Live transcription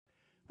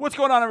What's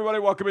going on, everybody?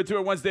 Welcome into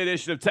a Wednesday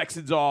edition of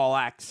Texans All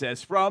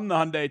Access from the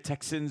Hyundai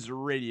Texans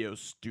radio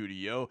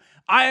studio.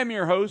 I am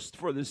your host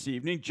for this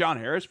evening, John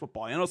Harris,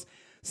 football analyst,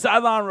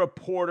 sideline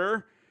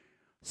reporter,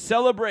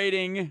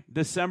 celebrating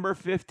December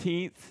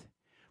 15th,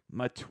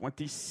 my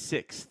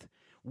 26th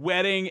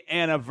wedding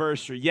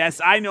anniversary. Yes,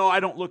 I know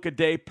I don't look a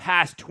day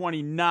past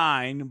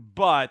 29,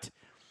 but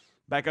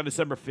back on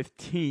December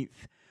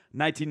 15th,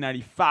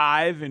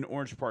 1995 in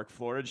Orange Park,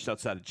 Florida, just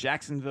outside of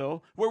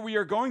Jacksonville, where we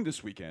are going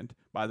this weekend,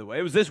 by the way.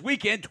 It was this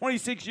weekend,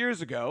 26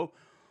 years ago.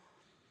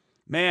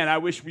 Man, I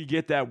wish we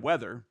get that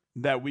weather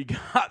that we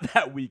got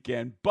that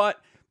weekend. But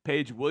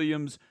Paige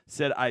Williams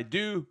said I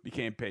do,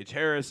 became Paige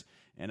Harris,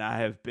 and I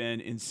have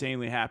been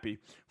insanely happy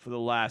for the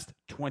last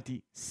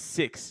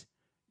 26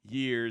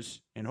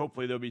 years, and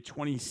hopefully there'll be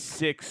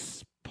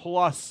 26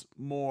 plus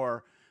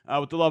more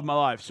with the love of my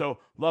life. So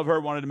love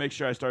her. Wanted to make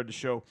sure I started the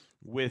show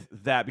with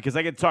that because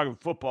I get to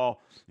talk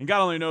football, and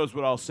God only knows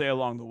what I'll say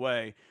along the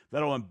way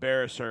that'll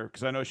embarrass her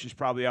because I know she's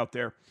probably out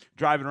there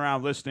driving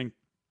around listening.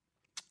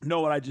 Know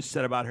what I just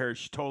said about her.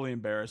 She's totally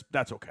embarrassed.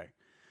 That's okay.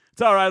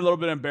 It's all right, a little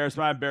bit embarrassed.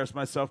 I embarrass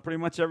myself pretty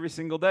much every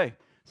single day,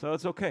 so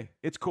it's okay.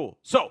 It's cool.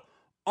 So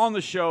on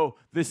the show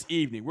this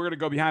evening, we're going to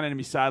go behind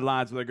enemy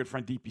sidelines with our good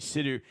friend DP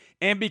Sidhu.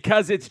 And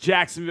because it's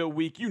Jacksonville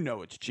week, you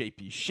know it's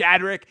JP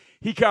Shadrick.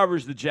 He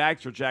covers the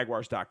Jags for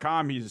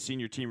Jaguars.com. He's a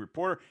senior team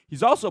reporter.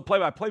 He's also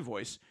play-by-play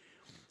voice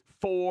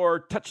for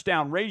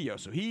Touchdown Radio.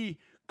 So he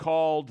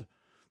called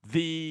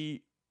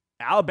the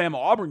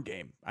Alabama-Auburn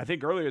game, I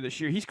think, earlier this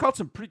year. He's called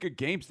some pretty good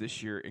games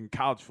this year in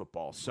college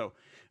football. So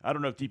I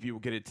don't know if DP will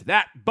get into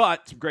that,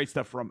 but some great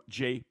stuff from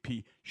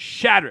JP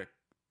Shadrick.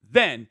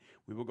 Then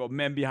we will go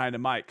men behind the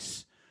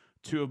mics.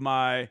 Two of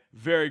my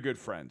very good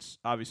friends.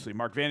 Obviously,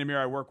 Mark Vandermeer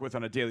I work with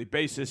on a daily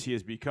basis. He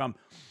has become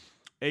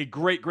a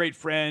great, great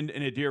friend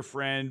and a dear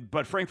friend.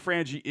 But Frank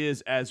Frangie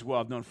is as well.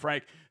 I've known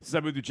Frank since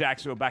I moved to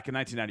Jacksonville back in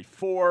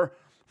 1994.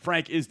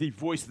 Frank is the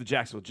voice of the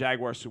Jacksonville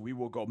Jaguars, so we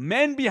will go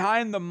men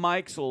behind the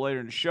mics a little later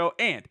in the show.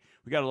 And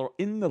we got a little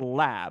in the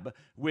lab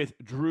with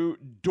Drew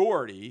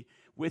Doherty.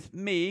 With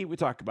me, we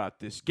talk about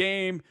this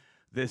game,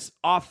 this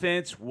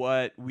offense,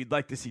 what we'd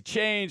like to see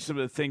change, some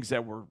of the things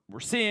that we're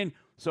seeing.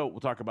 So we'll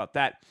talk about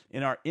that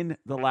in our In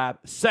the Lab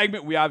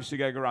segment. We obviously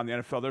got to go around the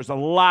NFL. There's a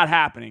lot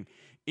happening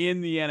in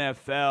the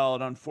NFL,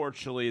 and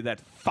unfortunately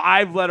that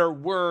 5-letter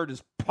word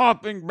is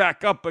popping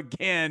back up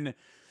again.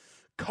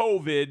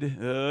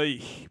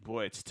 COVID.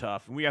 Boy, it's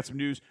tough. And we got some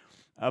news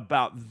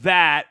about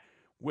that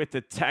with the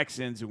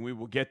Texans, and we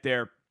will get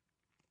there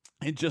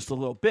in just a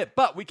little bit.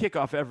 But we kick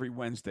off every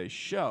Wednesday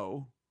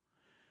show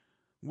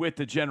with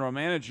the general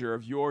manager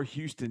of your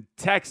Houston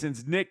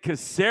Texans, Nick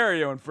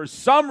Caserio. And for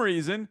some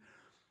reason,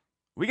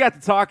 we got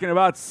to talking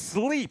about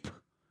sleep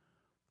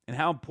and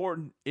how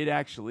important it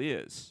actually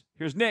is.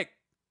 Here's Nick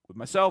with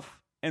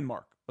myself and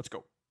Mark. Let's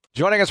go.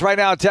 Joining us right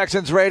now on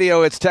Texans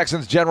Radio, it's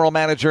Texans general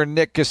manager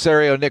Nick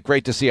Caserio. Nick,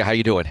 great to see you. How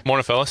you doing?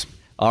 Morning, fellas.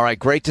 All right,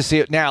 great to see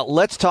you. Now,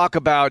 let's talk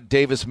about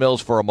Davis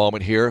Mills for a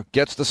moment here.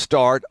 Gets the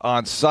start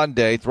on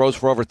Sunday, throws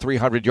for over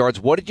 300 yards.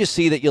 What did you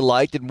see that you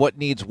liked, and what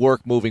needs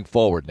work moving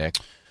forward, Nick?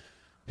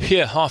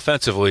 Yeah,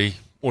 offensively,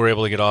 we're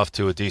able to get off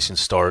to a decent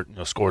start,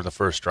 scored the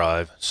first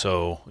drive.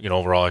 So,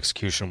 overall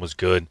execution was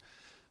good.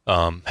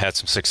 Had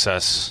some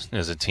success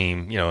as a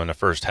team, in the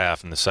first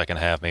half. In the second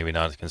half, maybe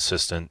not as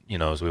consistent,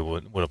 as we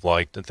would have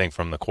liked. I think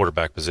from the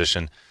quarterback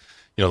position,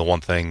 the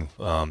one thing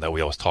that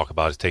we always talk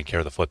about is taking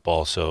care of the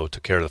football. So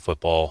took care of the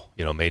football,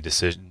 made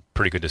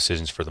pretty good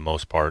decisions for the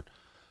most part.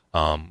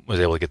 Was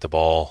able to get the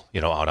ball,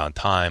 out on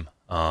time.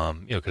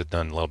 Could have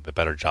done a little bit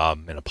better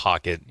job in a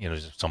pocket,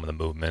 just some of the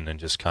movement and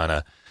just kind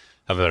of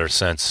have a better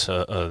sense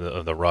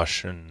of the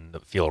rush and the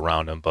feel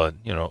around him. But,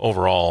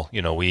 overall,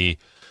 we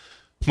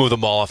moved the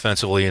ball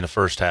offensively in the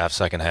first half,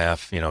 second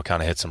half,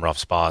 kind of hit some rough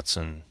spots.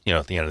 And,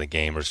 at the end of the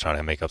game, we're just trying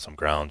to make up some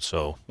ground.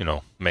 So,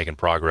 making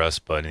progress,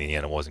 but in the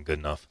end, it wasn't good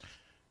enough.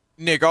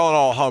 Nick, all in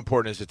all, how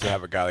important is it to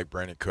have a guy like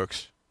Brandon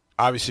Cooks?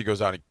 Obviously, he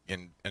goes out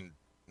and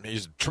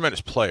he's a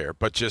tremendous player,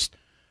 but just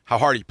how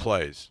hard he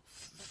plays.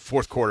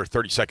 Fourth quarter,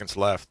 30 seconds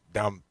left,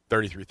 down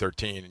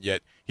 33-13, and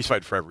yet he's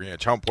fighting for every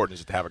inch. How important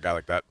is it to have a guy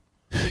like that?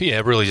 Yeah,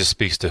 it really just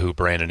speaks to who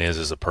Brandon is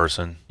as a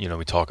person.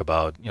 We talk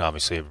about,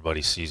 obviously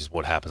everybody sees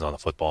what happens on the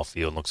football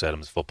field and looks at them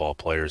as football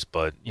players,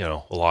 but,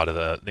 a lot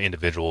of the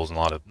individuals and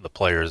a lot of the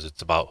players,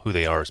 it's about who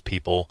they are as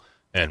people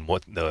and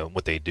what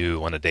they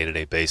do on a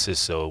day-to-day basis.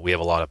 So we have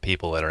a lot of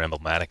people that are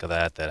emblematic of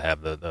that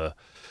have the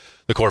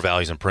core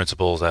values and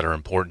principles that are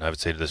important, I would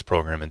say, to this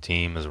program and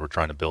team as we're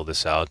trying to build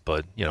this out.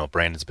 But,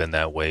 Brandon's been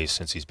that way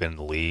since he's been in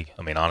the league.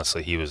 I mean,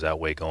 honestly, he was that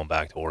way going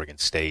back to Oregon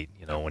State.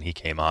 When he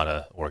came out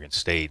of Oregon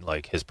State,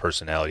 like his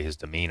personality, his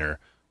demeanor,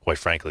 quite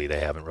frankly, they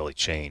haven't really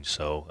changed.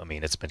 So, I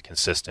mean, it's been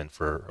consistent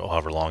for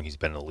however long he's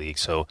been in the league.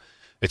 So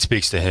it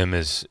speaks to him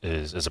as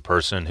a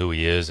person, who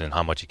he is, and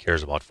how much he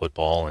cares about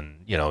football.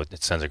 And,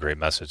 it sends a great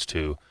message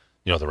to,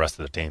 the rest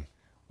of the team.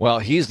 Well,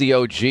 he's the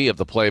OG of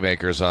the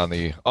playmakers on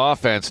the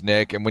offense,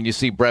 Nick. And when you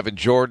see Brevin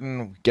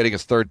Jordan getting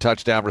his third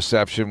touchdown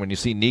reception, when you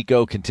see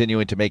Nico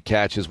continuing to make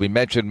catches, we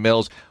mentioned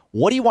Mills.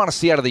 What do you want to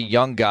see out of the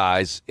young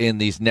guys in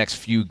these next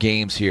few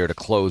games here to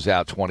close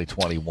out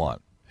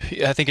 2021?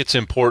 Yeah, I think it's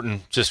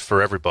important just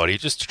for everybody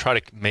just to try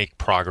to make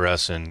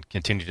progress and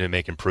continue to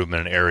make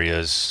improvement in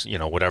areas,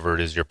 whatever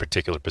it is your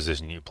particular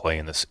position you play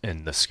in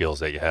the skills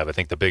that you have. I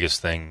think the biggest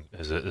thing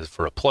is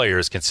for a player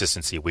is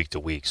consistency week to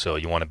week. So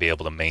you want to be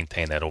able to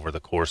maintain that over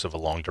the course of a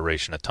long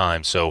duration of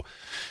time. So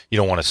you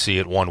don't want to see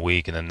it one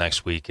week and then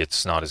next week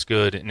it's not as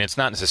good. And it's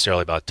not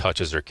necessarily about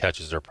touches or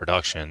catches or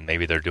production.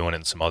 Maybe they're doing it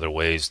in some other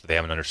ways. They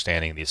have an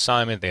understanding of the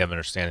assignment. They have an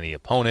understanding of the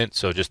opponent.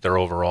 So just their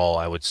overall,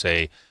 I would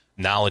say,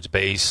 knowledge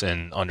base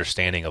and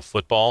understanding of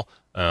football,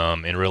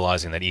 and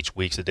realizing that each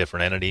week's a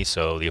different entity.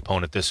 So the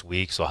opponent this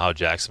week, so how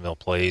Jacksonville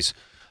plays,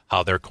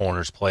 how their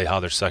corners play, how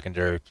their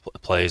secondary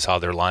plays, how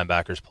their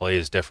linebackers play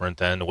is different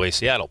than the way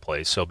Seattle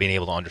plays. So being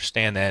able to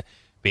understand that,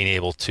 being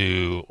able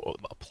to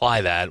apply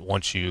that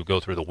once you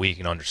go through the week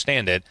and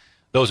understand it,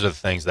 those are the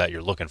things that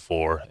you're looking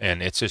for.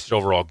 And it's just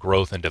overall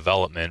growth and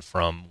development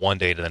from one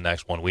day to the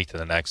next, 1 week to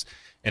the next.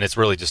 And it's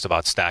really just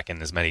about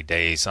stacking as many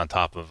days on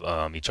top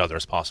of each other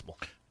as possible.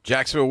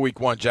 Jacksonville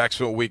week 1,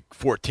 Jacksonville week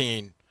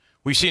 14.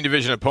 We've seen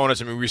division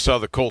opponents. I mean, we saw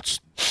the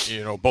Colts,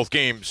 both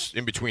games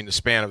in between the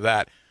span of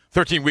that.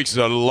 13 weeks is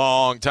a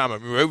long time. I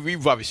mean,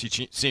 we've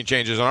obviously seen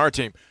changes on our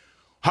team.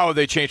 How have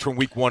they changed from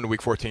week 1 to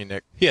week 14,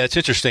 Nick? Yeah, it's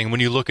interesting.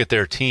 When you look at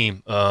their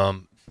team,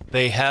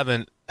 they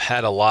haven't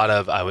had a lot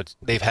of,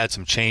 they've had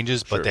some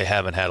changes, but They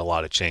haven't had a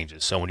lot of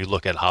changes. So when you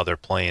look at how they're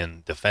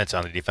playing defense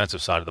on the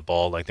defensive side of the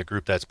ball, like the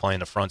group that's playing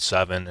the front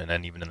seven and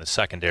then even in the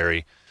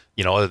secondary,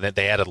 other than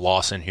they added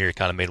Lawson here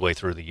kind of midway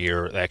through the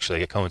year.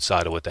 Actually, it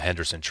coincided with the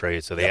Henderson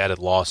trade. So they added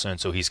Lawson,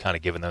 so he's kind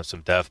of given them some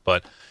depth.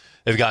 But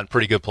they've gotten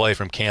pretty good play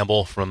from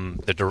Campbell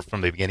from the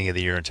beginning of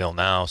the year until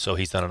now. So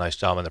he's done a nice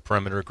job on the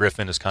perimeter.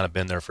 Griffin has kind of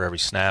been there for every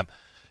snap.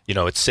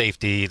 It's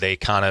safety. They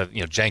kind of,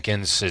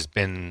 Jenkins has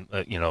been,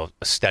 a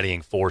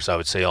steadying force, I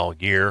would say, all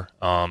year.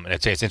 And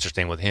it's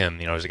interesting with him.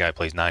 There's a guy who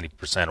plays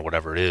 90% or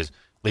whatever it is.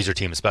 Leads their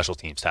team in special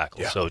teams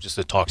tackles. Yeah. So just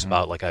it talks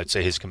about, like I'd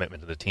say, his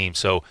commitment to the team.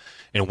 So,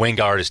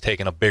 Wingard has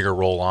taken a bigger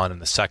role on in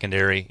the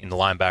secondary. And the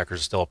linebackers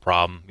is still a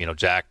problem.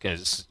 Jack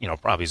is,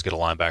 probably as good a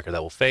linebacker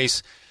that we'll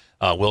face.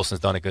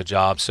 Wilson's done a good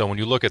job. So when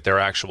you look at their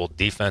actual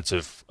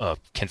defensive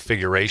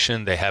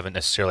configuration, they haven't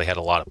necessarily had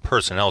a lot of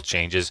personnel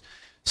changes.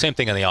 Same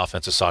thing on the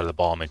offensive side of the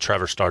ball. I mean,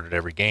 Trevor started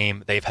every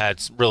game. They've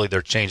had really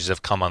their changes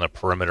have come on the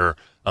perimeter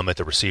at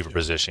the receiver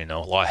position.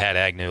 Had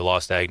Agnew,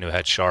 lost Agnew,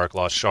 had Shark,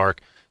 lost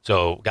Shark.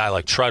 So a guy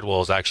like Treadwell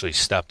has actually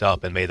stepped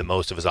up and made the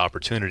most of his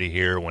opportunity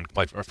here when,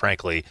 quite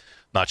frankly,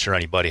 not sure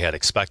anybody had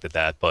expected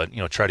that. But,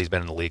 Treddy's been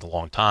in the league a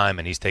long time,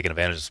 and he's taken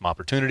advantage of some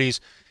opportunities.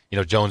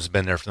 Jones has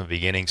been there from the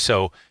beginning.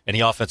 So, and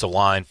the offensive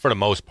line, for the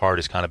most part,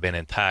 has kind of been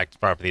intact.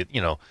 Probably,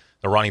 the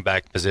running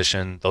back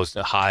position, those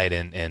Hyde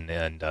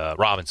and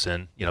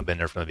Robinson, been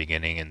there from the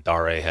beginning, and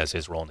Dare has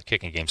his role in the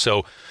kicking game.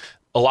 So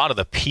a lot of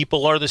the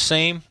people are the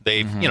same.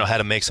 They've, had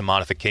to make some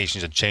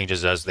modifications and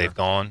changes as they've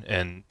gone.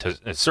 And to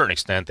a certain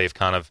extent, they've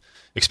kind of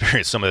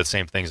experienced some of the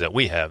same things that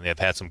we have. They've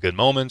had some good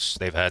moments.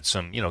 They've had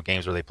some,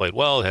 games where they played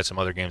well. They had some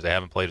other games they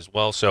haven't played as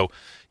well. So,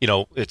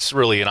 it's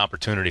really an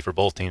opportunity for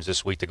both teams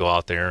this week to go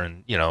out there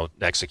and,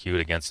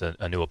 execute against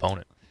a new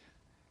opponent.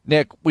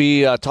 Nick,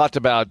 we talked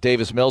about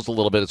Davis Mills a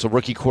little bit. It's a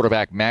rookie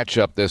quarterback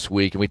matchup this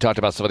week, and we talked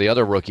about some of the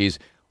other rookies.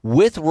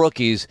 With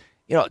rookies,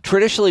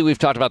 traditionally we've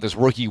talked about this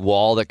rookie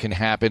wall that can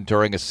happen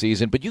during a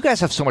season, but you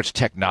guys have so much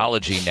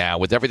technology now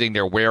with everything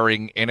they're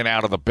wearing in and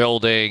out of the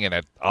building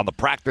and on the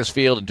practice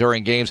field and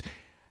during games.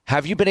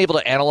 Have you been able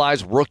to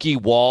analyze rookie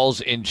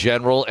walls in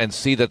general and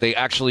see that they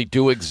actually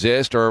do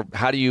exist, or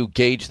how do you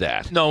gauge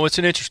that? No, it's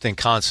an interesting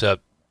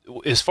concept.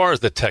 As far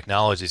as the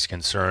technology is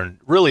concerned,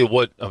 really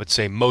what I would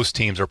say most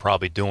teams are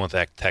probably doing with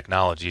that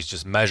technology is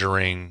just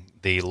measuring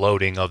the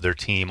loading of their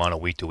team on a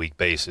week-to-week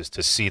basis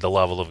to see the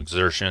level of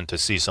exertion, to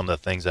see some of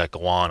the things that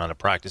go on a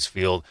practice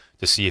field,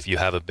 to see if you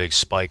have a big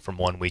spike from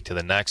one week to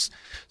the next.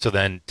 So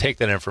then take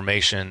that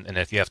information, and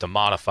if you have to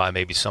modify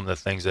maybe some of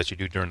the things that you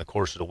do during the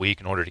course of the week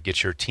in order to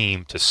get your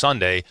team to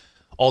Sunday,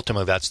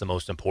 ultimately that's the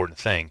most important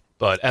thing.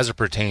 But as it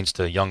pertains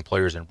to young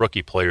players and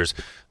rookie players,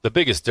 the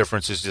biggest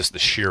difference is just the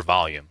sheer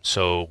volume.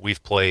 So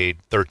we've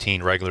played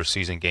 13 regular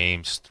season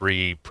games,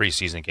 3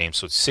 preseason games,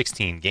 so it's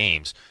 16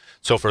 games.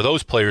 So for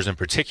those players in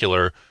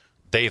particular,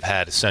 they've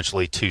had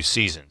essentially 2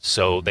 seasons.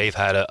 So they've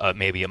had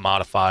maybe a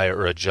modify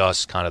or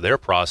adjust kind of their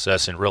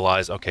process and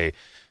realize, okay,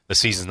 the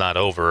season's not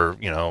over,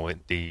 in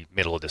the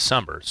middle of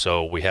December.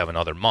 So we have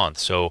another month.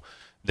 So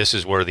this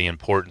is where the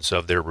importance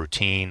of their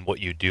routine, what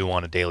you do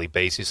on a daily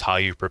basis, how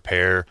you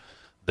prepare,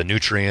 the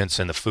nutrients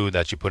and the food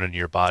that you put into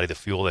your body, the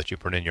fuel that you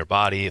put in your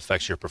body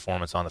affects your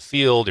performance on the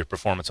field. Your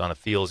performance on the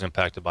field is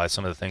impacted by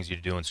some of the things you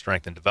do in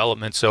strength and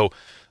development. So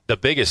the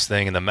biggest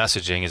thing in the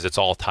messaging is it's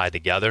all tied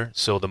together.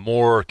 So the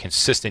more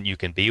consistent you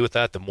can be with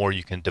that, the more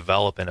you can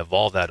develop and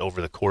evolve that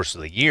over the course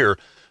of the year,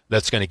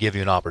 that's going to give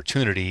you an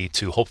opportunity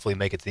to hopefully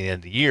make it to the end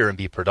of the year and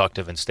be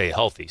productive and stay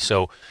healthy.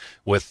 So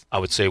I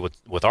would say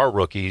with our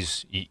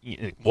rookies,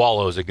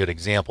 Wallow is a good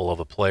example of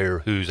a player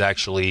who's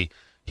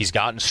he's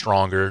gotten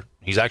stronger.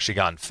 He's actually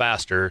gotten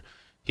faster.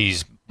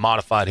 He's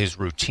modified his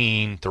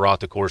routine throughout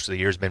the course of the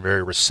year. He's been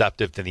very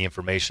receptive to the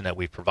information that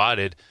we've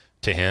provided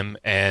to him.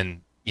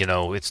 And,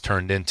 it's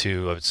turned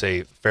into, I would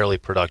say, fairly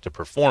productive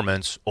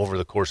performance over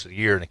the course of the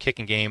year in a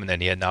kicking game. And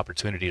then he had an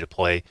opportunity to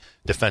play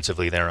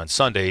defensively there on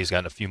Sunday. He's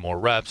gotten a few more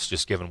reps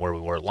just given where we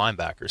were at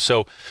linebacker.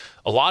 So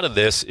a lot of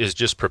this is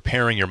just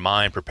preparing your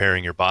mind,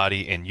 preparing your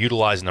body, and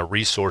utilizing the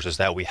resources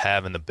that we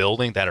have in the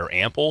building that are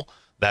ample,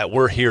 that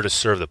we're here to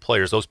serve the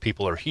players. Those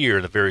people are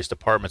here. The various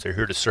departments are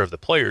here to serve the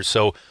players.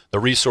 So the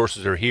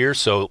resources are here.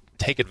 So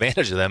take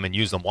advantage of them and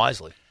use them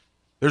wisely.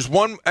 There's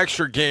one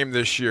extra game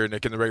this year,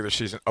 Nick, in the regular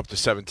season, up to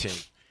 17.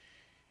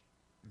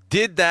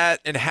 Did that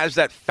and has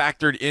that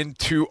factored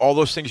into all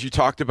those things you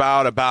talked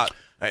about,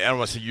 I don't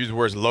want to use the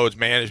words loads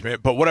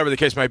management, but whatever the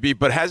case might be,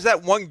 but has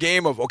that one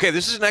game of, okay,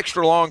 this is an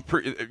extra long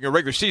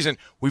regular season,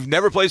 we've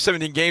never played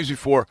 17 games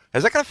before,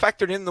 has that kind of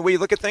factored in the way you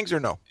look at things or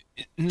no?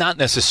 Not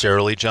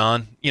necessarily,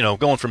 John.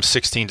 Going from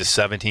 16 to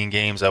 17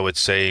 games, I would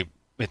say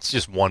it's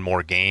just one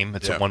more game.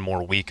 It's one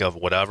more week of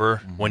whatever.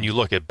 Mm-hmm. When you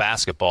look at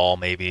basketball,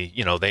 maybe,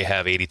 they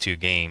have 82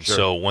 games. Sure.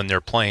 So when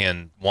they're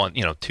playing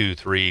 2,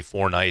 3,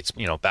 4 nights,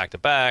 back to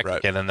back,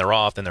 right, and then they're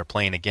off, then they're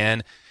playing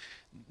again,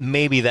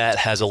 maybe that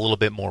has a little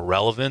bit more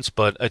relevance.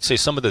 But I'd say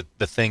some of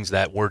the things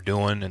that we're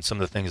doing and some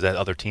of the things that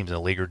other teams in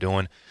the league are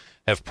doing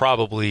have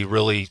probably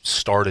really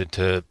started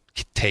to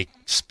take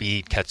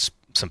speed, catch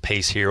some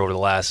pace here over the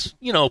last,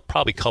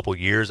 probably couple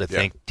years. I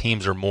think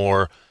teams are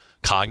more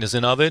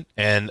cognizant of it,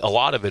 and a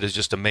lot of it is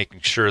just to making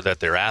sure that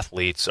their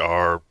athletes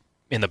are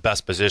in the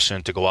best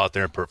position to go out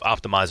there and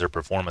optimize their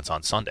performance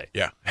on Sunday.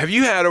 Yeah. Have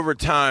you had over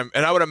time,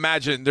 and I would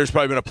imagine there's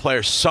probably been a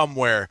player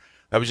somewhere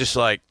that was just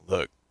like,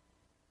 look,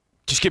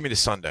 just give me to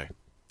Sunday.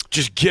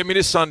 Just give me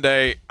to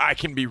Sunday. I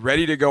can be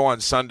ready to go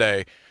on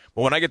Sunday.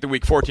 But when I get to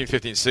week 14,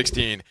 15,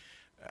 16,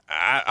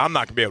 I'm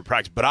not going to be able to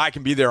practice, but I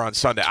can be there on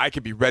Sunday. I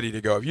can be ready to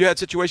go. Have you had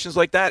situations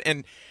like that?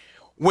 And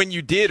when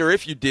you did, or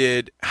if you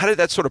did, how did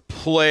that sort of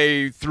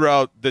play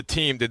throughout the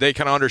team? Did they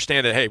kind of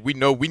understand that, hey, we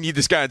know we need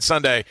this guy on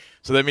Sunday,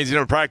 so that means he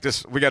doesn't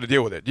practice, we got to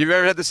deal with it? Have you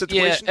ever had this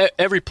situation? Yeah,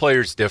 every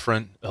player's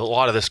different. A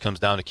lot of this comes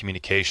down to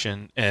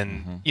communication.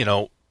 And,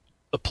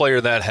 a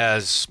player that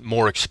has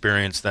more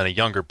experience than a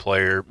younger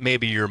player,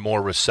 maybe you're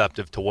more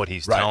receptive to what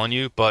he's telling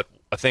you. But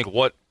I think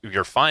what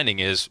you're finding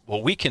is,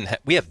 we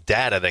have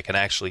data that can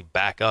actually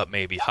back up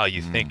maybe how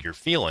you think you're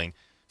feeling,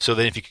 so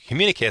that if you can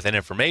communicate that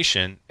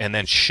information and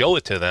then show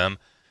it to them,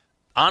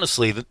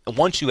 honestly,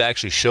 once you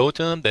actually show it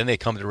to them, then they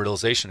come to the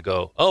realization to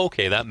go, oh,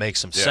 okay, that makes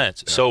some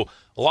sense. Yeah. So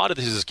a lot of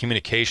this is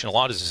communication. A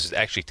lot of this is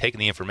actually taking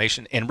the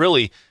information. And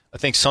really, I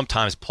think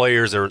sometimes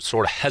players are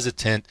sort of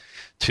hesitant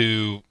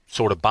to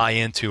sort of buy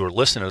into or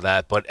listen to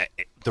that. But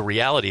the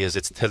reality is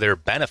it's to their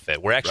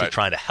benefit. We're actually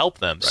trying to help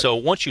them. Right. So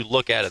once you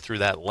look at it through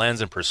that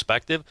lens and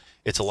perspective,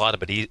 it's a little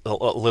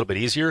bit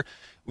easier.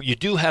 You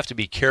do have to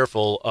be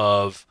careful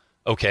of,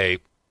 okay,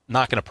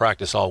 not going to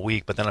practice all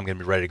week, but then I'm going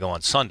to be ready to go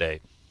on Sunday.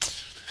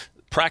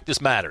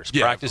 Practice matters.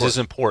 Yeah, practice is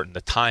important.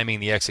 The timing,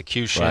 the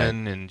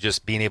execution, and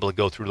just being able to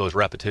go through those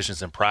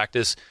repetitions in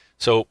practice.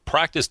 So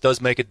practice does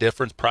make a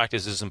difference.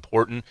 Practice is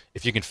important.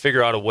 If you can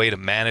figure out a way to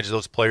manage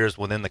those players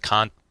within the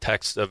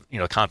context of,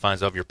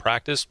 confines of your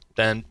practice,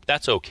 then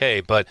that's okay.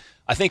 But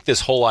I think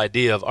this whole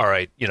idea of, all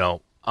right,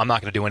 I'm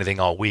not going to do anything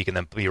all week and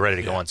then be ready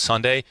to go on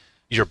Sunday,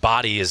 your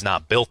body is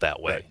not built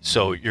that way. Right.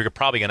 So you're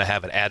probably going to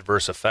have an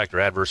adverse effect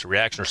or adverse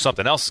reaction, or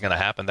something else is going to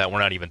happen that we're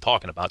not even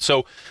talking about.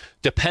 So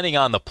depending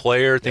on the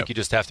player, I think you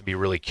just have to be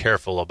really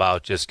careful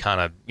about just kind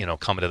of,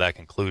 coming to that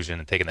conclusion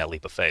and taking that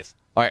leap of faith.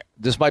 All right,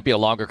 this might be a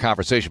longer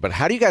conversation, but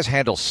how do you guys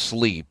handle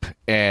sleep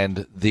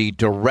and the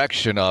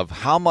direction of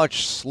how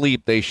much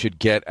sleep they should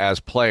get as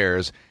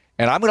players?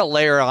 And I'm going to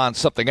layer on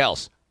something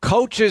else.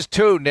 Coaches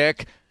too,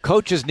 Nick.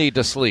 Coaches need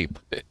to sleep.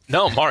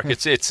 No, Mark,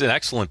 it's an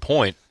excellent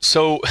point.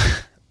 So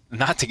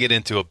not to get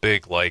into a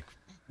big,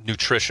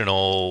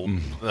 nutritional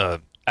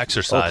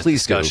exercise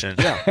discussion,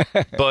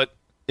 but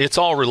it's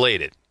all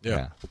related.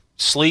 Yeah.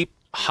 Sleep,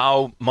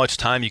 how much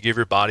time you give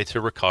your body to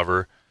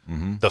recover,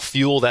 the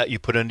fuel that you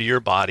put into your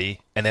body,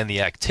 and then the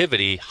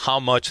activity, how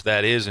much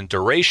that is in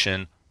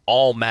duration,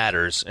 all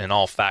matters and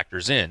all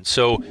factors in.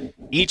 So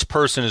each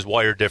person is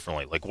wired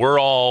differently. We're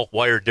all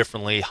wired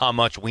differently, how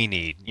much we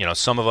need.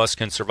 Some of us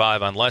can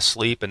survive on less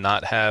sleep and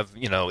not have,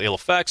 ill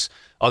effects.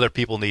 Other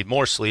people need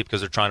more sleep because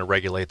they're trying to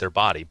regulate their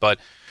body. But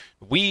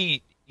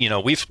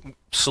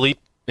sleep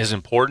is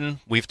important.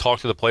 We've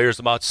talked to the players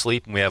about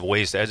sleep, and we have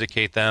ways to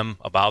educate them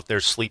about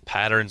their sleep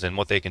patterns and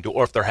what they can do.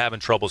 Or if they're having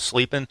trouble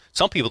sleeping,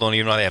 some people don't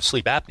even know they have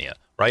sleep apnea,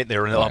 right?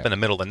 They're up in the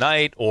middle of the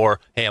night,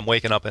 or, hey, I'm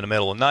waking up in the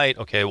middle of the night.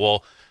 Okay,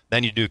 well,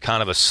 then you do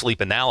kind of a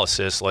sleep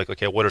analysis,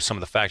 okay, what are some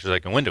of the factors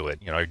that go into it?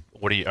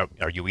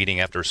 Are you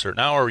eating after a certain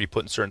hour? Are you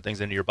putting certain things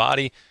into your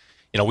body?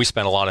 We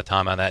spend a lot of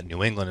time on that in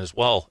New England as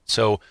well.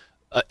 So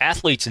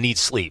athletes need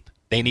sleep.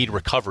 they need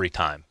recovery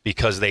time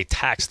because they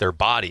tax their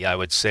body, I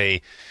would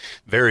say,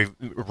 very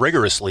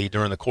rigorously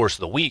during the course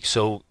of the week.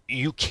 So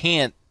you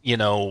can't,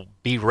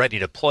 be ready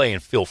to play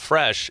and feel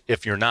fresh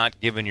if you're not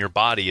giving your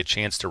body a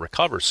chance to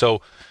recover.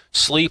 So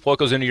sleep, what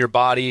goes into your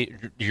body,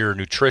 your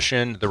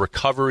nutrition, the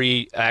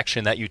recovery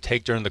action that you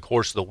take during the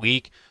course of the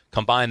week,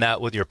 combine that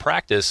with your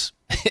practice,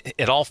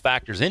 it all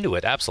factors into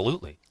it,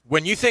 absolutely.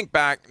 When you think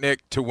back,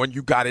 Nick, to when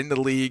you got in the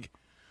league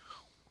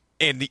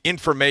and the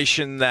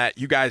information that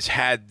you guys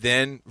had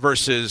then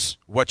versus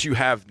what you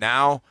have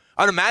now,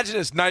 I'd imagine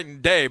it's night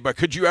and day, but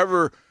could you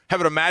ever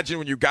have it imagined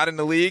when you got in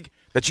the league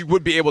that you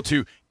would be able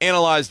to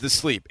analyze the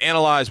sleep,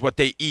 analyze what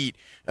they eat,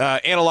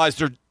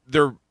 analyze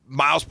their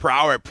miles per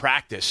hour at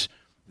practice?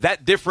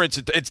 That difference,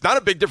 it's not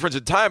a big difference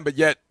in time, but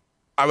yet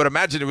I would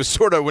imagine it was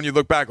sort of, when you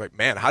look back, like,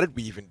 man, how did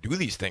we even do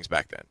these things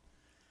back then?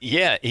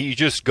 Yeah, you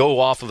just go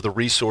off of the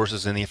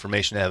resources and the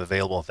information they have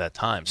available at that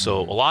time. So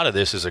a lot of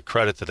this is a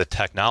credit to the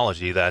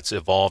technology that's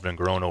evolved and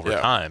grown over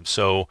time.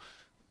 So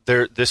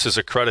this is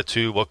a credit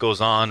to what goes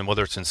on, and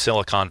whether it's in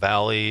Silicon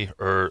Valley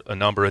or a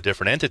number of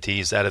different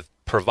entities that have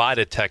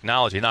provided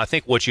technology. Now, I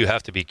think what you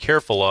have to be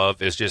careful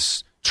of is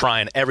just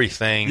trying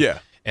everything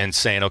and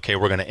saying, okay,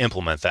 we're going to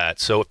implement that.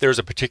 So if there's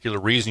a particular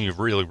reason you've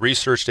really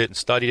researched it and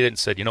studied it and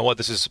said, you know what,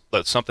 this is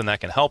something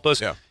that can help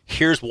us.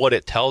 Here's what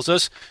it tells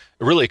us.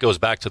 It goes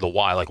back to the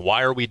why. Like,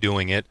 why are we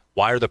doing it?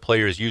 Why are the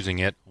players using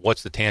it?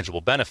 What's the tangible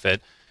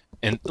benefit?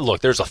 And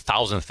look, there's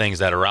 1,000 things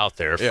that are out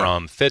there,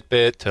 from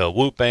Fitbit to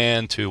Whoop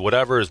Band to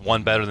whatever. Is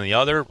one better than the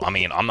other? I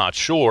mean, I'm not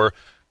sure.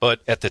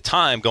 But at the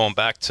time, going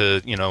back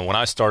to, when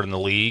I started in the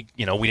league,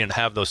 we didn't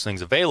have those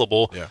things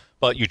available.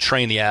 But you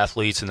train the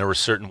athletes, and there were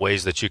certain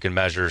ways that you can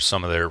measure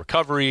some of their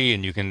recovery,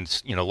 and you can,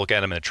 look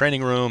at them in a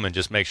training room and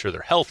just make sure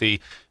they're healthy.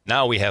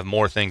 Now we have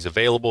more things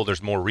available.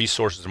 There's more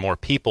resources, more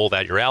people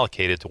that you're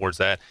allocated towards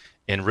that.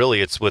 And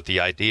really, it's with the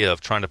idea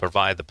of trying to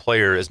provide the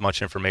player as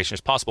much information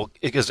as possible.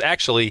 Because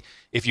actually,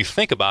 if you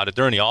think about it,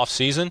 during the off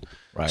season,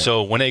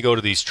 so when they go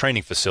to these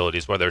training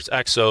facilities, whether it's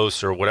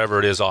Exos or whatever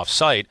it is off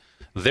site,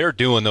 they're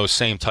doing those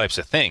same types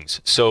of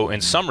things. So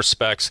in some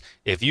respects,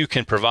 if you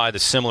can provide a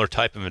similar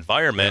type of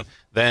environment,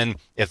 then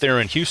if they're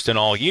in Houston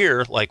all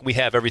year, like, we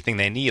have everything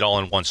they need all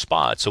in one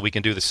spot, so we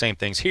can do the same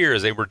things here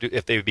as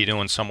if they would be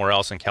doing somewhere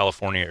else in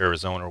California,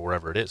 Arizona, or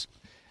wherever it is.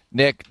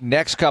 Nick,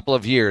 next couple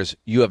of years,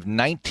 you have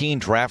 19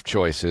 draft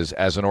choices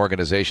as an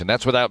organization.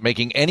 That's without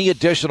making any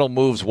additional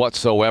moves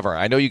whatsoever.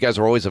 I know you guys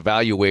are always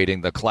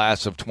evaluating the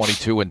class of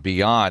 22 and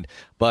beyond,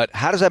 but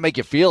how does that make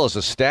you feel as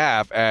a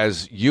staff,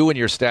 as you and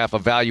your staff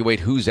evaluate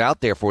who's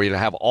out there for you to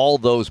have all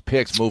those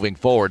picks moving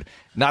forward?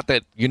 Not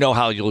that you know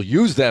how you'll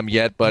use them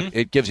yet, but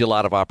it gives you a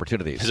lot of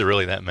opportunities. Is it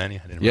really that many?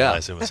 I didn't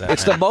realize it was that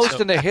It's many. the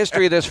most in the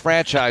history of this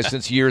franchise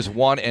since years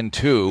 1 and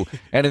 2.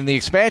 And in the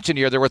expansion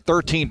year, there were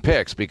 13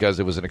 picks because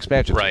it was an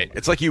expansion. Right.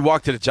 It's like you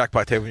walk to the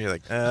jackpot table and you're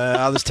like,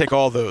 I'll just take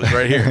all those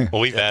right here.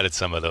 Well, we've added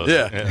some of those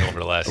over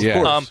the last year.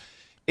 year.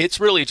 It's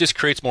really, it just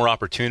creates more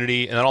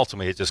opportunity, and then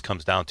ultimately it just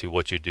comes down to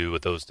what you do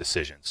with those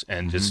decisions.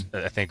 And just,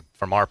 I think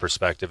from our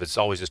perspective, it's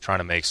always just trying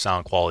to make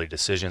sound quality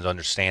decisions,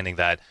 understanding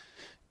that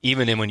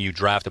even when you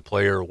draft a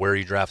player or where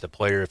you draft a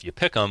player, if you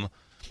pick them,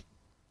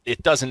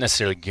 it doesn't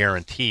necessarily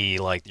guarantee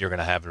like you're going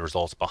to have the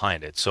results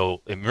behind it.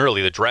 So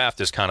really, the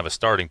draft is kind of a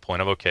starting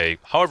point of, okay,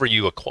 however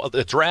you acquire.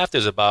 The draft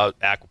is about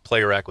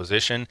player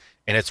acquisition,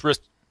 and it's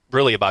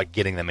really about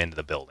getting them into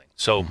the building.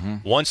 So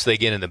once they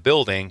get in the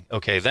building,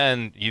 okay,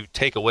 then you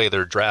take away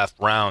their draft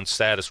round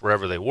status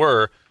wherever they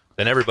were,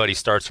 then everybody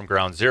starts from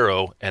ground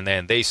zero, and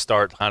then they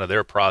start kind of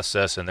their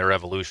process and their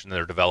evolution,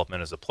 their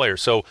development as a player.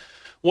 So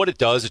what it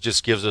does, it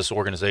just gives us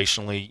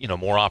organizationally,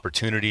 more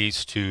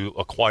opportunities to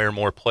acquire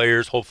more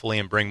players, hopefully,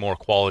 and bring more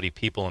quality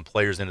people and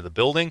players into the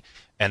building.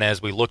 And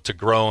as we look to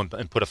grow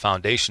and put a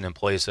foundation in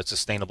place that's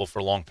sustainable for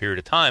a long period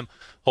of time,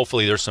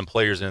 hopefully there's some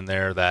players in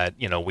there that,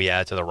 we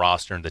add to the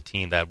roster and the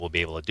team that will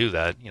be able to do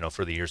that,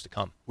 for the years to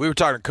come. We were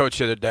talking to Coach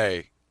the other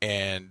day,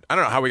 and I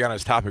don't know how we got on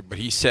this topic, but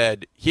he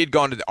said he had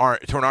gone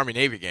to an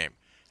Army-Navy game.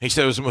 He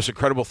said it was the most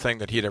incredible thing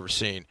that he had ever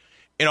seen.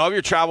 In all of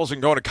your travels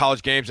and going to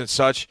college games and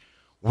such,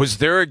 was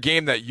there a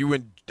game that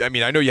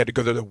I know you had to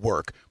go there to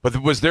work,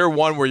 but was there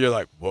one where you're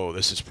like, whoa,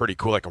 this is pretty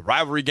cool, like a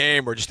rivalry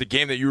game or just a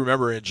game that you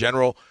remember in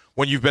general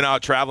when you've been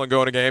out traveling,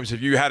 going to games?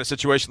 Have you had a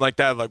situation like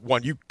that, like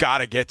one you got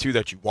to get to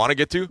that you want to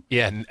get to?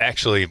 Yeah, and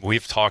actually,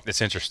 we've talked,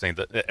 it's interesting,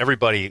 that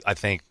everybody, I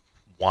think,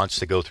 wants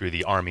to go through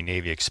the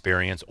Army-Navy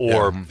experience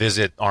or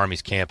visit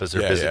Army's campus or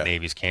visit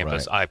Navy's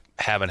campus. Right.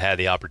 I haven't had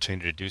the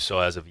opportunity to do so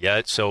as of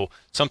yet. So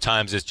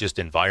sometimes it's just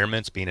being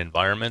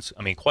environments.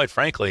 I mean, quite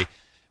frankly,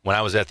 when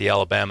I was at the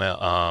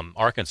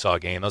Alabama-Arkansas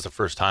game, that was the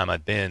first time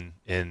I'd been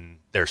in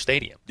their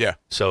stadium. Yeah.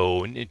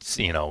 So it's,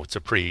 it's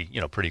a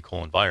pretty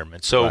cool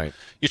environment. So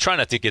you try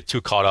not to get too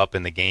caught up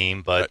in the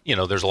game, but,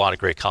 there's a lot of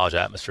great college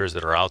atmospheres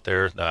that are out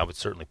there. I would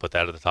certainly put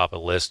that at the top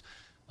of the list.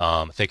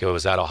 I think it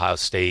was at Ohio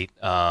State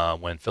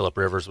when Phillip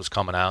Rivers was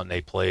coming out and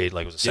they played,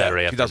 like it was a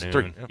Saturday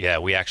afternoon. Yeah,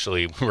 we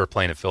were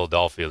playing in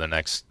Philadelphia the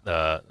next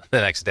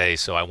day.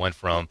 So I went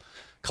from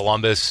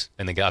Columbus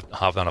and then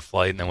hopped on a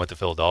flight and then went to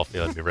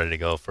Philadelphia and be ready to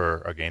go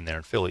for our game there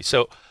in Philly.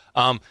 So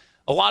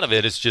a a lot of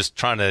it is just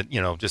trying to,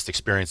 just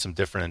experience some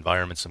different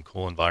environments, some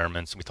cool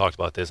environments. We talked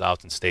about this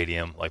Alton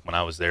Stadium, like when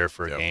I was there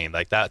for a game.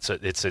 Like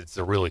it's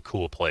a really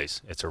cool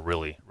place. It's a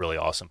really, really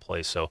awesome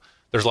place. So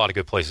there's a lot of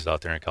good places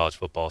out there in college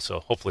football. So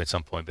hopefully at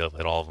some point we'll be able to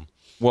hit all of them.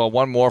 Well,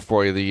 one more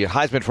for you. The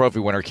Heisman Trophy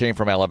winner came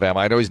from Alabama.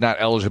 I know he's not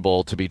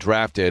eligible to be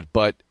drafted,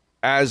 but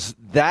as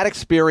that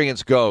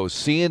experience goes,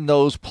 seeing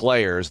those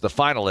players, the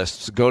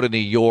finalists, go to New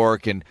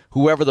York and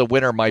whoever the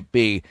winner might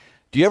be,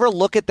 do you ever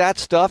look at that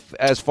stuff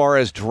as far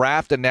as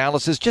draft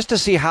analysis just to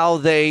see how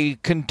they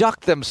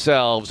conduct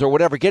themselves or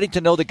whatever, getting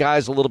to know the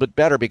guys a little bit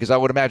better? Because I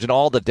would imagine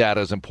all the data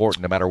is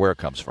important no matter where it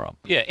comes from.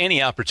 Yeah,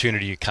 any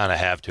opportunity you kind of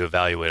have to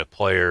evaluate a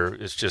player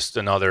is just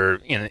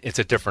another, it's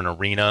a different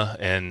arena.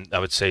 And I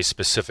would say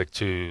specific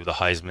to the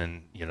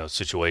Heisman,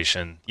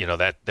 situation,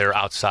 that they're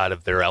outside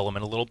of their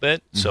element a little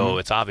bit. Mm-hmm. So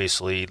it's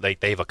obviously like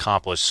they've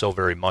accomplished so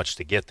very much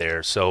to get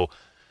there. So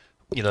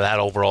that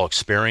overall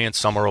experience,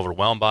 some are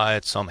overwhelmed by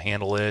it, some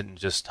handle it, and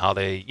just how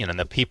they, and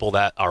the people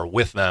that are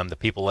with them, the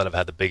people that have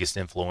had the biggest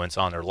influence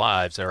on their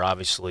lives, they're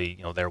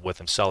obviously, they're with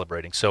them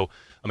celebrating. So,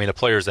 the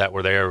players that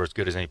were there were as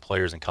good as any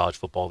players in college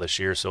football this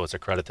year, so it's a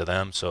credit to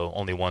them. So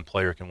only one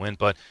player can win.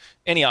 But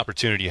any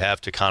opportunity you have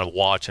to kind of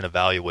watch and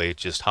evaluate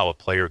just how a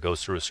player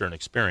goes through a certain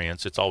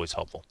experience, it's always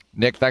helpful.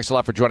 Nick, thanks a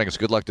lot for joining us.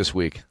 Good luck this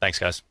week. Thanks,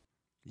 guys.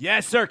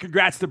 Yes, sir.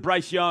 Congrats to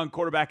Bryce Young,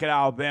 quarterback at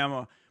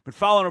Alabama. Been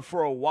following him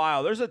for a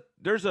while. There's a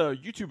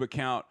YouTube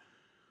account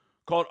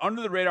called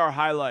Under the Radar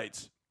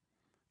Highlights,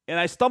 and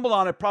I stumbled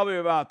on it probably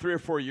about 3 or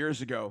 4 years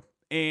ago.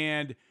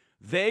 And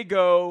they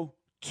go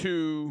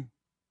to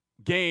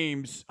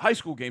games, high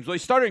school games. Well, they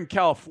started in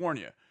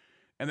California,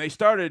 and they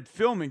started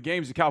filming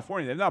games in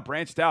California. They've not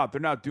branched out. They're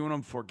not doing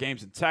them for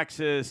games in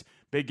Texas,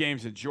 big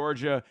games in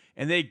Georgia,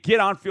 and they get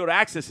on-field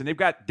access, and they've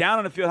got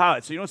down-on-the-field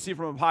highlights. So you don't see it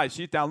from up high, you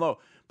see it down low.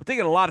 But they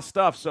get a lot of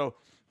stuff. So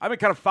I've been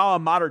kind of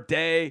following Mater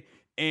Day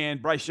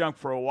and Bryce Young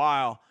for a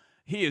while.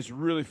 He is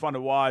really fun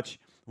to watch.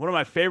 One of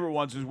my favorite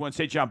ones was when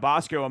St. John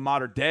Bosco and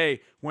Mater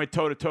Day went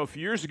toe-to-toe a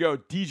few years ago.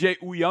 DJ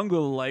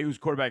Uiagalelei, who's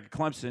quarterback at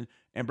Clemson,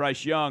 and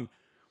Bryce Young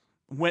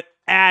went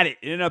at it.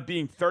 It ended up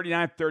being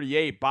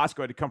 39-38.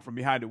 Bosco had to come from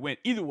behind to win.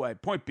 Either way,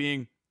 point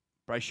being,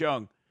 Bryce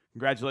Young,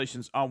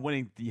 congratulations on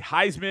winning the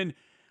Heisman.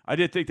 I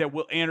did think that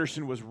Will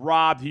Anderson was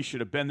robbed. He should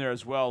have been there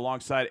as well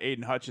alongside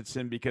Aiden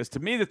Hutchinson, because to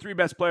me, the three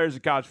best players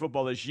in college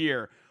football this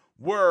year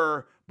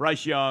were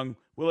Bryce Young,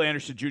 Will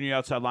Anderson Jr.,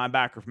 outside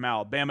linebacker from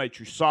Alabama, a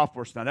true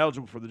sophomore, not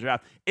eligible for the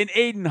draft, and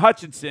Aiden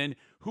Hutchinson,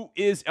 who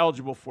is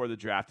eligible for the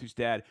draft, whose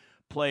dad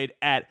played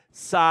at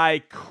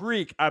Cy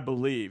Creek, I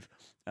believe.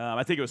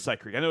 I think it was Cy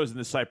Creek. I know it was in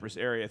the Cypress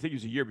area. I think he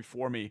was a year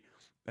before me,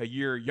 a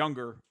year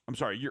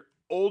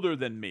older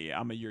than me.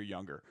 I'm a year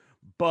younger.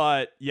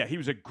 But, yeah, he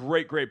was a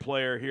great, great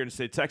player here in the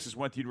state of Texas,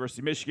 went to the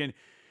University of Michigan,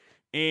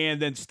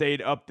 and then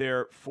stayed up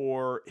there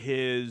for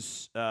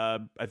his, I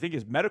think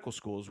his medical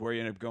school is where he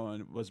ended up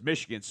going, was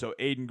Michigan. So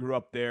Aiden grew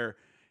up there,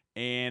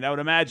 and I would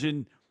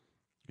imagine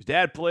his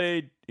dad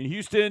played in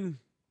Houston.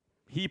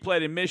 He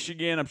played in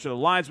Michigan. I'm sure the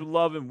Lions would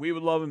love him. We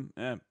would love him.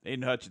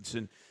 Aiden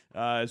Hutchinson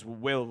is a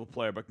whale of a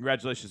player. But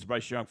congratulations to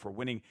Bryce Young for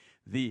winning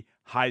the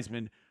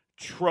Heisman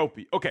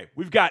Trophy. Okay,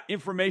 we've got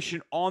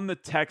information on the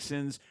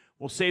Texans.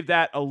 We'll save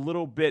that a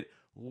little bit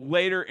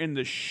later in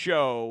the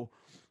show.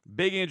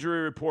 Big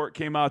injury report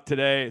came out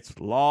today. It's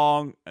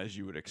long, as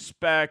you would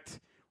expect,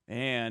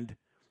 and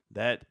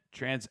that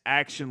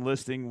transaction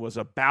listing was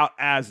about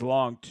as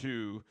long,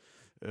 too.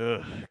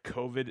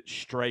 COVID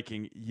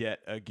striking yet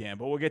again.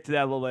 But we'll get to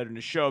that a little later in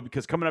the show,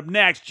 because coming up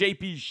next,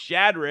 JP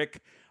Shadrick,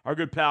 our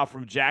good pal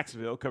from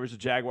Jacksonville, covers the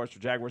Jaguars for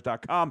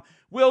Jaguars.com,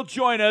 will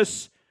join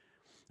us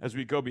as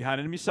we go behind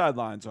enemy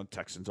sidelines on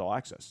Texans All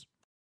Access.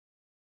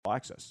 All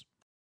Access.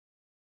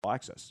 All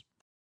Access.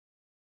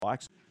 All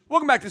Access.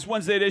 Welcome back to this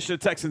Wednesday edition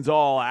of Texans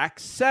All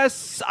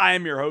Access. I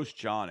am your host,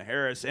 John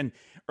Harris. And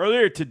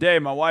earlier today,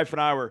 my wife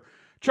and I were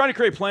trying to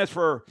create plans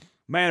for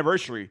my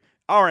anniversary,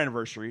 our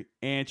anniversary.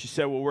 And she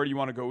said, well, where do you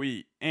want to go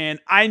eat? And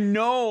I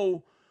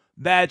know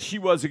that she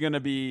wasn't going to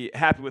be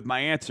happy with my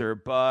answer,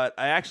 but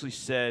I actually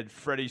said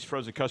Freddy's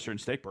Frozen Custard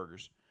and Steak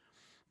Burgers,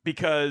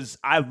 because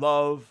I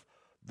love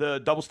the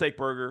double steak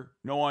burger,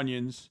 no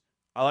onions.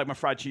 I like my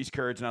fried cheese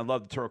curds, and I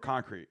love the Toro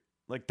Concrete.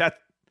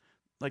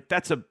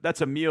 That's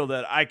a meal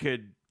that I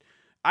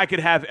could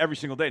have every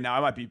single day. Now, I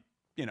might be,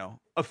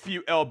 a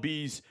few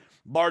lbs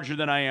larger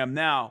than I am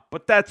now,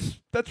 but that's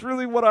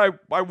really what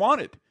I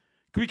wanted,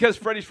 because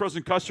Freddy's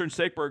Frozen Custard and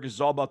Steak Burgers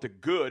is all about the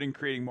good and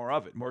creating more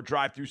of it. More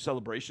drive-through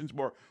celebrations,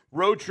 more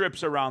road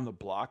trips around the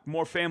block,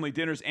 more family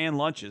dinners and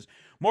lunches,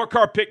 more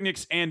car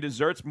picnics and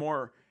desserts,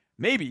 more,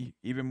 maybe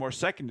even more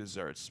second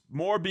desserts,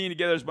 more being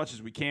together as much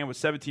as we can with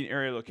 17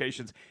 area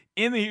locations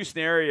in the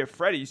Houston area.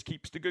 Freddy's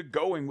keeps the good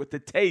going with the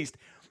taste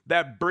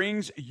that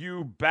brings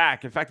you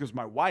back. In fact, it was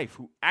my wife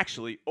who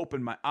actually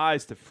opened my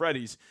eyes to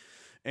Freddy's,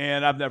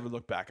 and I've never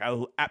looked back.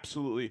 I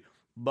absolutely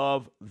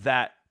love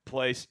that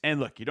place. And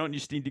look, you don't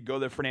just need to go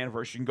there for an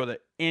anniversary. You can go there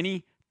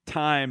any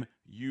time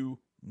you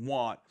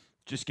want.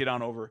 Just get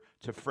on over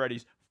to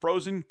Freddy's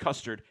Frozen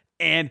Custard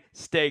and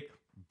Steak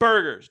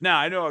burgers. Now,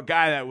 I know a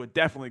guy that would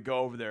definitely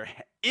go over there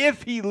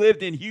if he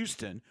lived in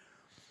Houston,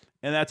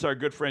 and that's our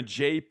good friend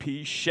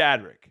JP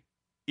Shadrick.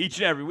 Each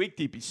and every week,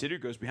 DP Sitter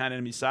goes behind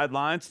enemy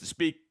sidelines to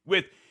speak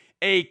with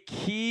a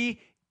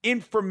key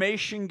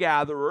information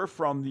gatherer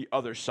from the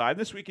other side.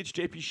 This week, it's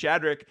JP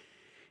Shadrick,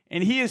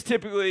 and he is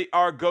typically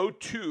our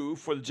go-to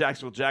for the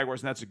Jacksonville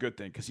Jaguars, and that's a good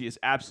thing because he is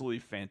absolutely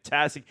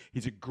fantastic.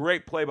 He's a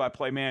great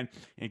play-by-play man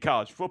in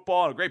college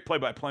football and a great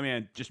play-by-play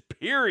man just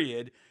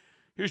period.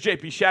 Here's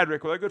JP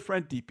Shadrick with our good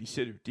friend DP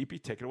Sitter.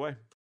 DP, take it away.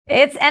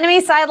 It's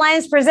Enemy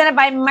Sidelines presented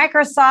by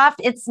Microsoft.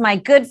 It's my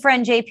good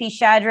friend JP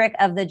Shadrick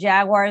of the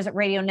Jaguars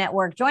Radio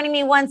Network joining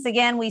me once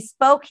again. We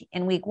spoke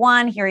in week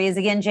 1. Here he is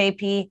again,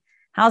 JP.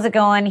 How's it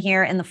going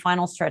here in the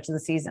final stretch of the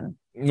season?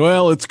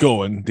 Well, it's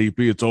going,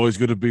 DP. It's always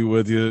good to be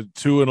with you.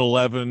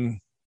 2-11.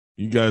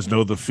 You guys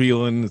know the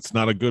feeling. It's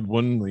not a good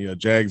one. The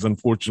Jags,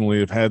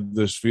 unfortunately, have had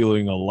this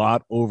feeling a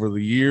lot over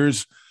the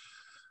years.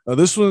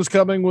 This one is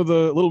coming with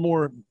a little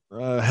more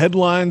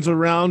headlines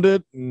around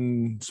it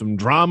and some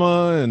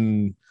drama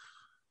and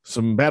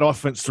some bad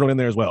offense thrown in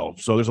there as well.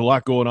 So there's a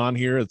lot going on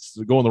here. It's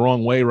going the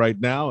wrong way right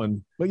now.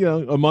 But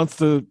a month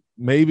to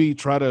maybe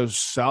try to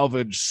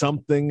salvage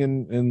something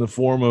in the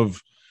form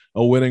of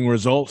a winning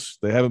result.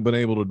 They haven't been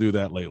able to do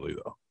that lately,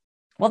 though.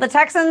 Well, the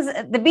Texans,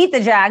 they beat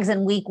the Jags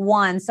in week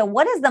 1. So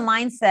what is the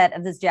mindset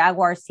of this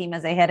Jaguars team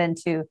as they head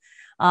into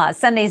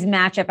Sunday's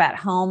matchup at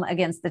home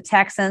against the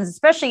Texans,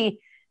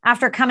 especially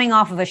after coming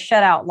off of a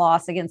shutout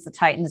loss against the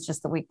Titans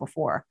just the week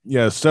before?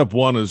 Yeah, step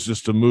one is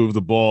just to move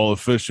the ball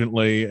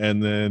efficiently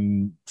and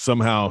then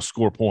somehow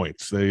score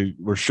points. They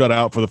were shut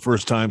out for the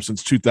first time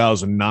since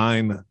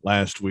 2009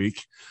 last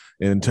week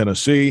in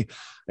Tennessee,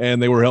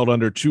 and they were held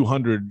under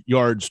 200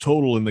 yards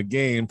total in the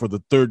game for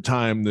the third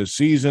time this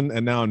season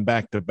and now in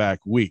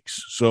back-to-back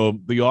weeks. So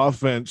the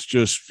offense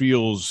just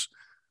feels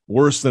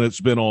worse than it's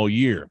been all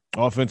year.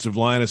 Offensive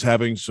line is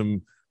having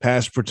some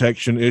pass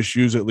protection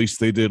issues, at least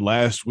they did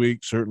last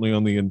week. Certainly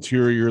on the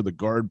interior, the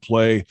guard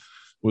play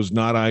was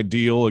not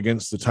ideal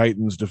against the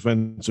Titans'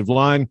 defensive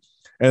line.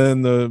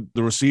 And then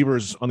the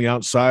receivers on the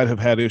outside have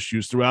had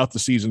issues throughout the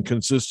season,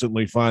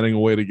 consistently finding a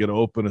way to get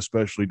open,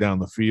 especially down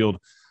the field.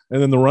 And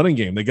then the running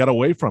game, they got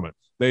away from it.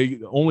 They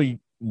only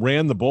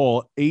ran the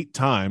ball 8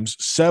 times,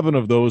 7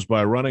 of those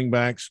by running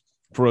backs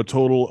for a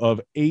total of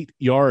 8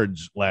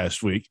 yards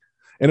last week.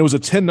 And it was a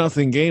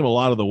 10-0 game a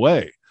lot of the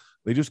way.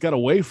 They just got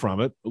away from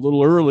it a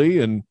little early,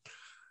 and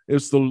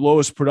it's the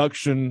lowest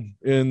production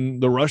in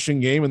the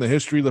rushing game in the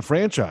history of the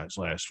franchise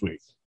last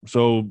week.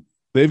 So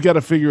they've got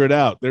to figure it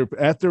out. They're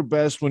at their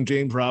best when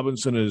James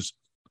Robinson is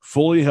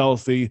fully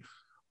healthy.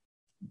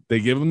 They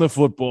give him the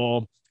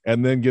football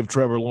and then give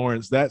Trevor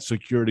Lawrence that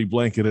security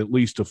blanket at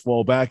least to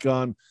fall back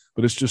on.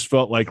 But it's just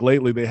felt like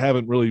lately they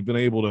haven't really been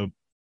able to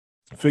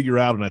figure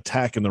out an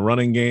attack in the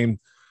running game,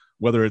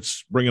 whether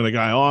it's bringing the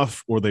guy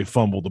off or they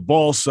fumble the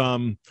ball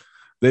some.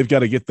 They've got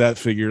to get that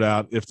figured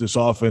out if this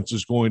offense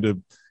is going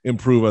to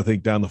improve, I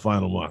think, down the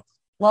final month.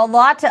 Well, a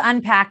lot to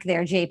unpack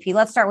there, JP.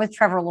 Let's start with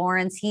Trevor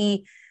Lawrence.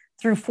 He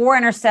threw 4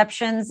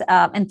 interceptions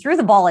and threw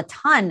the ball a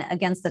ton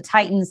against the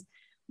Titans.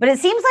 But it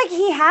seems like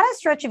he had a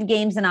stretch of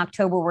games in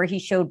October where he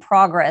showed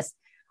progress.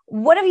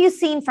 What have you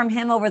seen from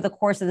him over the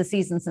course of the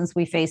season since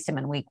we faced him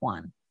in week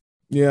 1?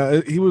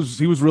 Yeah, he was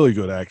really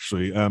good,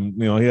 actually.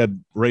 He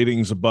had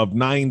ratings above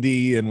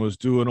 90 and was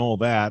doing all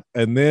that.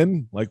 And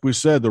then, like we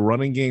said, the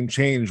running game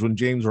changed when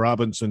James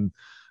Robinson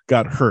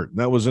got hurt.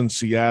 That was in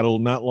Seattle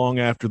not long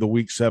after the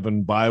week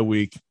 7 bye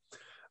week.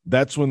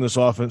 That's when this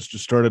offense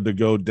just started to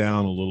go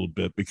down a little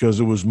bit because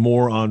it was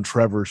more on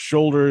Trevor's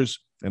shoulders.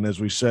 And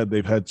as we said,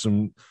 they've had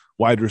some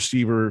wide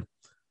receiver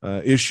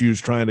issues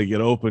trying to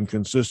get open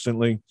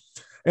consistently.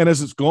 And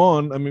as it's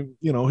gone,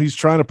 he's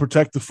trying to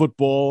protect the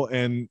football,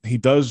 and he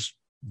does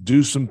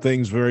do some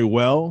things very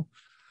well.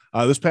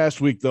 This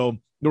past week, though,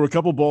 there were a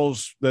couple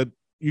balls that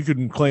you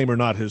couldn't claim are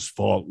not his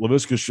fault.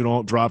 Laviska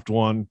Shenault dropped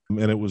one,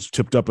 and it was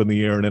tipped up in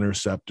the air and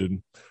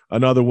intercepted.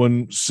 Another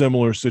one,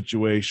 similar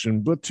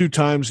situation, but 2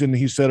 times, and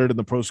he said it in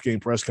the post-game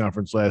press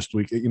conference last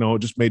week, it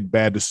just made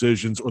bad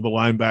decisions, or the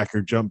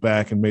linebacker jumped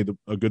back and made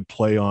a good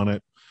play on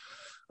it.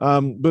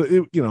 But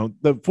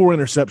the 4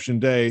 interception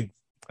day,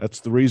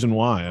 that's the reason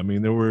why. I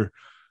mean, they were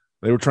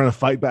trying to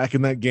fight back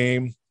in that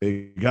game.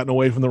 They gotten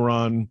away from the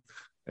run,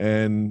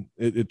 and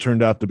it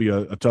turned out to be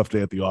a tough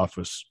day at the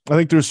office. I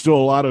think there's still a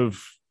lot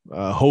of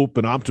hope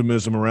and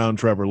optimism around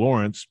Trevor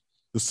Lawrence.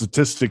 The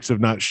statistics have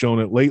not shown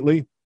it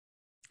lately,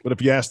 but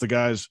if you ask the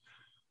guys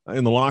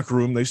in the locker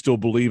room, they still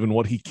believe in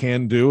what he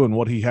can do and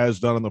what he has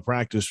done on the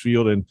practice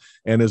field and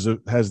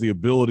has the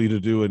ability to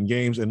do in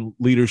games, and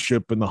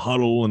leadership in the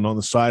huddle and on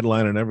the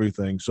sideline and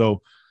everything.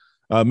 So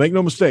make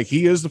no mistake,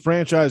 he is the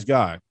franchise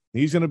guy.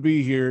 He's going to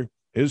be here.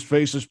 His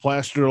face is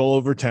plastered all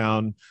over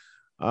town.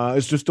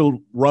 It's just a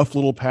rough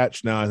little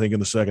patch now, I think,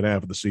 in the second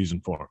half of the season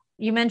for him.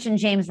 You mentioned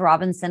James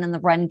Robinson and the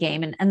run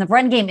game, and the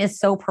run game is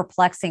so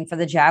perplexing for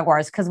the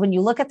Jaguars because when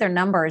you look at their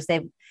numbers,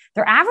 they're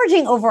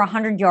averaging over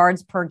 100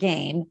 yards per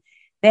game.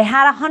 They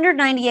had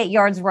 198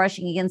 yards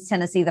rushing against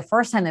Tennessee the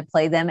first time they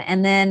played them,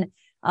 and then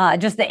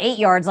just the 8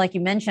 yards, like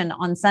you mentioned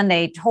on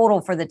Sunday,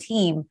 total for the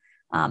team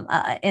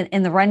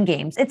in the run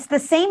games. It's the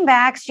same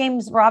backs.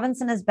 James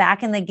Robinson is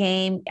back in the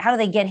game. How do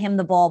they get him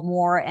the ball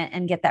more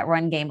and get that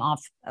run game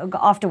off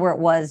to where it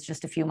was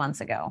just a few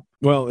months ago?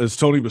 Well, as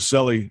Tony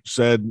Baselli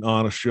said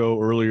on a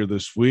show earlier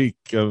this week,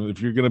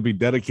 if you're going to be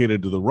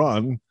dedicated to the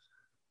run,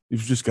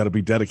 you've just got to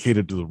be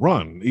dedicated to the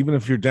run. Even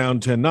if you're down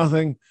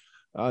 10-0,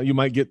 you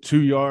might get 2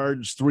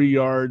 yards, 3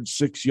 yards,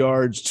 6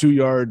 yards, 2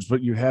 yards,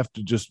 but you have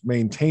to just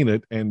maintain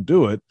it and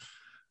do it.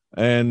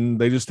 And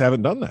they just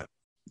haven't done that.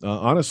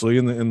 Honestly,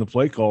 in the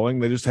play calling,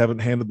 they just haven't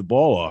handed the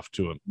ball off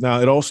to him. Now,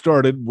 it all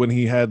started when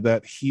he had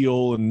that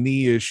heel and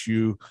knee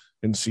issue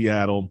in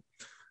Seattle.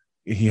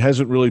 He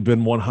hasn't really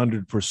been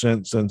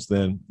 100% since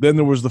then. Then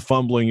there was the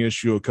fumbling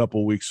issue a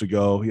couple weeks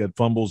ago. He had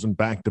fumbles in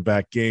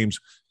back-to-back games.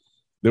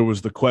 There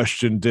was the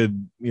question,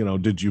 did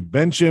you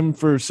bench him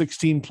for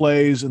 16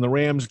 plays in the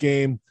Rams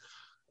game?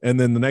 And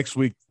then the next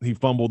week he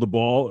fumbled the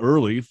ball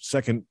early,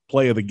 second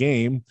play of the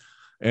game,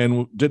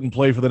 and didn't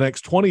play for the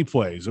next 20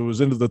 plays. It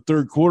was into the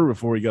third quarter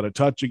before he got a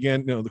touch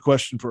again. The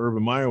question for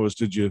Urban Meyer was,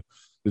 did you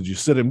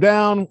sit him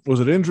down? Was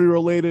it injury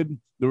related?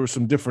 There were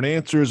some different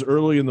answers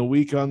early in the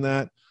week on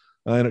that.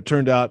 And it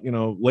turned out,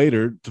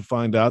 later to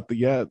find out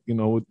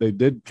that, they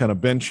did kind of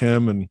bench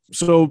him. And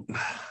so,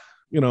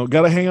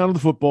 got to hang on to the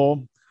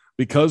football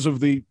because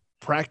of the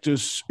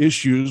practice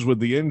issues with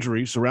the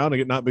injury surrounding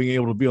it, not being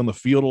able to be on the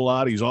field a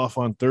lot. He's off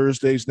on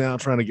Thursdays now,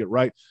 trying to get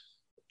right.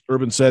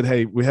 Urban said,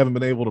 hey, we haven't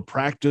been able to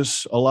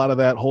practice a lot of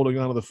that, holding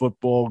onto the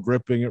football,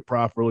 gripping it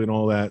properly and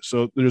all that.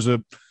 So there's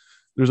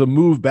a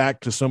move back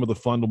to some of the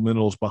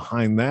fundamentals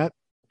behind that.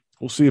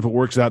 We'll see if it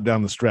works out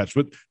down the stretch.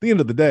 But at the end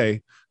of the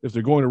day, if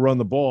they're going to run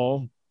the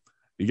ball,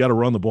 you got to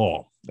run the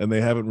ball. And they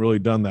haven't really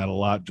done that a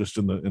lot just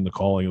in the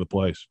calling of the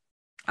plays.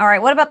 All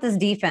right. What about this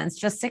defense?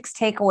 Just 6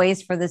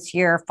 takeaways for this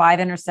year, 5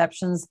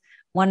 interceptions,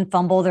 1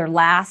 fumble, their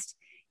last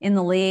in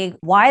the league.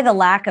 Why the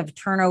lack of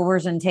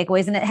turnovers and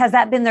takeaways? And has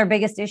that been their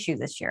biggest issue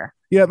this year?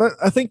 Yeah,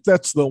 I think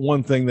that's the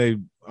one thing they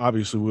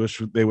obviously wish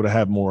they would have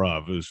had more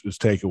of is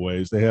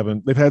takeaways.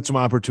 They've had some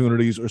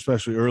opportunities,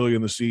 especially early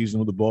in the season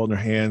with the ball in their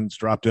hands,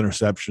 dropped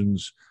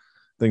interceptions,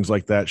 things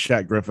like that.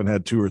 Shaq Griffin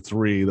had 2 or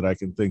 3 that I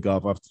can think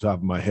of off the top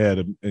of my head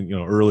and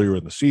earlier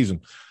in the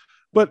season.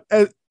 But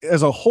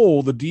as a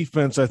whole, the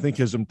defense, I think,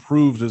 has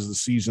improved as the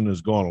season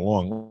has gone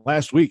along.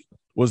 Last week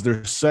was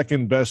their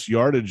second best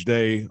yardage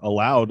day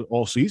allowed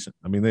all season.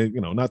 I mean, they,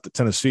 not that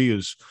Tennessee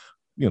is,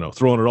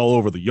 throwing it all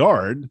over the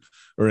yard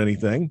or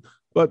anything,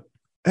 but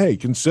hey,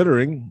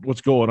 considering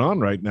what's going on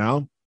right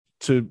now,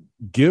 to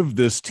give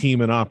this team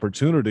an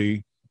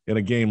opportunity in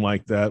a game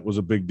like that was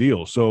a big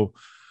deal. So,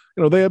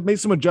 they have made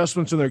some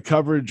adjustments in their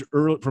coverage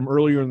from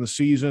earlier in the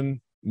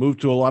season,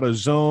 moved to a lot of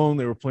zone.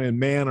 They were playing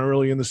man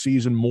early in the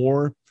season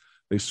more.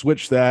 They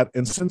switched that.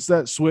 And since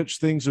that switch,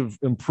 things have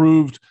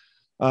improved.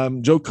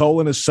 Joe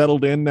Cullen has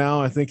settled in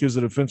now, I think, as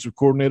a defensive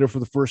coordinator for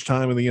the first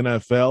time in the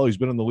NFL. He's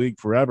been in the league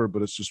forever,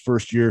 but it's his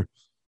first year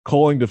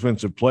calling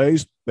defensive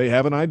plays. They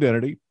have an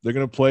identity. They're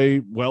going to play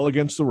well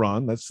against the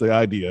run. That's the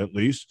idea, at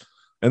least.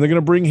 And they're going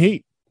to bring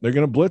heat. They're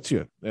going to blitz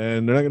you.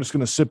 And they're not just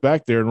going to sit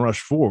back there and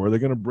rush forward. They're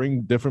going to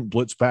bring different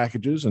blitz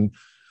packages. And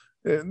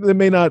they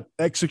may not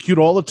execute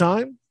all the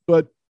time,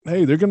 but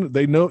hey,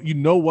 they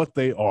know what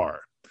they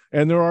are.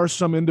 And there are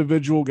some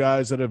individual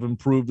guys that have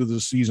improved as the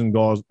season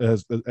goes,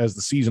 as the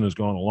season has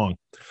gone along.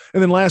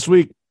 And then last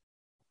week,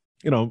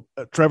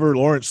 Trevor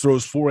Lawrence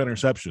throws 4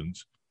 interceptions.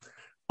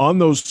 On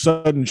those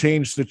sudden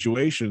change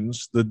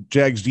situations, the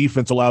Jags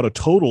defense allowed a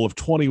total of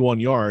 21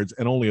 yards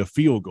and only a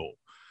field goal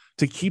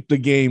to keep the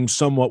game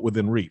somewhat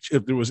within reach.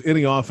 If there was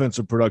any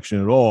offensive production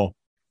at all,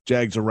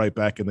 Jags are right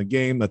back in the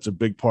game. That's a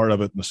big part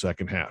of it in the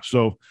second half.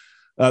 So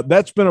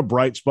that's been a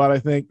bright spot, I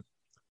think,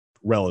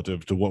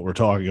 relative to what we're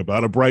talking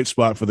about. A bright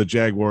spot for the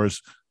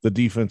Jaguars, the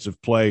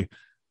defensive play.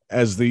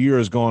 As the year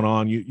has gone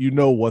on, you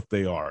know what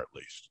they are at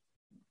least.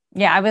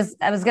 Yeah, I was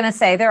going to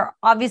say there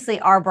obviously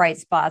are bright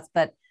spots,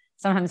 but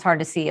sometimes hard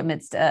to see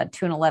amidst a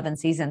 2-11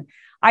 season.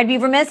 I'd be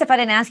remiss if I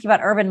didn't ask you about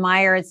Urban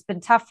Meyer. It's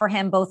been tough for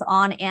him both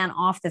on and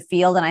off the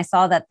field. And I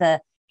saw that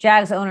the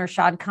Jags owner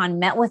Shad Khan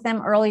met with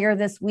him earlier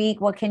this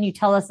week. What can you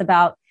tell us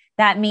about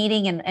that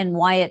meeting and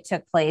why it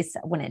took place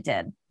when it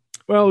did?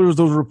 Well, there was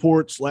those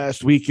reports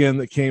last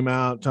weekend that came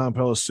out, Tom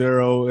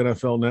Pelissero,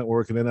 NFL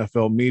Network and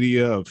NFL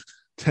media, of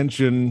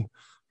tension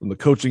from the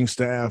coaching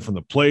staff and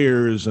the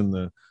players and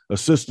the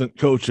assistant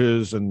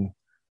coaches. And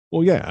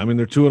well, yeah, I mean,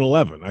 they're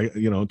 2-11,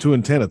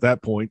 2-10 at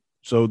that point.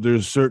 So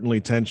there's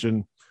certainly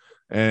tension,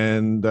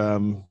 and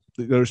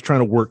they're just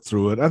trying to work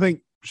through it. I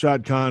think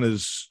Shad Khan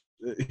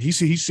he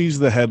sees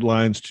the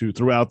headlines too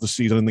throughout the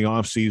season, in the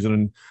off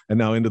season, and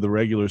now into the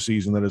regular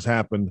season that has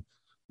happened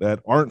that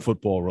aren't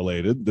football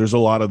related. There's a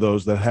lot of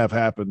those that have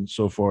happened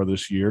so far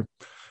this year.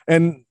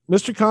 And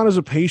Mr. Khan is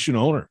a patient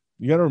owner.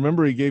 You got to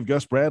remember, he gave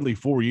Gus Bradley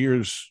 4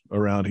 years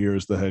around here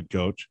as the head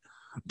coach.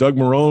 Doug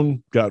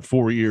Marrone got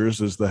 4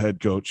 years as the head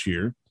coach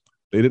here.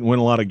 They didn't win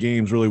a lot of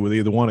games really with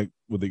either one,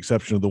 with the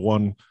exception of the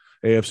one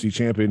AFC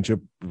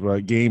championship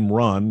game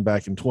run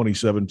back in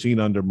 2017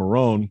 under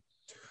Marrone.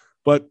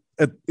 But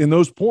in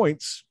those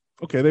points,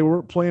 okay, they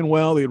weren't playing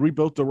well. They had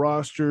rebuilt the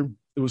roster.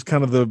 It was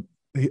kind of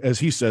as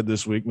he said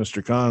this week,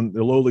 Mr. Khan,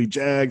 the lowly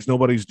Jags,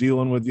 nobody's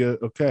dealing with you.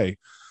 Okay.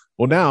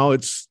 Well, now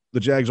it's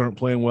the Jags aren't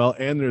playing well,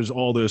 and there's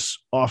all this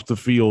off the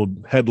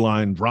field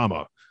headline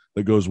drama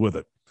that goes with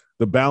it.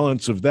 The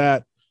balance of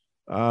that,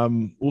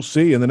 we'll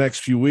see in the next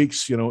few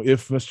weeks,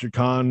 if Mr.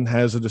 Khan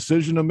has a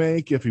decision to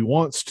make, if he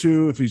wants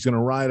to, if he's going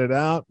to ride it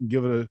out and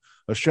give it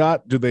a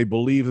shot. Do they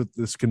believe that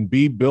this can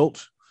be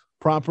built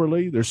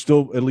properly? There's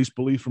still at least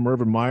belief from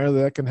Urban Meyer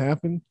that can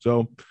happen.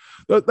 So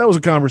that was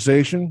a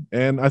conversation,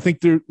 and I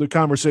think the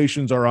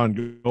conversations are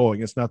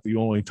ongoing. It's not the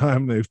only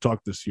time they've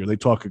talked this year. They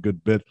talk a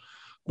good bit,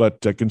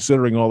 but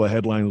considering all the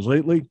headlines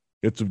lately,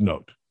 it's of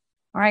note.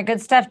 All right,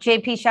 good stuff.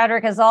 JP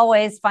Shadrick, as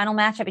always, final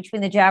matchup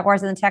between the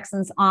Jaguars and the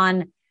Texans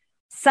on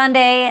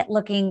Sunday.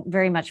 Looking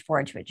very much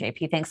forward to it,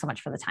 JP. Thanks so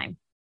much for the time.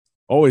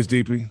 Always,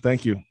 DP.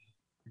 Thank you.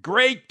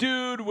 Great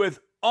dude with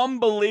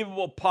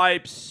unbelievable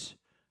pipes,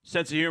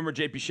 sense of humor.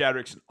 JP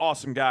Shadrick's an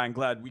awesome guy. I'm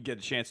glad we get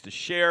a chance to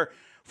share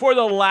for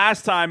the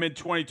last time in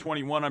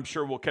 2021. I'm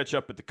sure we'll catch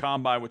up at the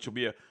Combine, which will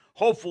be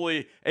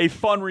hopefully a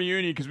fun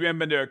reunion because we haven't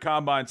been to a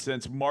Combine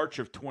since March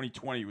of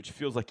 2020, which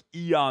feels like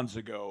eons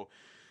ago.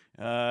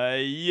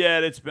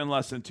 Yet it's been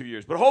less than 2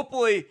 years. But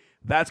hopefully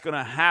that's going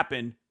to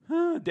happen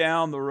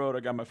down the road.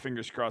 I got my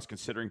fingers crossed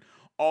considering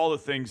all the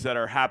things that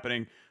are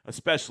happening,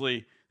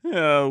 especially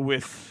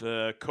with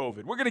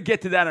COVID. We're going to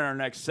get to that in our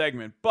next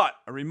segment. But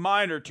a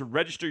reminder to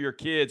register your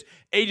kids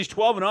ages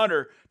 12 and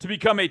under to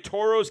become a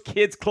Toro's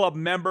Kids Club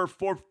member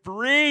for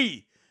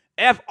free.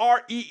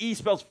 Free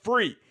spells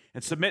free.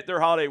 And submit their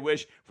holiday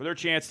wish for their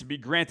chance to be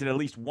granted at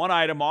least one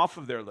item off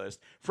of their list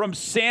from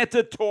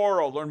Santa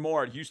Toro. Learn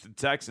more at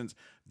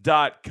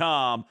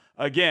HoustonTexans.com.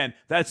 Again,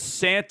 that's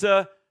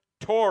Santa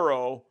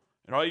Toro.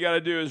 And all you got to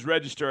do is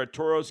register at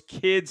Toro's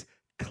Kids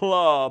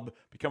Club.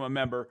 Become a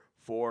member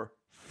for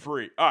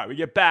free. All right, we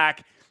get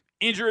back.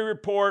 Injury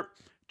report,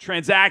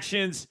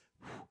 transactions,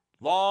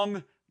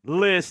 long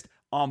list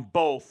on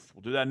both.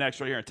 We'll do that next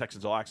right here in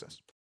Texans All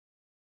Access.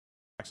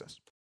 Access.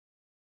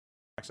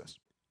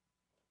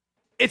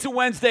 It's a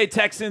Wednesday,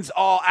 Texans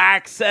All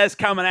Access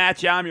coming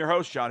at you. I'm your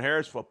host, John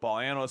Harris, football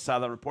analyst,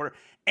 sideline reporter,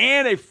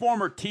 and a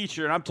former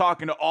teacher. And I'm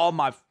talking to all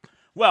my,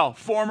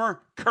 former,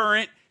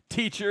 current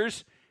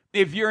teachers.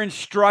 If you're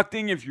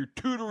instructing, if you're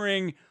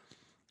tutoring,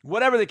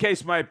 whatever the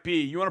case might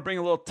be, you want to bring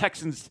a little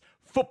Texans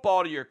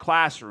football to your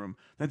classroom,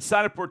 then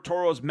sign up for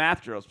Toro's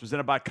Math Drills,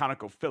 presented by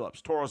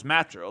ConocoPhillips. Toro's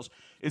Math Drills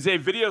is a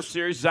video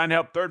series designed to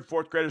help 3rd and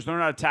 4th graders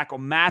learn how to tackle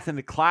math in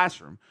the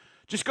classroom.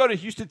 Just go to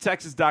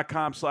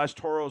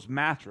HoustonTexans.com/Toro's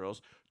Math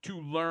Drills to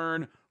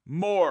learn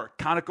more.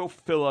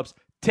 ConocoPhillips,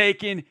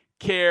 taking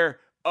care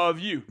of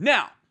you.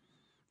 Now,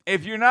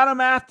 if you're not a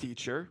math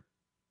teacher,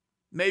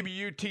 maybe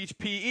you teach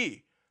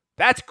PE.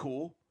 That's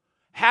cool.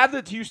 Have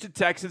the Houston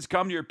Texans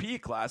come to your PE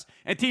class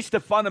and teach the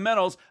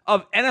fundamentals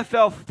of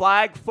NFL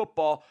flag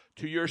football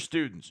to your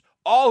students.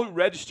 All who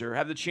register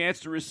have the chance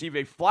to receive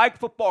a flag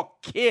football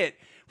kit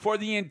for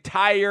the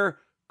entire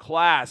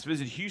class.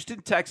 Visit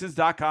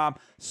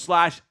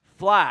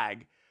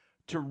HoustonTexans.com/flag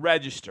to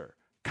register.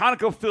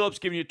 ConocoPhillips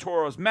giving you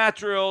Toro's Math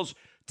Drills.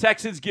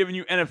 Texans giving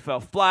you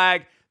NFL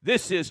flag.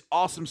 This is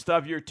awesome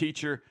stuff. You're a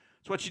teacher.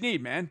 It's what you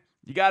need, man.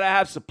 You got to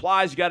have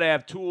supplies. You got to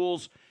have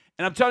tools.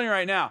 And I'm telling you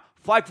right now,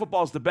 flag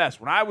football is the best.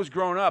 When I was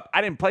growing up,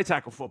 I didn't play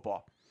tackle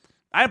football.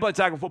 I didn't play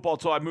tackle football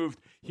until I moved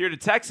here to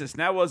Texas,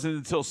 and that wasn't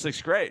until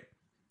 6th grade.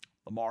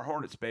 Lamar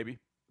Hornets, baby.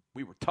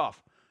 We were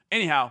tough.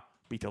 Anyhow,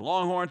 beat the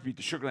Longhorns, beat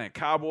the Sugar Land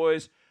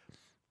Cowboys.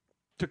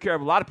 Took care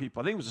of a lot of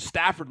people. I think it was the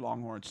Stafford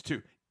Longhorns,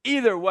 too.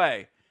 Either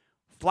way,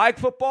 flag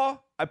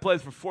football, I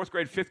played for 4th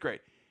grade, 5th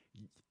grade.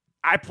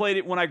 I played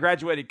it when I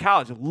graduated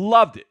college. I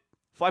loved it.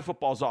 Flag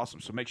football is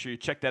awesome, so make sure you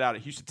check that out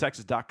at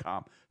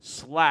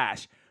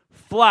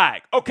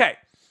HoustonTexans.com/flag. Okay,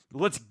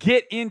 let's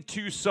get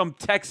into some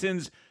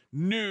Texans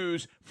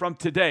news from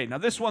today. Now,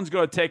 this one's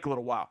going to take a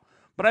little while,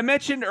 but I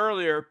mentioned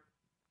earlier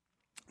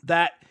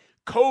that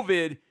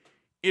COVID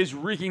is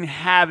wreaking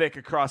havoc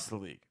across the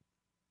league.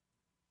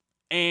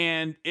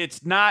 And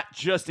it's not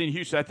just in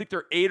Houston. I think there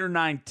are 8 or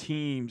 9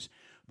 teams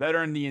that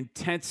are in the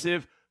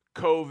intensive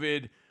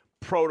COVID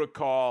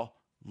protocol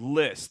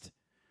list.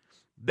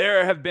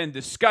 There have been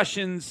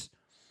discussions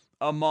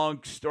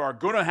amongst, or are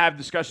going to have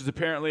discussions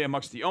apparently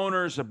amongst the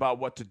owners about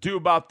what to do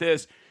about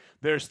this.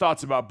 There's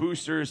thoughts about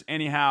boosters.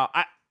 Anyhow,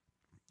 I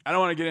don't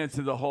want to get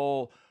into the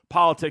whole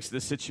politics of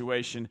the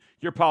situation.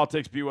 Your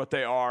politics be what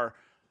they are.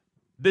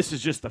 This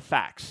is just the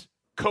facts.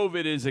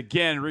 COVID is,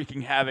 again,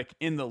 wreaking havoc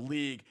in the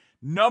league.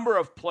 Number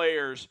of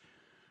players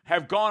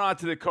have gone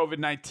onto the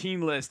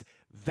COVID-19 list.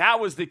 That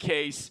was the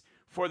case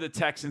for the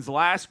Texans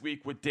last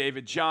week with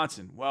David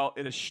Johnson. Well,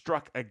 it has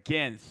struck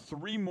again.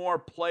 3 more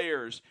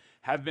players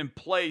have been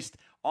placed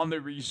on the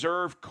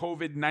reserve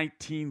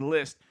COVID-19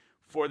 list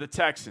for the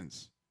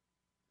Texans.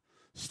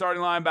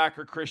 Starting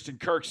linebacker Christian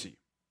Kirksey,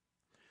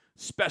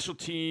 special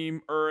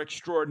teamer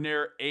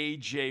extraordinaire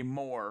A.J.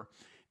 Moore,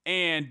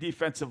 and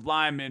defensive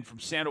lineman from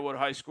Sandalwood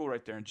High School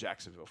right there in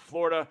Jacksonville,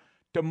 Florida,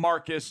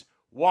 DeMarcus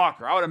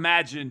Walker. I would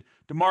imagine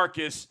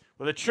DeMarcus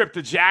with a trip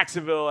to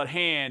Jacksonville at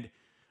hand.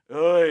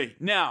 Oy.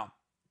 Now,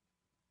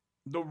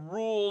 the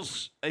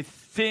rules, I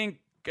think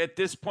at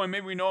this point,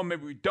 maybe we know them,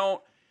 maybe we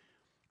don't.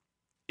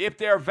 If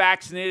they're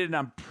vaccinated, and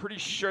I'm pretty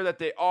sure that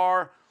they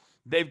are,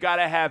 they've got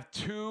to have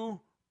 2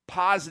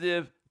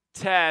 positive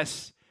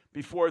tests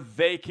before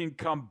they can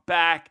come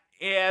back,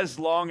 as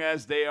long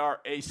as they are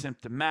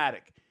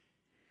asymptomatic.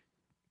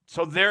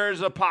 So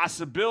there's a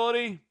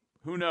possibility.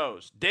 Who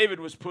knows? David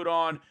was put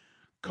on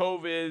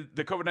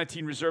the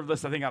COVID-19 reserve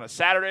list, I think, on a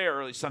Saturday or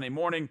early Sunday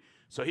morning,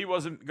 so he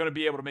wasn't going to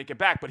be able to make it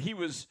back. But he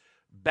was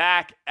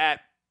back at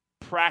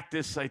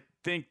practice, I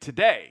think,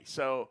 today.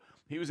 So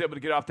he was able to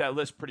get off that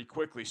list pretty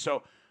quickly.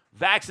 So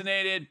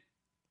vaccinated,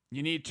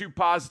 you need 2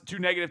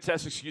 negative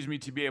tests,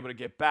 to be able to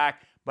get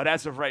back. But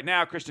as of right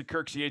now, Christian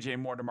Kirksey, A.J.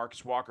 Moore,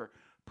 DeMarcus Walker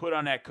put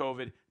on that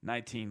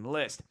COVID-19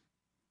 list.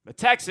 The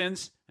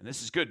Texans, and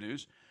this is good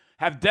news,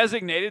 have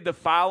designated the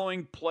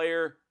following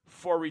player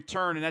for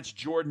return, and that's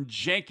Jordan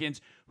Jenkins,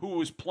 who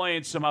was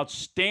playing some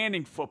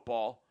outstanding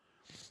football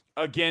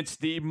against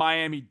the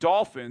Miami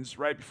Dolphins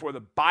right before the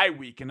bye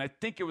week. And I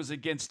think it was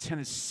against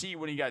Tennessee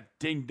when he got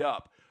dinged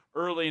up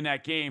early in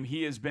that game.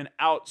 He has been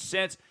out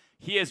since.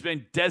 He has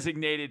been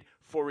designated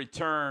for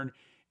return.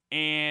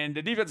 And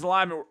the defensive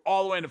linemen were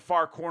all the way in the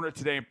far corner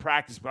today in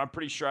practice, but I'm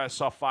pretty sure I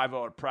saw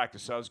 5-0 at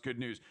practice, so that was good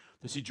news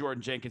to see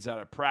Jordan Jenkins out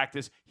of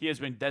practice. He has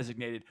been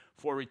designated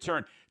for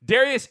return.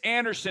 Darius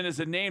Anderson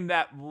is a name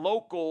that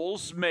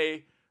locals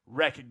may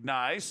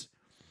recognize.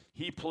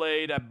 He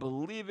played, I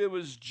believe it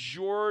was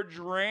George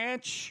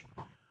Ranch.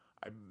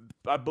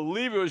 I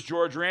believe it was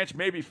George Ranch,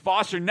 maybe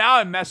Foster. Now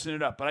I'm messing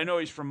it up, but I know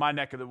he's from my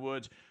neck of the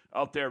woods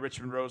out there,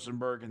 Richmond,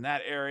 Rosenberg, in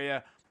that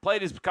area.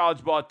 Played his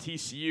college ball at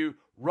TCU.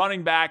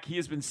 Running back, he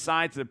has been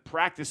signed to the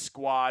practice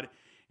squad,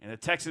 and the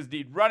Texans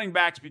need running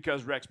backs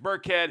because Rex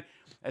Burkhead,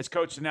 as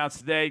coach announced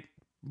today,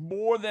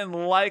 more than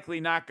likely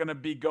not going to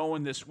be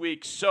going this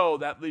week. So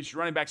that leaves your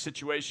running back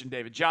situation.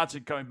 David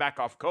Johnson coming back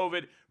off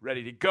COVID,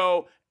 ready to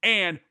go,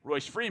 and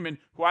Royce Freeman,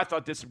 who I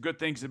thought did some good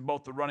things in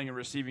both the running and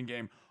receiving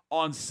game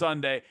on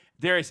Sunday.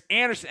 Darius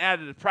Anderson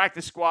added to the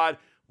practice squad.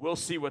 We'll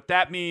see what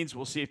that means.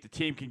 We'll see if the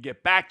team can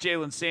get back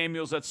Jalen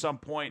Samuels at some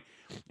point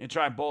and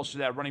try and bolster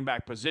that running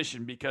back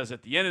position, because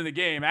at the end of the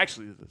game,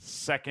 actually the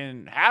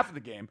second half of the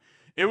game,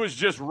 it was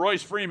just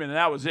Royce Freeman, and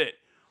that was it.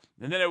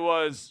 And then it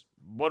was,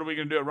 what are we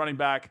going to do at running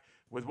back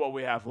with what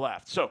we have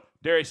left? So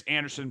Darius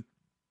Anderson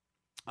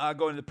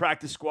going to the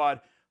practice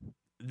squad.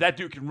 That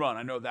dude can run.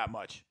 I know that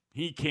much.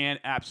 He can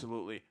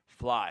absolutely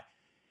fly.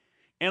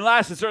 And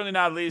last and certainly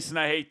not least, and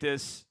I hate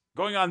this,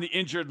 going on the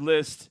injured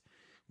list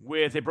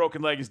with a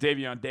broken leg is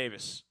Davion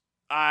Davis.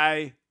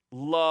 I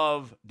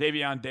love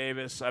Davion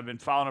Davis. I've been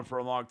following him for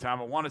a long time.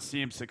 I want to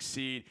see him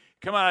succeed.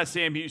 Come out of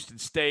Sam Houston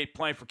State,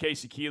 playing for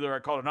Casey Keeler. I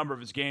called a number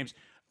of his games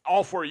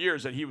all 4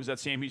 years that he was at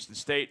Sam Houston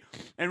State,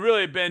 and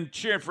really have been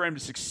cheering for him to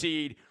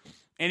succeed.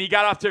 And he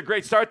got off to a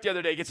great start the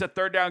other day. Gets that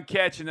third down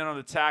catch, and then on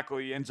the tackle,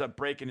 he ends up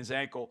breaking his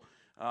ankle,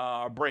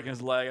 or breaking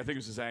his leg. I think it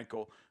was his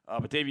ankle.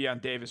 But Davion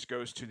Davis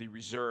goes to the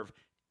reserve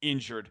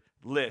injured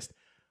list.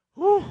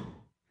 Whew.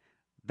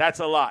 That's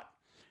a lot.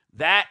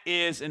 That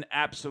is an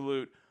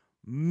absolute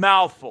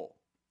mouthful.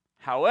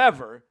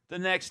 However, the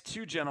next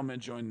 2 gentlemen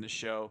joining the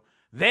show,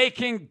 they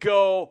can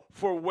go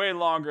for way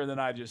longer than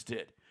I just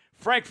did.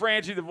 Frank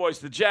Frangie, the voice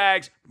of the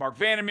Jags. Mark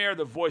Vandermeer,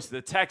 the voice of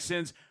the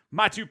Texans.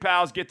 My 2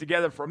 pals get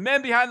together for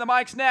Men Behind the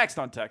Mics next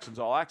on Texans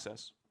All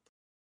Access.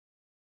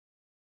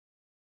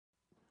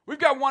 We've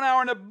got 1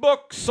 hour in the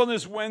books on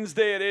this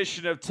Wednesday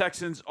edition of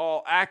Texans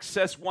All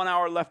Access. 1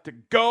 hour left to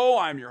go.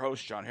 I'm your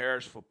host, John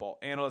Harris, football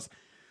analyst,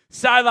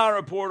 sideline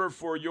reporter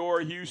for your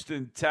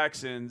Houston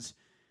Texans.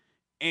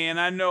 And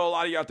I know a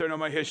lot of you out there know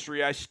my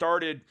history. I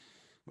started,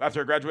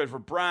 after I graduated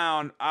from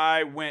Brown,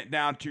 I went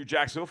down to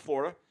Jacksonville,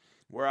 Florida,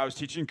 where I was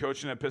teaching and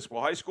coaching at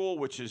Episcopal High School,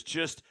 which is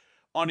just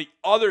on the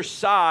other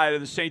side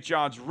of the St.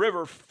 Johns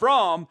River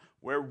from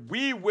where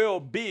we will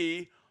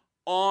be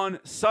on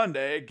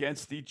Sunday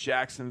against the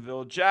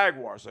Jacksonville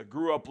Jaguars. I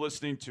grew up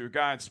listening to a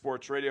guy on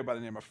sports radio by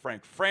the name of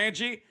Frank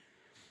Frangie,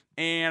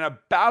 and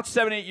about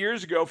 7-8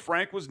 years ago,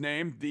 Frank was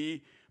named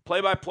the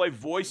play-by-play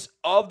voice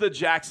of the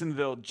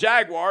Jacksonville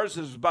Jaguars.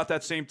 It was about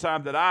that same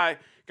time that I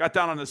got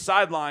down on the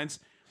sidelines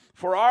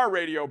for our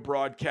radio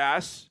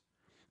broadcasts.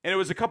 And it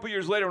was a couple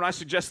years later when I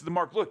suggested to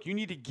Mark, look, you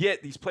need to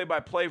get these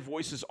play-by-play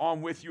voices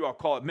on with you. I'll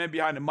call it Men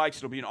Behind the Mics.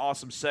 It'll be an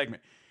awesome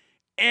segment.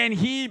 And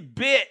he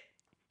bit.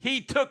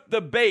 He took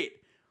the bait.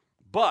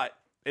 But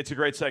it's a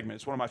great segment.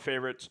 It's one of my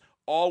favorites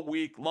all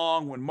week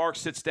long when Mark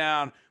sits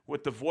down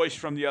with the voice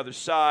from the other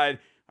side.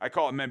 I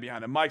call it Men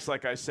Behind the Mics,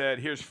 like I said.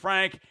 Here's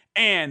Frank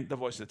and the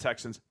voice of the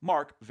Texans,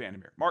 Mark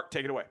Vandermeer. Mark,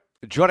 take it away.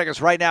 Joining us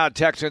right now on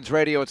Texans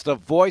Radio, it's the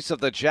voice of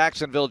the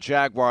Jacksonville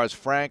Jaguars,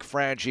 Frank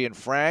Frangie. And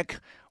Frank,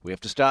 we have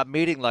to stop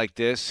meeting like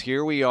this.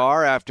 Here we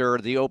are after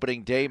the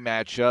opening day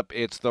matchup.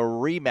 It's the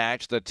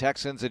rematch, the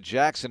Texans at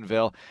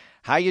Jacksonville.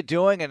 How you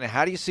doing, and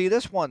how do you see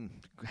this one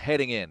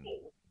heading in?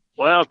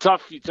 Well,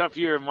 tough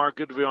year, Mark.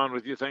 Good to be on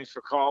with you. Thanks for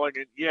calling.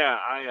 And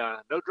yeah,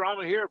 no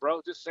drama here, bro.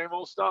 Just same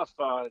old stuff,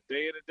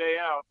 day in and day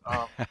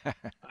out.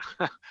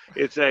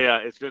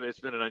 It's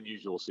been an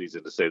unusual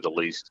season to say the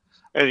least.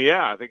 And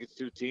yeah, I think it's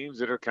two teams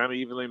that are kind of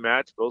evenly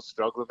matched, both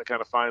struggling to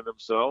kind of find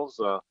themselves.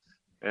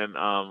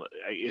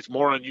 It's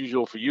more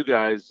unusual for you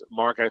guys,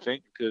 Mark, I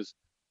think, because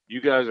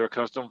you guys are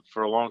accustomed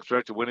for a long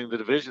stretch of winning the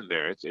division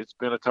there. It's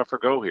been a tougher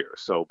go here.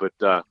 So,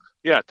 but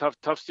yeah,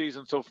 tough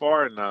season so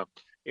far, and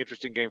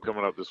interesting game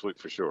coming up this week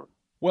for sure.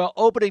 Well,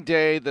 opening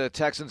day, the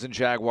Texans and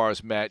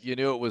Jaguars met. You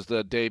knew it was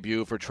the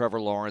debut for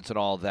Trevor Lawrence and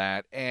all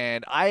that.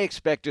 And I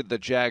expected the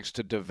Jags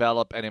to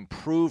develop and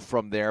improve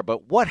from there.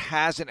 But what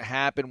hasn't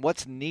happened?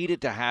 What's needed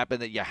to happen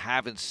that you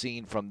haven't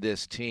seen from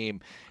this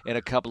team in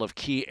a couple of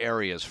key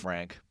areas,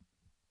 Frank?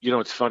 You know,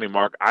 it's funny,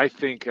 Mark. I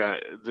think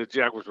the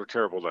Jaguars were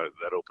terrible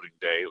that opening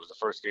day. It was the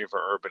first game for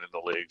Urban in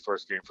the league,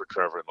 first game for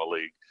Trevor in the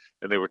league,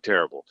 and they were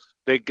terrible.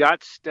 They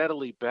got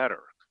steadily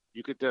better.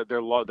 You could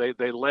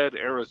they led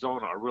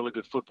Arizona, a really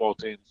good football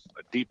team,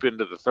 deep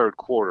into the third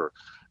quarter.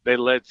 They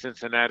led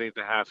Cincinnati at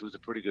the half, who's a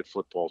pretty good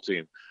football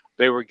team.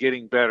 They were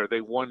getting better.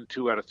 They won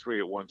 2 out of 3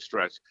 at one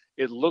stretch.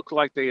 It looked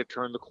like they had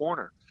turned the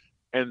corner,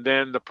 and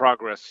then the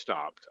progress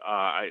stopped.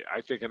 I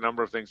think a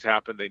number of things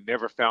happened. They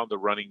never found the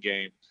running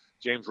game.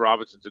 James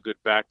Robinson's a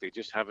good back. They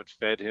just haven't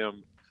fed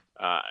him,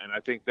 and I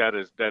think that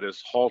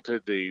has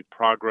halted the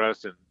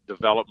progress and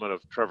development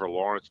of Trevor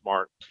Lawrence.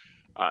 Mark.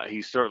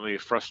 He's certainly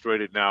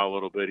frustrated now a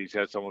little bit. He's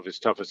had some of his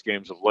toughest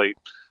games of late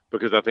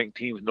because I think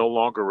teams no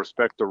longer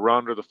respect the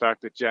run or the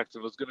fact that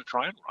Jacksonville's going to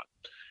try and run.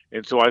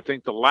 And so I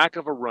think the lack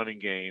of a running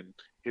game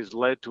has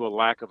led to a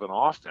lack of an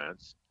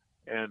offense.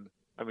 And,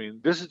 I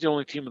mean, this is the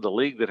only team in the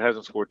league that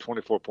hasn't scored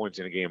 24 points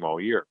in a game all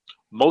year.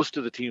 Most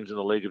of the teams in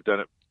the league have done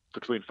it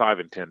between 5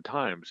 and 10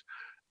 times.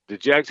 The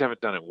Jags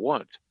haven't done it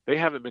once. They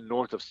haven't been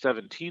north of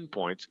 17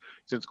 points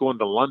since going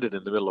to London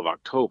in the middle of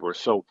October.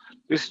 So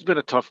this has been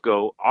a tough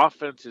go.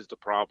 Offense is the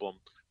problem.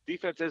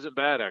 Defense isn't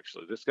bad,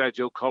 actually. This guy,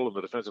 Joe Cullen,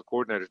 the defensive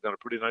coordinator, has done a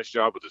pretty nice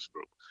job with this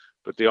group.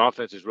 But the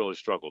offense has really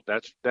struggled.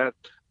 That's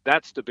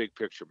the big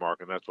picture,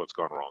 Mark, and that's what's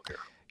gone wrong here.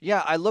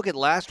 Yeah, I look at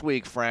last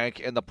week,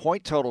 Frank, and the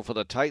point total for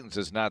the Titans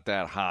is not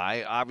that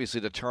high.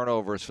 Obviously, the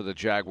turnovers for the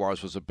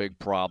Jaguars was a big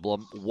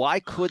problem. Why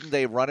couldn't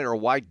they run it, or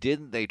why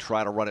didn't they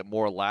try to run it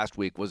more last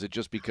week? Was it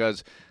just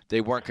because they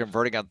weren't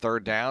converting on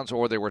third downs,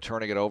 or they were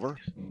turning it over?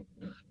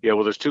 Yeah,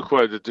 well, there's two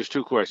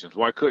questions.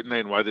 Why couldn't they,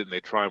 and why didn't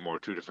they try more?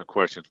 Two different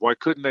questions. Why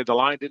couldn't they? The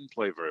line didn't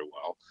play very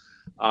well.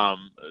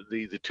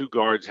 The two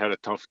guards had a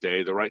tough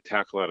day. The right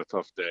tackle had a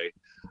tough day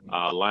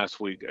last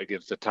week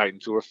against the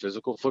Titans, who are a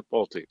physical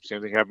football team.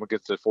 Same thing happened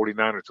against the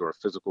 49ers, who are a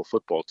physical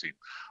football team,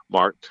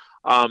 Mark.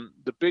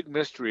 The big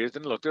mystery is,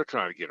 and look, they're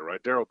trying to get it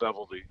right. Darrell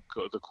Bevell,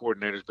 the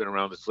coordinator, has been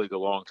around this league a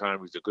long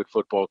time. He's a good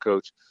football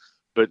coach.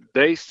 But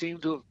they seem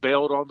to have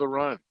bailed on the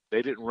run.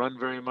 They didn't run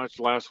very much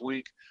last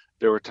week.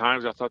 There were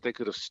times I thought they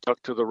could have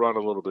stuck to the run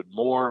a little bit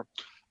more.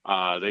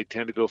 They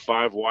tend to go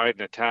 5 wide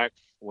and attack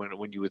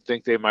when you would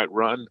think they might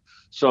run.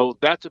 So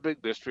that's a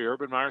big mystery.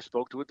 Urban Meyer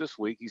spoke to it this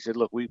week. He said,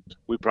 look, we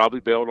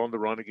probably bailed on the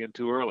run again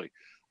too early.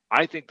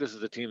 I think this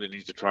is a team that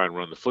needs to try and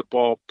run the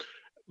football.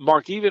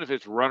 Mark, even if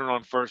it's running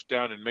on first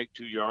down and make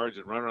 2 yards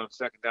and running on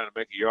second down and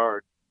make a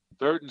yard,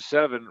 3rd and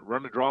 7,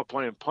 run a draw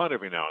play and punt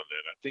every now and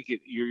then. I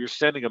think you're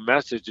sending a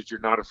message that you're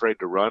not afraid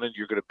to run and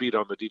you're going to beat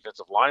on the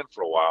defensive line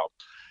for a while.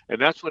 And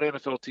that's what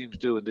NFL teams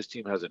do, and this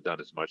team hasn't done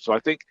as much. So I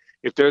think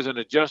if there's an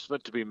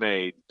adjustment to be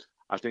made,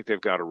 I think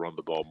they've got to run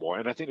the ball more.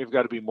 And I think they've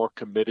got to be more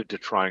committed to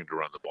trying to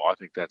run the ball. I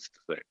think that's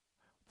the thing.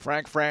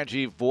 Frank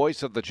Frangie,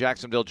 voice of the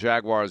Jacksonville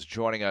Jaguars,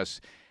 joining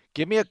us.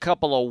 Give me a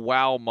couple of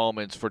wow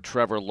moments for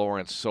Trevor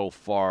Lawrence so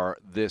far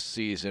this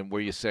season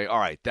where you say, all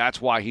right,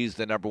 that's why he's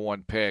the number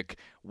 1 pick.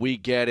 We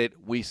get it.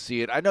 We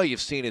see it. I know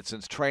you've seen it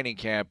since training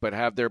camp, but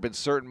have there been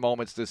certain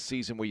moments this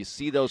season where you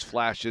see those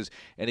flashes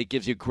and it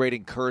gives you great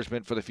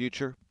encouragement for the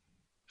future?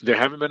 There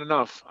haven't been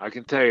enough. I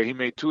can tell you, he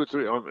made 2 or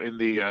 3 in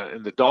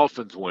the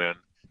Dolphins win.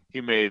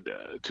 He made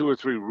 2 or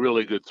 3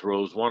 really good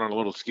throws. One on a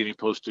little skinny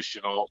post to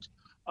Chenault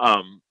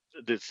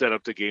that set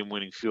up the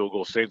game-winning field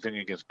goal. Same thing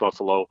against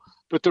Buffalo.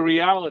 But the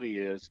reality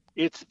is,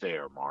 it's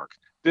there, Mark.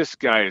 This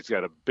guy has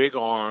got a big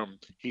arm.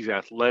 He's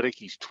athletic.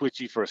 He's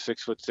twitchy for a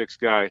 6'6"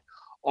 guy.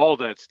 All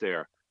that's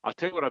there. I'll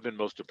tell you what I've been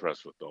most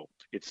impressed with, though.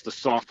 It's the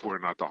software,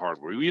 not the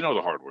hardware. You know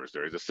the hardware is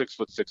there. He's a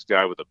 6'6"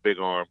 guy with a big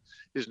arm.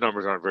 His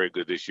numbers aren't very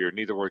good this year.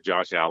 Neither were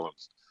Josh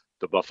Allen's,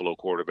 the Buffalo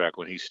quarterback,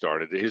 when he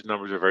started. His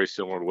numbers are very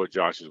similar to what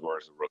Josh's were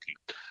as a rookie.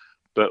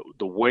 But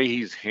the way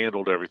he's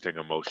handled everything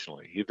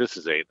emotionally, this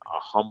is a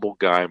humble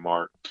guy,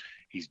 Mark.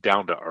 He's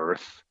down to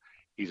earth.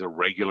 He's a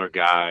regular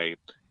guy.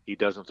 He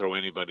doesn't throw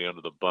anybody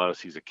under the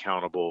bus. He's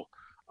accountable.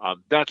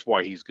 That's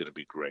why he's going to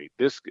be great.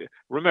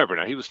 Remember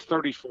now, he was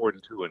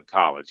 34-2 in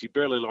college. He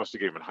barely lost a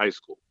game in high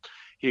school.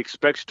 He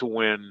expects to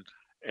win,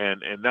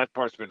 and that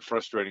part's been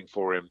frustrating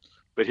for him.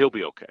 But he'll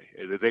be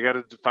okay. They got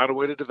to find a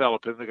way to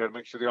develop him. They got to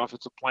make sure the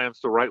offensive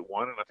plan's the right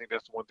one, and I think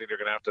that's the one thing they're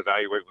going to have to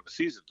evaluate when the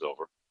season's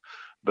over.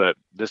 But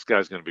this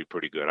guy's going to be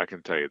pretty good. I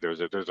can tell you,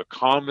 there's a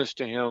calmness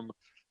to him.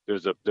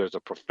 There's a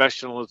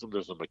professionalism.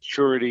 There's a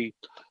maturity.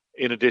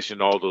 In addition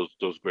to all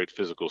those great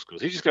physical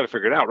skills, he's just got to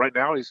figure it out. Right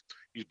now, he's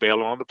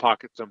bailing on the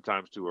pocket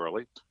sometimes too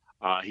early.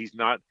 He's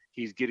not.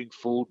 He's getting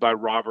fooled by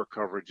robber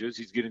coverages.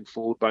 He's getting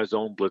fooled by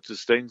zone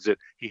blitzes, things that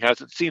he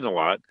hasn't seen a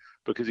lot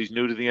because he's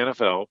new to the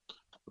NFL.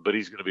 But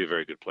he's going to be a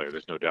very good player.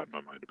 There's no doubt in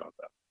my mind about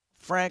that.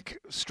 Frank,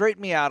 straighten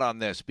me out on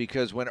this,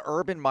 because when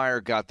Urban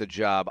Meyer got the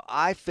job,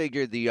 I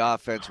figured the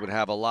offense would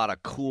have a lot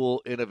of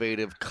cool,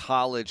 innovative,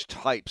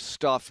 college-type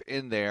stuff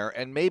in there,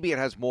 and maybe it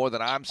has more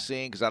than I'm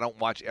seeing because I don't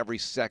watch every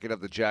second of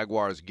the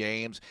Jaguars'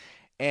 games.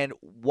 And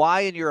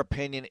why, in your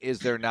opinion, is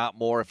there not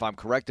more, if I'm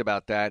correct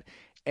about that?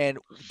 And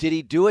did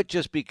he do it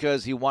just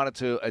because he wanted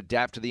to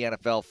adapt to the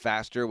NFL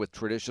faster with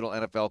traditional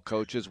NFL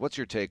coaches? What's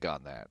your take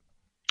on that?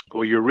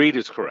 Well, your read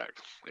is correct.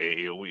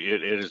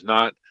 It is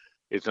not.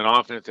 It's an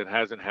offense that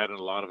hasn't had a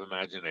lot of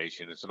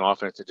imagination. It's an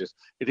offense that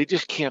they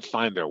just can't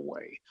find their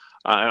way.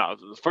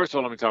 First of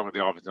all, let me talk about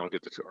the offense, and I'll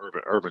get to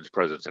Urban's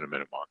presence in a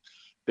minute, Mark.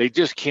 They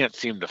just can't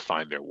seem to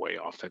find their way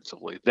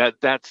offensively.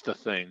 That's the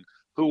thing.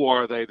 Who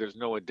are they? There's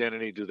no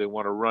identity. Do they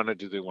want to run it?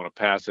 Do they want to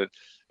pass it?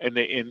 And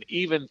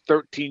even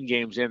 13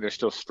 games in, they're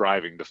still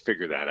striving to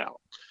figure that out.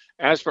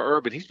 As for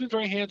Urban, he's been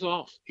very hands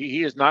off.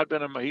 He has not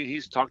been.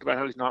 He's talked about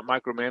how he's not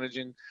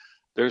micromanaging.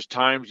 There's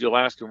times you'll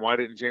ask him, why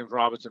didn't James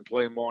Robinson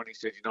play more? And he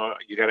said,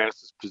 you got to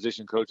ask this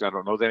position coach. I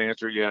don't know that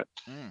answer yet.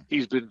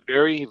 He's been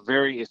very,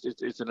 very,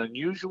 it's an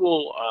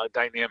unusual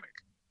dynamic.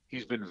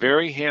 He's been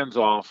very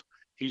hands-off.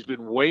 He's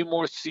been way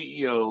more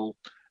CEO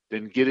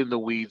than get in the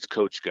weeds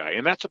coach guy.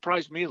 And that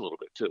surprised me a little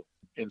bit too.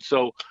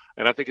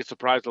 And I think it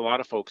surprised a lot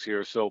of folks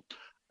here. So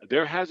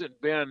there hasn't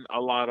been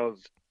a lot of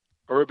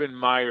Urban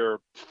Meyer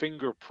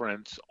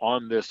fingerprints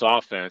on this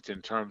offense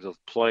in terms of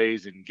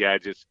plays and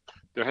gadgets.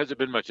 There hasn't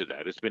been much of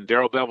that. It's been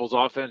Darrell Bevell's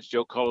offense,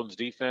 Joe Cullen's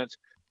defense,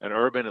 and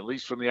Urban, at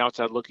least from the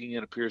outside looking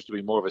in, appears to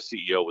be more of a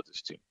CEO with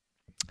this team.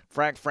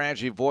 Frank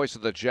Frangie, voice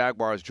of the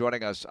Jaguars,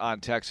 joining us on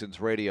Texans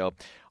Radio.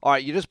 All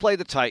right, you just played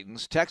the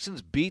Titans.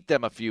 Texans beat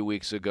them a few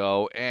weeks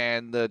ago,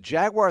 and the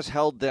Jaguars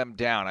held them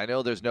down. I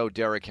know there's no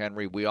Derrick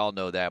Henry. We all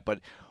know that. But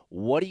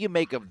what do you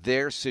make of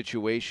their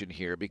situation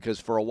here? Because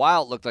for a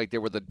while it looked like they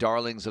were the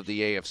darlings of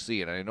the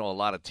AFC, and I know a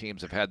lot of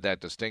teams have had that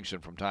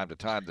distinction from time to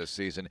time this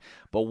season.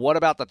 But what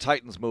about the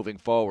Titans moving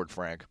forward,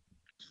 Frank?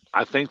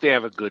 I think they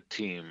have a good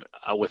team.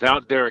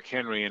 Without Derrick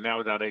Henry and now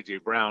without A.J.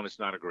 Brown, it's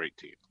not a great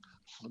team.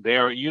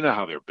 You know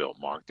how they're built,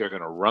 Mark. They're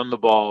going to run the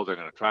ball. They're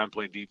going to try and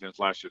play defense.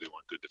 Last year they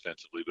weren't good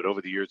defensively, but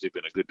over the years they've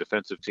been a good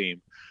defensive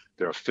team.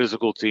 They're a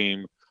physical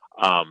team.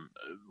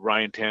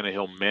 Ryan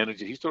Tannehill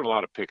manages. He's thrown a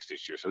lot of picks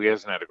this year, so he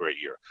hasn't had a great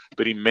year.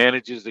 But he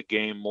manages the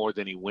game more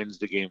than he wins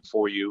the game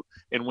for you.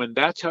 And when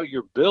that's how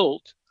you're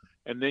built,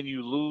 and then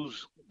you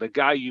lose the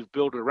guy you've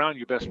built around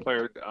your best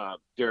player,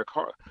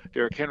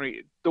 Derrick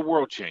Henry, the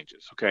world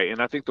changes, okay?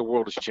 And I think the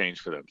world has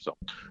changed for them. So,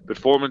 but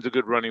Foreman's a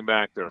good running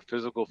back. They're a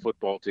physical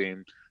football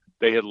team.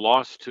 They had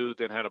lost two,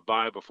 then had a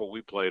bye before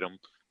we played them.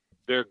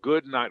 They're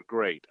good, not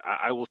great.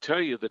 I will tell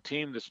you, the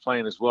team that's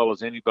playing as well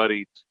as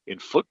anybody in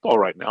football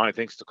right now, I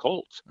think, is the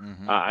Colts.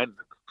 And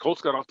the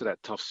Colts got off to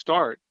that tough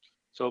start.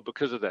 So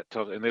because of that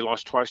and they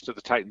lost twice to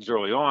the Titans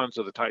early on,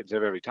 so the Titans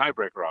have every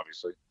tiebreaker,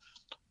 obviously.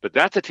 But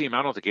that's a team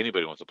I don't think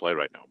anybody wants to play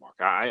right now,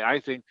 Mark. I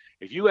think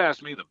if you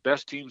ask me the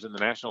best teams in the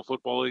National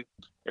Football League,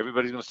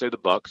 everybody's going to say the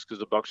Bucs because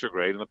the Bucs are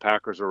great and the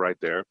Packers are right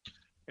there.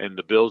 And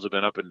the Bills have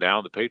been up and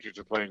down. The Patriots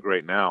are playing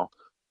great now.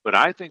 But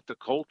I think the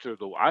Colts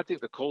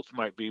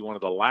might be one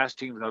of the last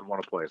teams I'd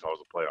want to play if I was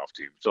a playoff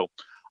team. So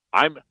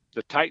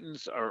the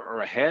Titans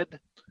are ahead.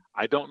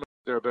 I don't know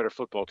if they're a better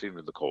football team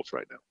than the Colts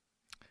right now.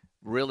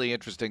 Really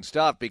interesting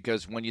stuff,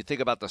 because when you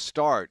think about the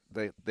start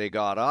they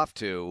got off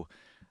to,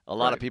 a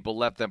lot of people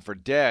left them for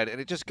dead. And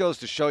it just goes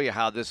to show you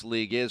how this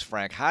league is,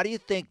 Frank. How do you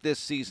think this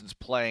season's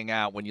playing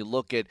out when you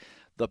look at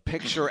the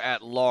picture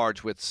at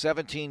large with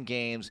 17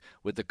 games,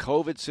 with the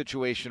COVID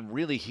situation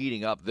really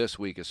heating up this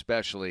week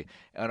especially,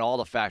 and all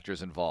the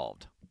factors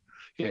involved?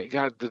 Yeah, you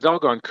got the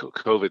doggone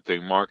COVID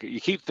thing, Mark.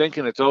 You keep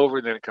thinking it's over,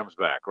 and then it comes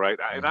back, right?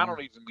 And I don't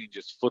even mean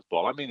just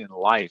football. I mean in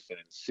life and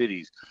in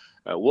cities.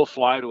 We'll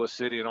fly to a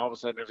city, and all of a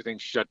sudden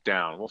everything's shut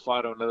down. We'll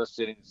fly to another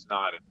city, and it's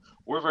not. And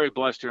we're very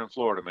blessed here in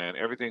Florida, man.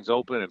 Everything's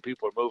open, and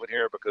people are moving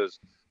here because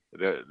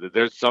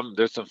there's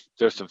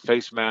some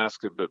face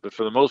masks, but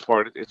for the most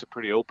part, it's a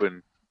pretty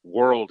open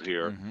world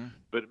here.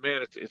 But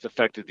man, it's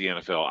affected the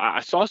NFL. I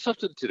saw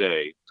something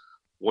today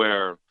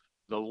where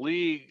the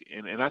league,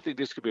 and I think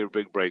this could be a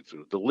big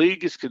breakthrough. The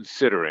league is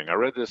considering, I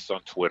read this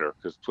on Twitter,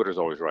 because Twitter's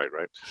always right?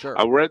 Sure.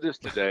 I read this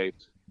today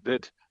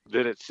that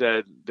it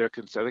said, I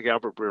think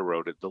Albert Breer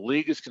wrote it, the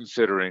league is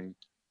considering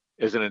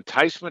as an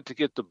enticement to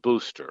get the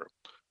booster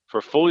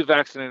for fully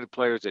vaccinated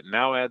players that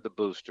now add the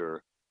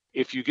booster.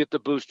 If you get the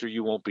booster,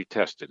 you won't be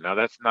tested. Now,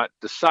 that's not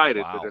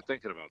decided, but they're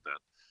thinking about that.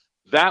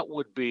 That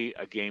would be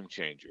a game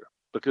changer,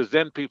 because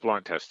then people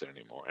aren't tested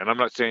anymore. And I'm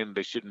not saying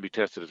they shouldn't be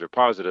tested if they're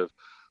positive,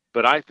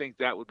 but I think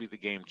that would be the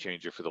game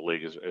changer for the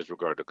league as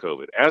regard to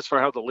COVID. As for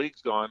how the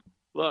league's gone,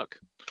 look,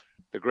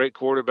 the great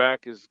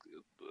quarterback's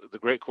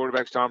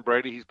Tom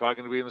Brady. He's probably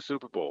going to be in the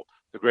Super Bowl.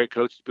 The great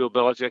coach is Bill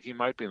Belichick. He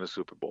might be in the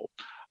Super Bowl.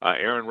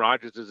 Aaron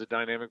Rodgers is a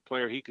dynamic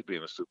player. He could be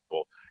in the Super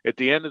Bowl. At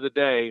the end of the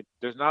day,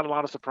 there's not a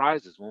lot of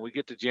surprises. When we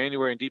get to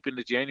January and deep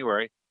into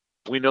January,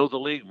 we know the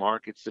league,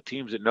 Mark. It's the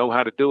teams that know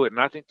how to do it. And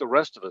I think the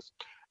rest of us,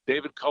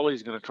 David Culley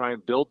is going to try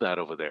and build that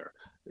over there.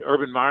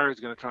 Urban Meyer is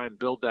going to try and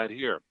build that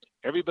here.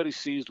 Everybody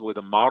sees the way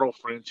the model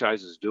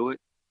franchises do it.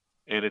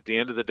 And at the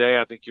end of the day,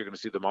 I think you're going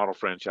to see the model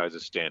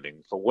franchises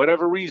standing. For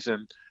whatever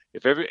reason,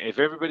 if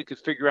everybody could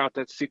figure out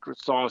that secret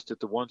sauce that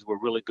the ones who are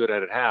really good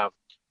at it have,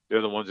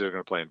 they're the ones that are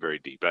going to play in very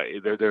deep.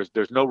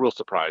 There's no real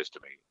surprise to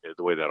me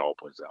the way that all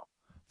plays out.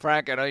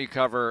 Frank, I know you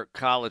cover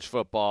college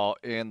football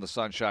in the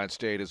Sunshine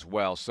State as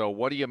well. So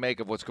what do you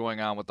make of what's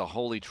going on with the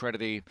Holy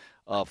Trinity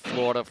of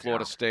Florida,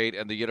 Florida State,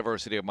 and the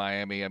University of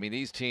Miami? I mean,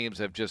 these teams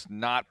have just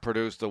not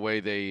produced the way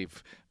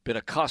they've been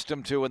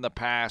accustomed to in the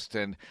past.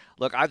 And,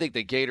 look, I think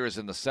the Gators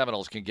and the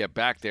Seminoles can get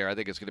back there. I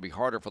think it's going to be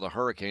harder for the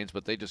Hurricanes,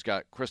 but they just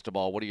got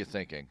Cristobal. What are you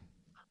thinking?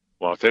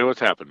 Well, I'll tell you what's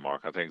happened,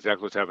 Mark. I think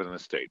exactly what's happened in the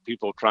state.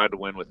 People tried to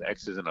win with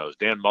X's and O's.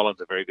 Dan Mullen's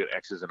a very good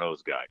X's and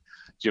O's guy.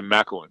 Jim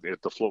McElwain,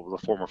 the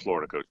former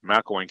Florida coach.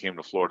 McElwain came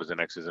to Florida as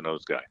an X's and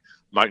O's guy.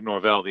 Mike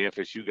Norvell, the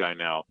FSU guy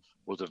now,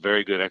 was a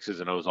very good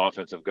X's and O's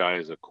offensive guy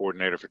as a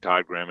coordinator for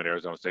Todd Graham at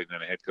Arizona State and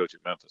then a head coach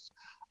at Memphis.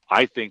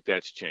 I think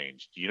that's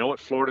changed. You know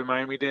what Florida and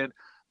Miami did?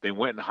 They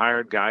went and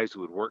hired guys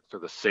who had worked for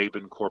the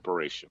Saban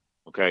Corporation.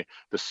 Okay?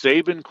 The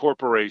Saban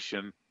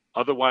Corporation,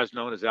 otherwise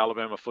known as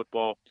Alabama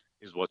football,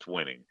 is what's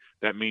winning.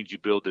 That means you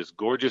build this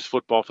gorgeous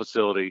football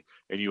facility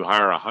and you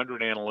hire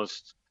 100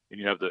 analysts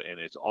and and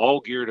it's all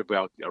geared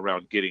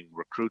around getting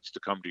recruits to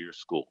come to your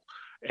school.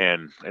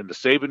 And the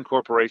Saban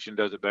Corporation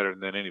does it better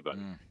than anybody.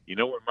 You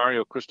know where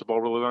Mario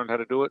Cristobal really learned how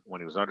to do it?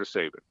 When he was under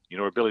Saban. You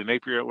know where Billy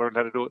Napier learned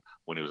how to do it?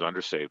 When he was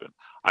under Saban.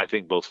 I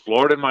think both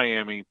Florida and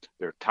Miami,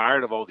 they're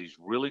tired of all these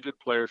really good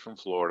players from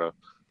Florida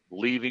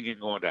leaving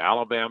and going to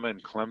Alabama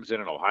and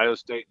Clemson and Ohio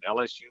State and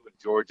LSU and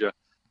Georgia.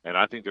 And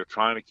I think they're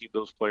trying to keep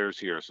those players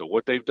here. So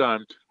what they've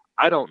done,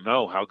 I don't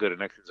know how good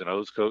an X's and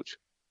O's coach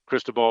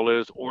Cristobal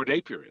is or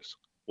Napier is.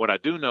 What I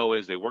do know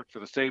is they worked for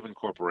the Saban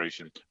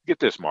Corporation. Get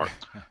this, Mark.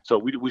 So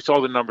we saw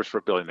the numbers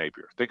for Billy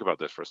Napier. Think about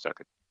this for a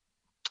second.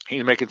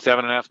 He's making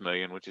 $7.5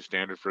 million, which is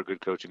standard for a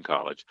good coach in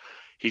college.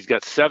 He's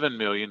got $7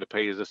 million to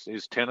pay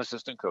his 10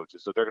 assistant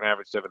coaches. So they're going to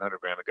average $700,000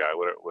 a guy.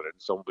 Whatever.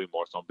 Some will be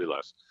more, some will be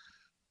less.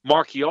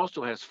 Mark, he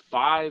also has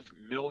 $5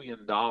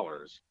 million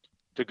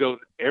to go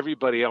to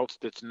everybody else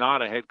that's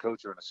not a head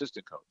coach or an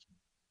assistant coach.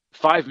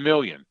 $5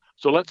 million.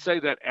 So let's say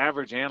that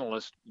average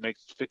analyst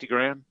makes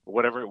 $50,000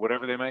 or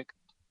whatever they make.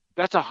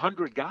 That's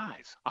 100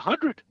 guys.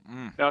 100.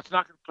 Now it's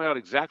not going to play out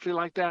exactly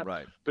like that,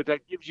 right? But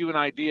that gives you an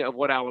idea of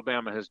what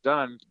Alabama has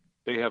done.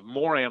 They have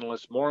more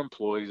analysts, more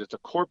employees. It's a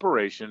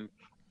corporation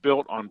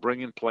built on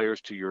bringing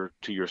players to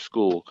your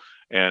school.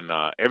 And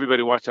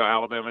everybody watched how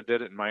Alabama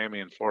did it, and Miami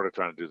and Florida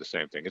trying to do the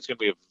same thing. It's going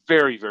to be a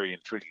very, very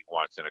intriguing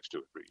watch the next 2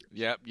 or 3 years.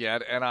 Yep, you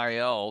add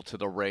NIL to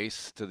the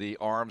race, to the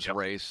arms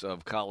race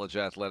of college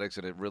athletics,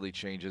 and it really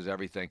changes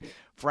everything.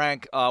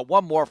 Frank,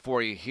 one more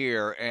for you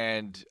here,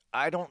 and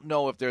I don't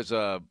know if there's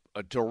a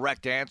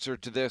direct answer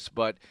to this,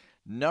 but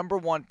number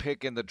one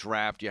pick in the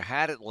draft, you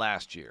had it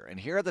last year, and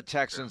here are the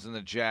Texans and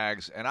the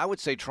Jags, and I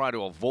would say try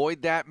to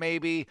avoid that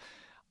maybe.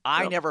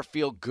 I never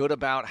feel good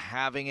about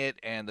having it,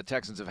 and the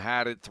Texans have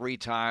had it 3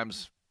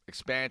 times.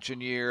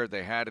 Expansion year,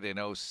 they had it in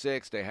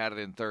 2006, they had it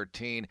in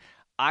 2013.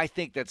 I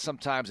think that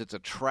sometimes it's a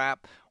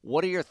trap.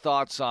 What are your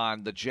thoughts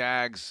on the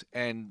Jags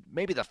and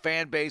maybe the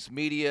fan base,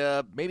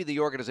 media, maybe the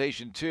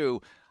organization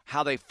too,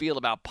 how they feel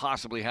about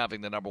possibly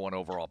having the number 1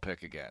 overall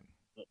pick again?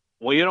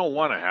 Well, you don't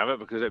want to have it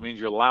because that means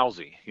you're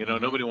lousy.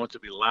 Nobody wants to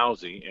be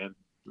lousy, and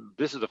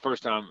this is the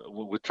first time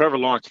with Trevor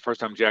Lawrence, the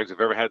first time Jags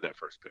have ever had that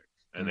first pick.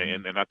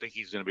 And I think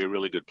he's going to be a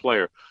really good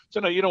player. So,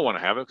 no, you don't want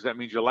to have it because that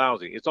means you're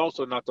lousy. It's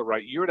also not the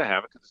right year to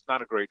have it because it's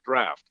not a great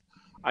draft.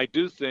 I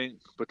do think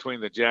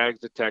between the Jags,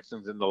 the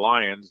Texans, and the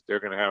Lions, they're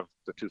going to have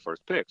the 2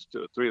 first picks,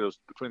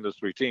 between those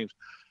 3 teams.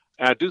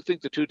 And I do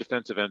think the 2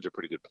 defensive ends are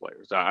pretty good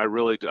players. I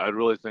really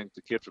think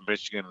the kid from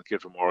Michigan and the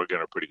kid from Oregon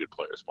are pretty good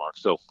players, Mark.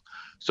 So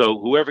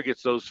whoever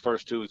gets those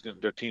first 2,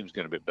 their team's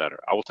going to be better.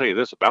 I will tell you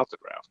this about the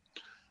draft.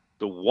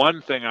 The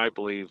one thing I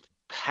believe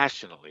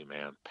passionately,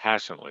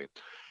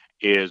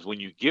 is when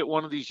you get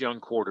one of these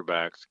young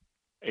quarterbacks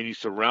and you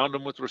surround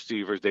them with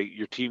receivers,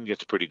 your team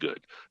gets pretty good.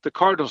 The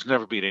Cardinals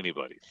never beat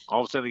anybody.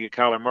 All of a sudden they get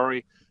Kyler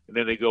Murray, and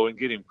then they go and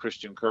get him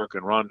Christian Kirk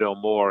and Rondale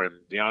Moore and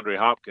DeAndre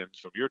Hopkins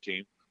from your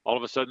team. All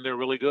of a sudden they're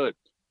really good.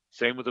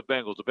 Same with the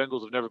Bengals. The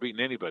Bengals have never beaten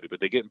anybody, but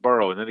they get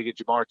Burrow, and then they get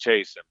Jamar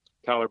Chase and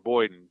Tyler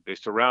Boyd, and they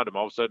surround him.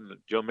 All of a sudden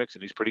Joe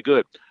Mixon, he's pretty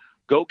good.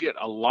 Go get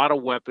a lot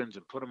of weapons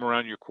and put them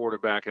around your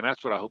quarterback, and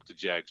that's what I hope the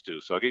Jags do.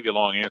 So I gave you a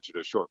long answer to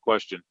a short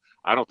question.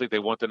 I don't think they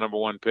want the number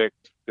 1 pick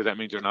because that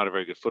means they're not a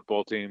very good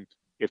football team.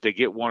 If they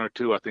get 1 or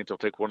 2, I think they'll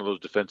take one of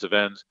those defensive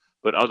ends.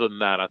 But other than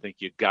that, I think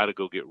you got to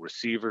go get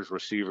receivers,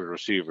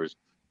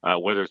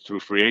 whether it's through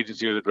free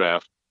agency or the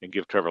draft, and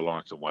give Trevor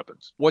Lawrence some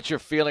weapons. What's your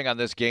feeling on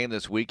this game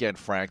this weekend,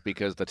 Frank?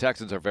 Because the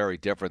Texans are very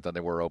different than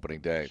they were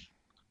opening day.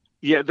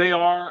 Yeah, they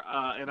are,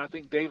 and I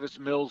think Davis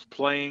Mills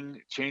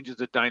playing changes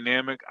the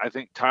dynamic. I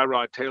think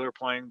Tyrod Taylor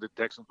playing, the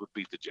Texans would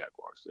beat the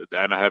Jaguars,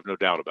 and I have no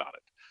doubt about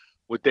it.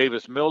 With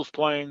Davis Mills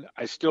playing,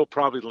 I still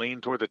probably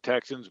lean toward the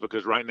Texans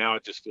because right now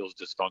it just feels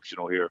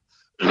dysfunctional here.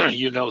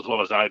 You know as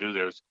well as I do,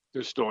 there's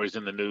stories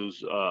in the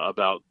news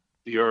about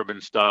the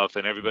Urban stuff,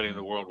 and everybody in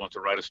the world wants to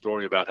write a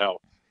story about how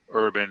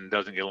Urban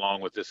doesn't get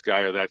along with this guy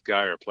or that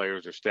guy or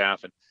players or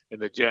staff, and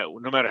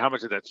no matter how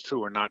much of that's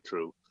true or not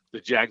true, the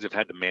Jags have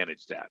had to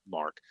manage that,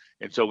 Mark.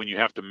 And so when you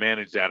have to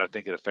manage that, I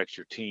think it affects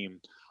your team.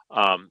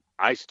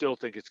 I still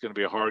think it's going to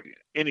be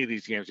any of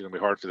these games are going to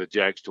be hard for the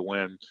Jags to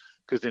win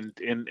because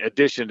in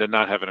addition to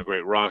not having a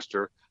great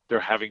roster, they're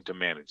having to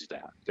manage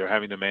that. They're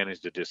having to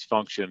manage the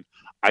dysfunction.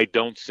 I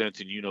don't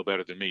sense, and you know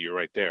better than me, you're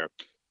right there.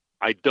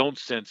 I don't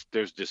sense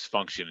there's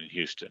dysfunction in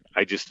Houston.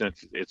 I just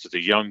sense it's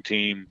a young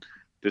team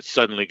that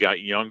suddenly got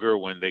younger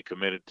when they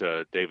committed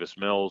to Davis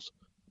Mills.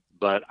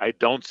 But I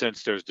don't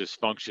sense there's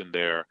dysfunction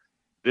there.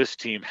 This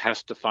team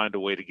has to find a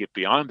way to get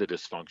beyond the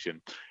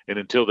dysfunction. And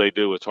until they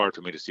do, it's hard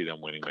for me to see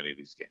them winning many of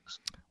these games.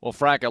 Well,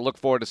 Frank, I look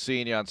forward to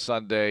seeing you on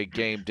Sunday,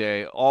 game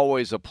day.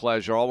 Always a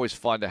pleasure. Always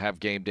fun to have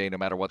game day no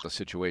matter what the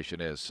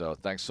situation is. So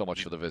thanks so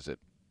much for the visit.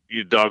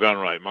 You doggone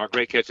right, Mark.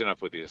 Great catching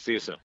up with you. See you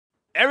soon.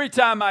 Every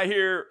time I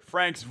hear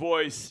Frank's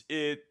voice,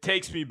 it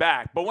takes me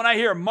back. But when I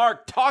hear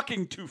Mark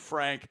talking to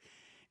Frank,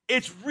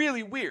 it's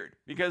really weird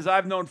because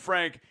I've known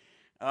Frank.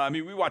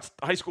 We watched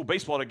high school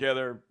baseball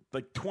together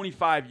like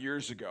 25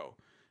 years ago.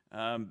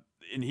 And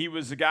he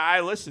was the guy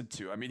I listened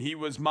to. He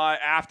was my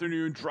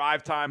afternoon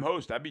drive time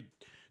host. I'd be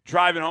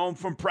driving home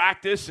from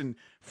practice, and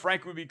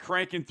Frank would be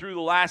cranking through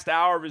the last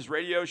hour of his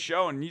radio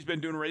show, and he's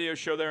been doing a radio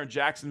show there in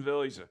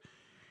Jacksonville.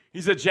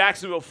 He's a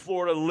Jacksonville,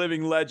 Florida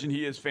living legend.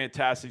 He is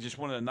fantastic, just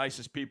one of the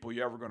nicest people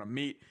you're ever going to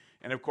meet.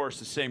 And, of course,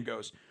 the same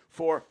goes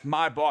for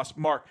my boss,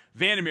 Mark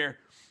Vandermeer.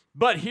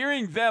 But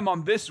hearing them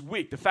on this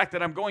week, the fact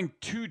that I'm going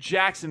to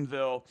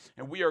Jacksonville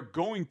and we are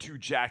going to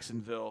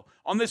Jacksonville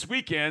on this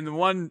weekend, the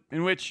one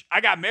in which I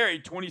got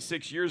married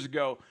 26 years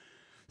ago,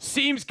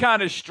 seems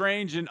kind of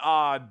strange and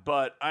odd,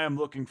 but I am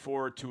looking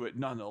forward to it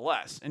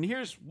nonetheless. And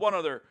here's one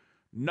other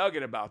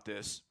nugget about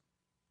this.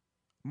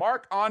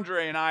 Mark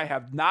Andre and I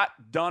have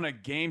not done a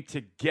game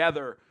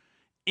together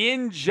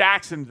in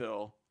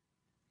Jacksonville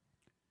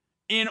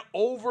in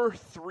over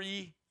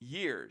 3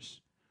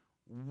 years.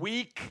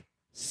 Week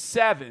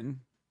 7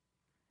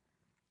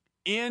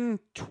 in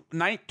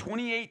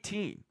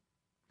 2018.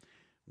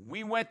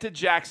 We went to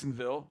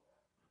Jacksonville.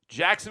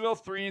 Jacksonville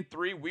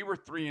 3-3. We were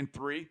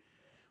 3-3.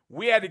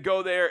 We had to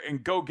go there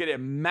and go get a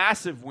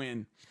massive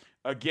win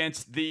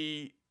against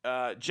the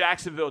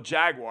Jacksonville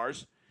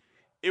Jaguars.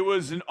 It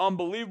was an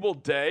unbelievable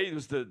day. It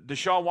was the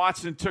Deshaun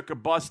Watson took a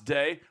bust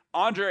day.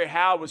 Andre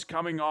Howe was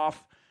coming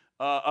off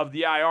of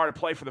the IR to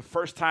play for the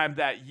first time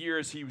that year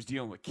as he was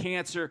dealing with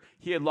cancer.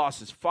 He had lost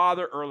his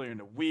father earlier in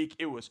the week.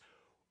 It was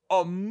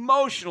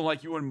emotional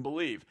like you wouldn't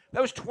believe.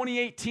 That was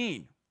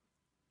 2018.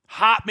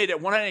 Hop made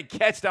it one-handed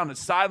catch down the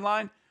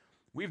sideline.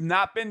 We've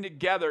not been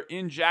together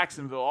in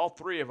Jacksonville, all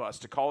three of us,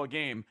 to call a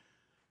game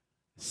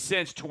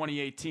since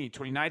 2018.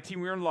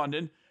 2019, we were in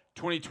London.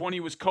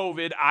 2020 was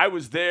COVID. I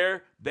was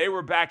there. They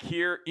were back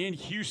here in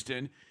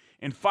Houston.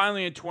 And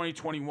finally, in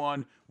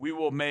 2021, we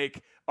will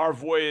make our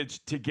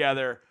voyage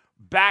together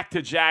back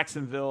to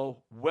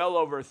Jacksonville, well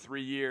over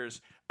 3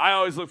 years. I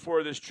always look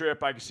forward to this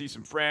trip. I can see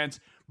some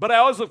friends. But I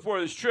always look forward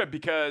to this trip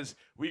because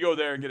we go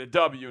there and get a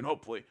W, and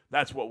hopefully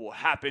that's what will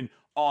happen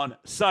on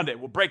Sunday.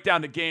 We'll break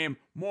down the game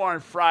more on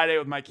Friday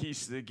with my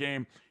keys to the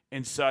game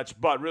and such,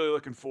 but really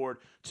looking forward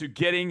to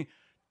getting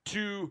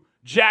to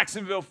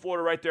Jacksonville,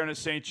 Florida, right there in the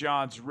St.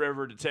 Johns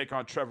River to take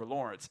on Trevor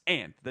Lawrence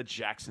and the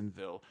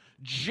Jacksonville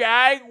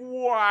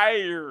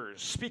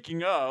Jaguars.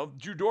 Speaking of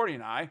Drew Doherty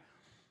and I,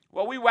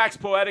 well, we waxed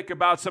poetic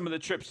about some of the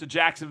trips to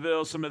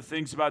Jacksonville, some of the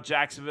things about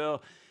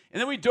Jacksonville, and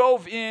then we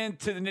dove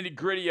into the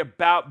nitty-gritty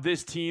about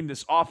this team,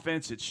 this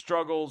offense, its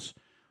struggles.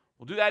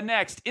 We'll do that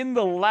next in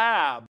the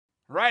lab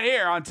right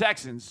here on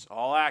Texans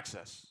All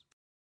Access.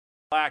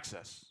 All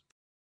Access.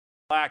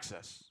 All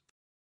Access.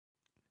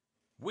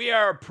 We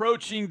are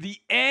approaching the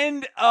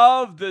end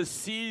of the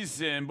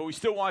season, but we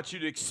still want you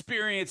to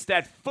experience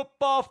that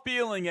football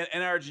feeling at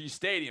NRG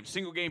Stadium.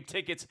 Single game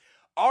tickets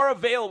are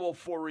available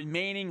for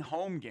remaining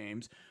home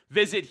games.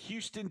 Visit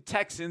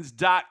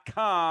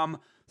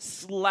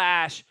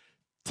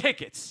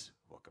HoustonTexans.com/tickets.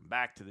 Welcome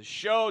back to the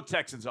show,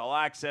 Texans All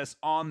Access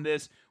on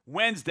this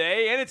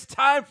Wednesday, and it's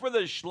time for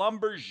the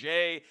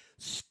Schlumberger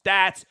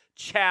Stats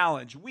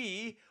Challenge.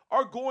 We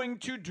are going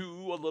to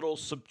do a little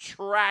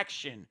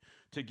subtraction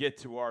to get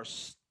to our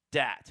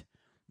stat.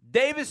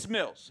 Davis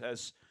Mills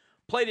has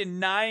played in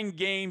 9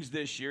 games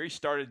this year. He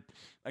started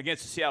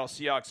against the Seattle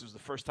Seahawks. It was the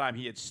first time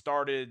he had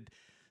started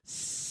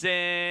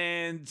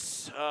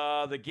since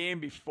the game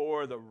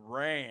before the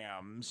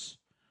Rams.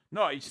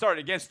 No, he started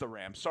against the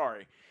Rams,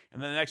 sorry.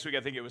 And then the next week,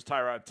 I think it was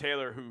Tyrod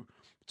Taylor who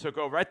took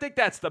over. I think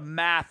that's the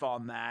math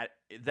on that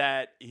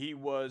he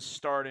was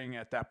starting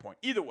at that point.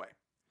 Either way,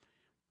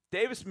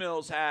 Davis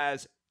Mills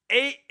has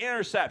 8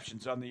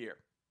 interceptions on the year.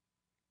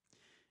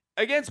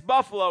 Against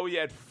Buffalo, he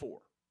had 4.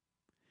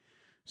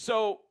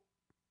 So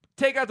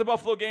take out the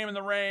Buffalo game in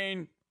the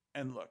rain,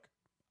 and look,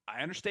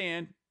 I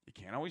understand you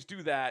can't always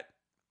do that.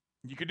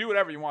 You can do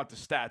whatever you want to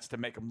stats to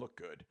make them look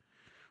good.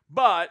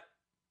 But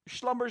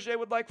Schlumberger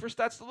would like for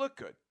stats to look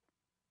good.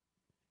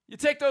 You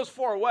take those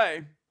 4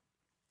 away.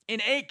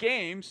 In 8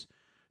 games,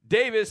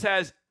 Davis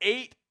has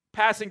 8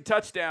 passing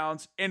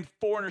touchdowns and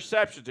 4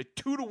 interceptions, a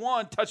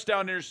 2-to-1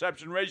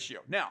 touchdown-interception ratio.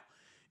 Now,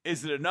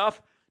 is it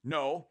enough?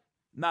 No,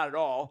 not at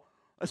all,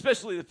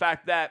 especially the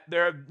fact that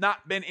there have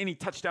not been any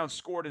touchdowns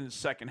scored in the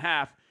second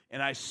half,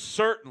 and I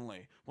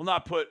certainly will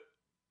not put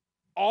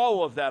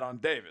all of that on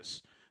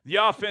Davis. The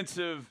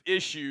offensive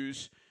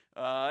issues,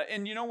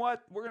 and you know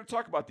what? We're going to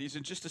talk about these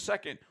in just a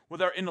second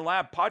with our In the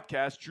Lab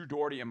podcast, Drew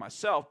Doherty and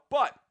myself,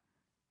 but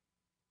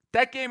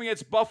that game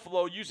against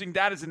Buffalo, using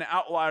that as an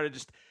outlier to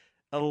just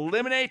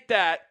eliminate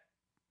that,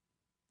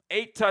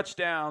 8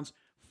 touchdowns,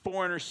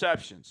 4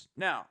 interceptions.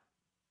 Now,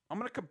 I'm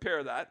going to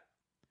compare that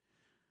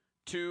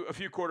to a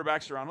few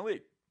quarterbacks around the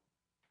league.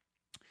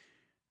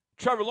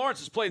 Trevor Lawrence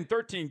has played in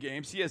 13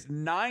 games. He has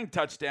 9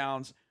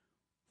 touchdowns,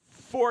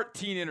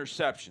 14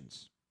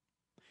 interceptions.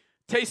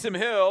 Taysom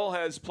Hill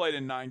has played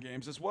in 9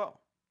 games as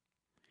well.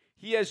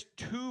 He has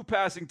 2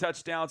 passing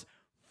touchdowns,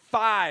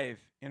 5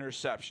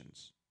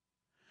 interceptions.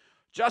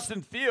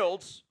 Justin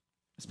Fields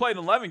has played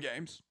in 11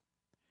 games.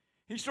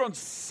 He's thrown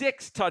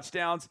 6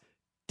 touchdowns,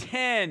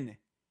 10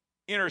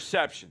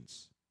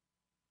 interceptions.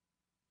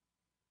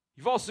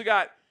 You've also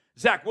got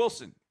Zach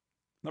Wilson,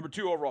 number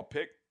 2 overall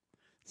pick,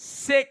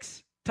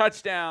 6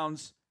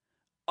 touchdowns,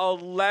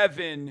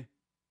 11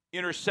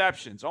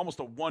 interceptions, almost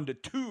a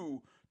 1-to-2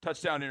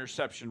 touchdown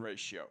interception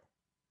ratio.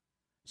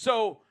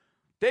 So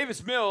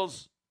Davis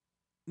Mills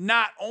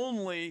not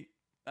only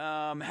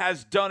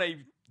has done a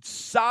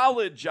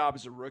solid job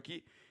as a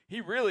rookie,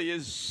 he really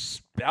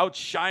is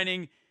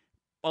outshining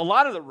a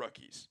lot of the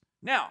rookies.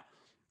 Now,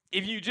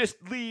 if you just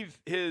leave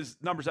his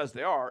numbers as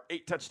they are,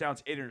 8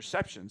 touchdowns, 8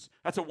 interceptions,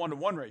 that's a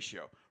 1-to-1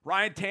 ratio.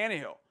 Ryan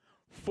Tannehill,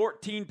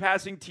 14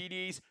 passing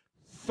TDs,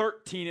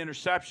 13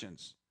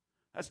 interceptions.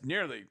 That's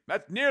nearly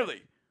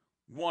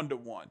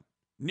 1-to-1.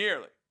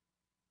 Nearly.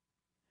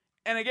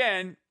 And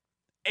again,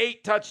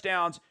 8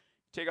 touchdowns,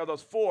 take out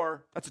those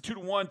 4, that's a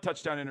 2-to-1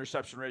 touchdown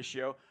interception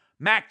ratio.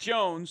 Mac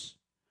Jones,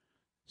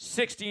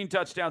 16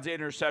 touchdowns, 8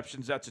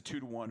 interceptions, that's a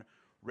 2-to-1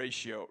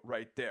 ratio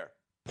right there.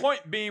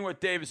 Point being with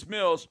Davis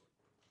Mills,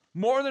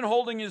 more than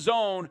holding his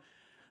own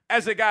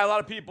as a guy a lot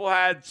of people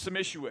had some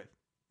issue with.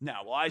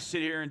 Now, will I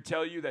sit here and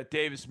tell you that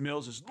Davis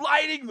Mills is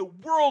lighting the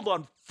world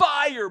on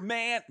fire,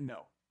 man?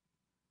 No.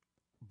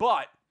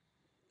 But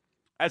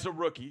as a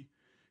rookie,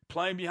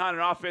 playing behind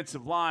an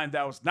offensive line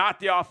that was not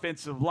the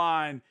offensive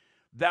line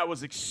that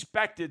was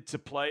expected to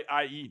play,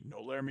 i.e.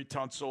 no Laramie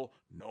Tunsil,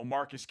 no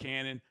Marcus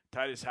Cannon,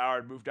 Titus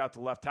Howard moved out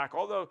to left tackle,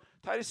 although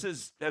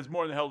Titus has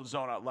more than held his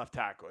own at left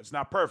tackle. It's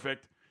not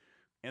perfect,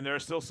 and there are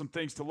still some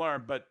things to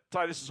learn, but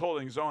Titus is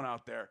holding his own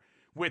out there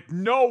with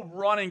no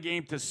running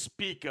game to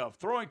speak of,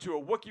 throwing to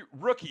a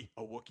rookie.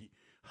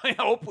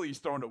 Hopefully he's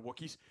throwing to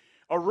Wookiees.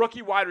 A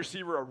rookie wide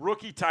receiver, a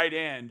rookie tight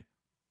end.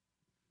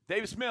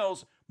 Davis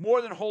Mills,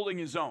 more than holding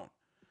his own.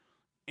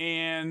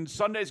 And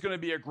Sunday's going to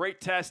be a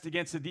great test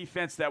against a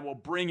defense that will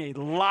bring a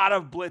lot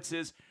of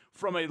blitzes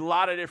from a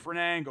lot of different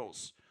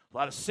angles. A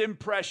lot of sim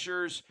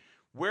pressures,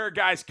 where a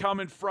guy's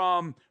coming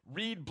from,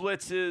 read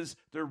blitzes.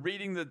 They're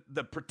reading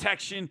the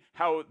protection,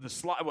 how the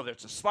slide, whether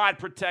it's a slide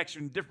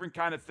protection, different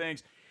kind of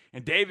things.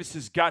 And Davis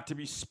has got to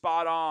be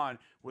spot on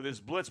with his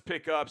blitz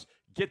pickups,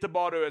 get the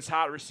ball to his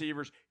hot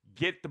receivers,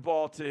 get the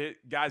ball to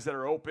guys that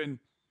are open.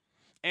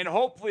 And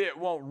hopefully it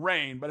won't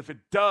rain, but if it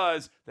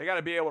does, they got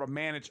to be able to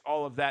manage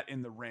all of that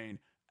in the rain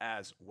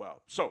as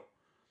well. So,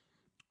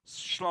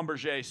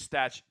 Schlumberger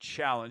Stats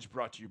Challenge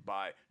brought to you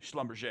by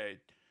Schlumberger.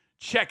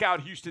 Check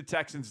out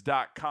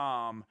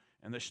HoustonTexans.com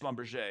and the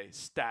Schlumberger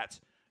Stats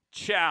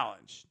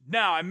Challenge.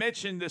 Now, I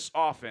mentioned this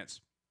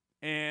offense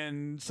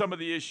and some of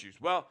the issues.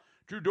 Well,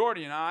 Drew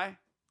Doherty and I,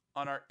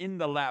 on our In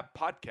the Lab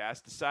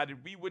podcast,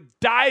 decided we would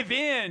dive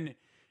in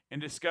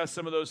and discuss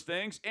some of those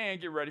things and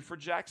get ready for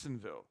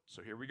Jacksonville.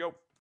 So here we go.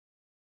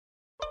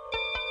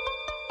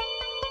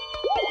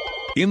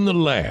 In the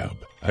Lab,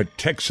 a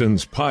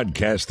Texans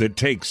podcast that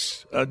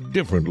takes a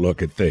different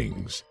look at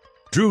things.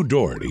 Drew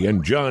Doherty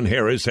and John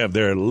Harris have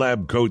their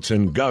lab coats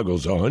and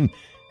goggles on,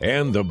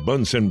 and the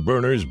Bunsen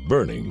burners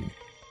burning.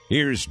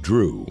 Here's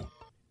Drew.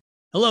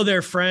 Hello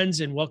there, friends,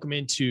 and welcome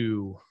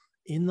into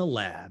In the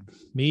Lab.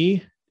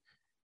 Me,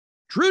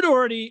 Drew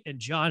Doherty, and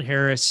John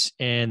Harris,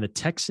 and the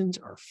Texans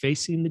are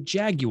facing the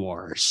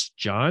Jaguars.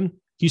 John,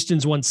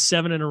 Houston's won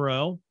 7 in a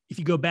row. If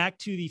you go back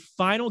to the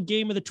final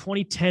game of the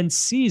 2010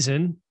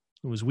 season,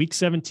 it was week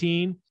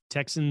 17.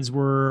 Texans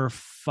were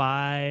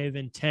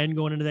 5-10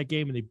 going into that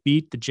game, and they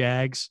beat the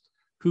Jags,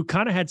 who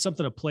kind of had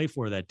something to play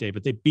for that day,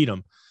 but they beat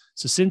them.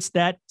 So since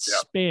that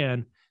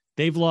span,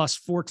 they've lost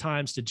 4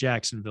 times to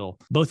Jacksonville.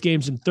 Both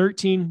games in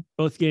 13,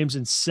 both games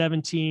in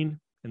 17,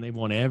 and they've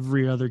won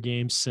every other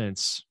game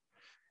since.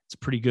 It's a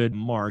pretty good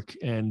mark,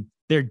 and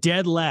they're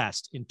dead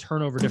last in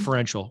turnover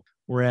differential.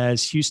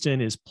 whereas Houston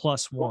is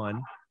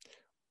 +1.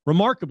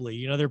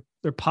 Remarkably,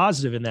 they're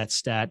positive in that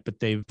stat, but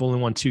they've only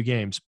won 2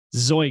 games.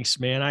 Zoinks,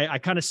 man. I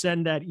kind of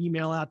send that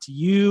email out to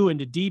you and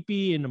to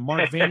Deepy and to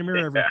Mark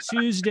Vandermeer every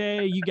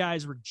Tuesday. You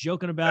guys were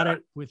joking about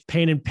it with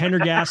Payne and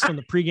Pendergast on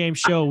the pregame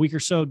show a week or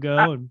so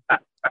ago, and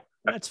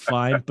that's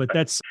fine, but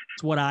that's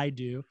what I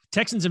do.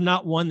 Texans have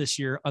not won this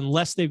year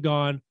unless they've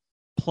gone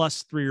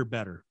 +3 or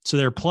better. So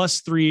they're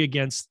 +3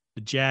 against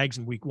the Jags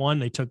in week 1.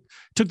 They took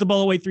the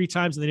ball away 3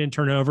 times and they didn't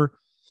turn it over.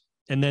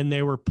 And then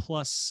they were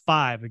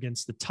 +5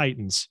 against the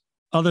Titans.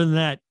 Other than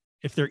that,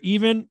 if they're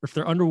even, or if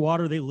they're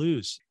underwater, they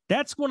lose.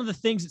 That's one of the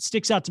things that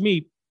sticks out to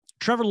me.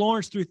 Trevor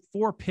Lawrence threw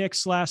 4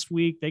 picks last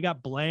week. They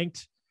got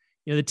blanked.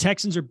 The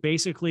Texans are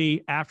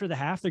basically, after the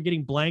half, they're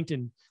getting blanked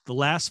in the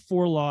last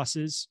 4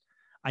 losses.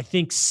 I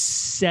think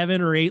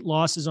 7 or 8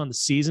 losses on the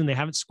season. They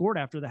haven't scored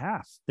after the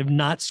half. They've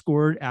not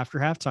scored after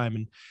halftime,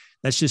 and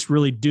that's just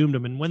really doomed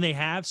them. And when they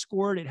have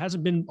scored, it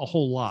hasn't been a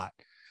whole lot.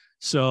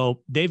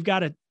 So they've got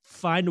to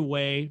find a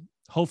way,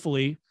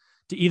 hopefully,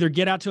 to either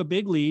get out to a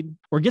big lead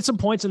or get some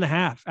points in the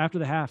half, after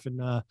the half,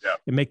 and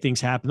make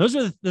things happen. Those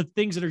are the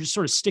things that are just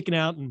sort of sticking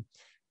out and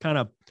kind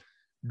of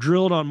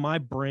drilled on my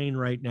brain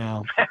right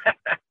now.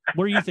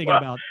 What are you thinking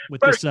about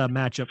with this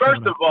matchup?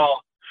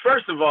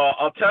 First of all,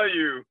 I'll tell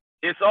you,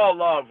 it's all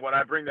love when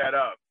I bring that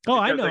up. Oh,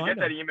 I know. I get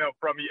that email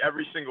from you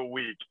every single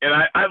week, and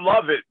I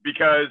love it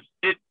because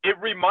it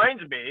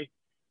reminds me.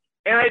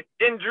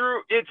 And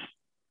Drew, it's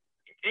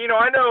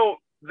I know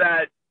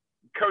that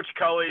Coach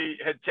Culley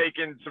had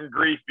taken some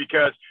grief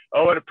because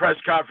at a press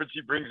conference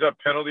he brings up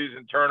penalties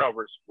and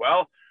turnovers.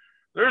 Well,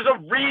 there's a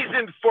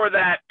reason for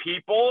that,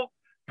 people.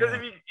 Because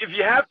if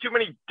you have too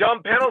many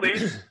dumb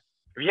penalties,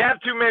 if you have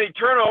too many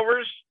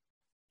turnovers,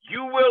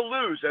 you will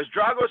lose. As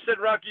Drago said,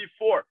 Rocky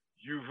IV,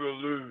 you will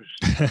lose.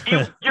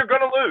 You're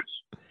going to lose.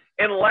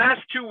 And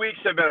last 2 weeks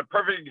have been a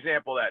perfect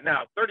example of that.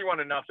 Now,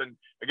 31-0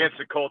 against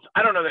the Colts.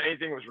 I don't know that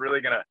anything was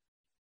really going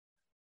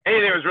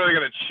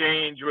to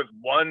change with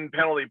one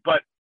penalty,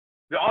 but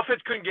the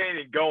offense couldn't get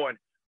anything going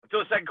until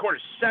the second quarter,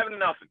 7-0.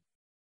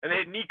 And they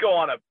had Nico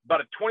on about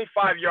a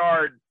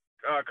 25-yard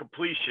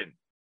completion.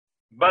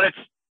 But it's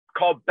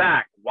called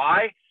back.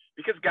 Why?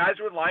 Because guys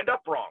were lined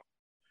up wrong.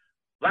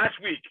 Last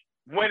week,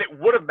 when it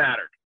would have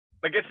mattered,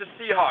 against the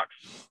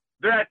Seahawks,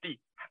 they're at the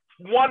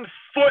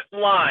 1-foot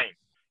line,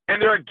 and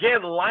they're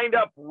again lined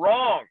up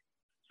wrong.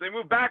 So they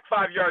move back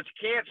 5 yards,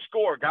 can't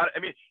score.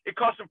 It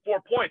cost them 4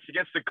 points.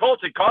 Against the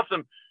Colts, it cost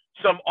them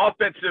some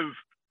offensive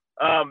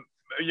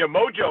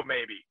mojo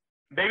maybe.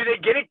 Maybe they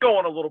get it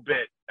going a little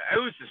bit.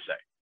 Who's to say?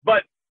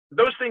 But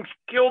those things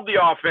killed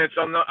the offense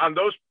on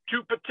those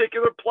 2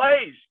 particular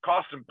plays.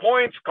 Cost them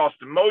points, cost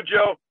them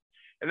mojo.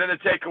 And then the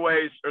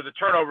takeaways or the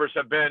turnovers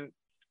have been,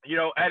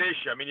 at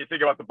issue. You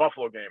think about the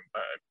Buffalo game,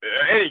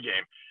 any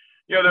game.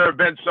 There have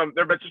been some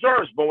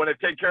turnovers, but when they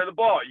take care of the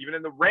ball, even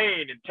in the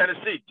rain in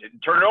Tennessee, didn't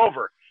turn it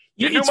over.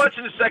 Didn't do much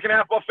in the second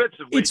half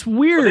offensively. It's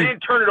weird. They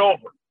didn't turn it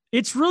over.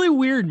 It's really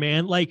weird,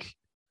 man. Like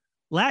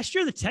last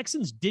year, the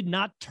Texans did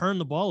not turn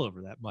the ball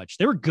over that much.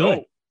 They were good.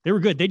 No. They were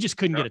good. They just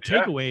couldn't get a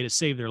takeaway to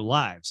save their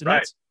lives.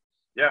 And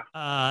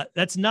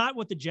that's not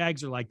what the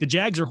Jags are like. The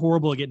Jags are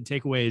horrible at getting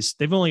takeaways.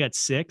 They've only got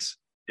 6.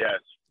 Yes.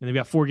 And they've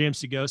got 4 games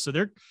to go. So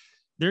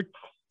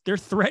they're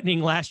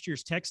threatening last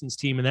year's Texans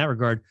team in that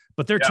regard,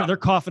 but they're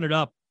coughing it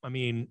up.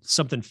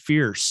 Something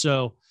fierce.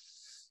 So,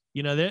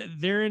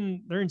 they're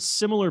in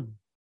similar,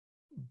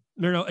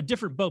 a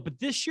different boat, but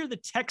this year the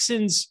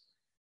Texans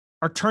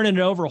are turning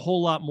it over a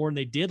whole lot more than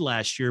they did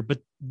last year. But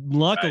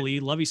luckily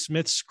Lovie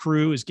Smith's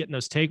crew is getting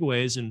those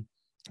takeaways, and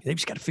they've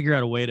just got to figure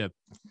out a way to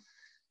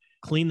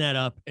clean that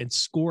up and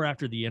score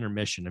after the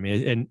intermission.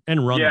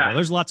 And run the ball.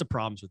 There's lots of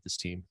problems with this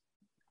team.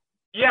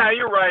 Yeah,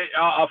 you're right.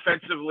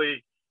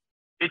 Offensively,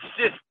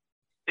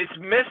 it's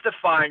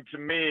mystifying to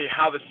me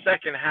how the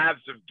second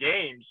halves of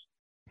games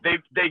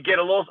they get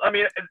a little.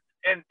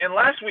 And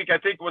last week I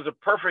think was a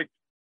perfect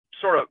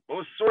sort of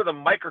the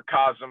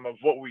microcosm of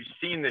what we've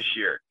seen this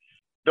year.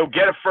 They'll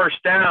get a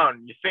first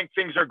down. You think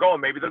things are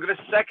going. Maybe they'll get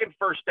a second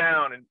first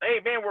down, and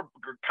hey man, we're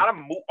kind of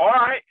all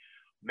right.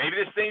 Maybe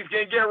this thing's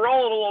gonna get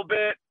rolling a little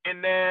bit,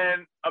 and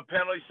then a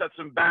penalty sets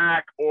them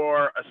back,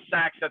 or a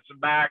sack sets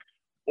them back,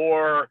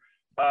 or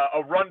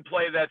a run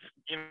play that's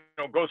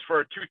goes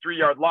for a 2-3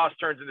 yard loss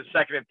turns into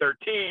 2nd and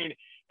 13,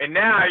 and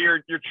now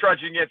you're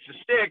trudging against the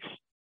sticks.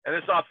 And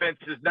this offense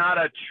is not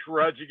a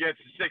trudge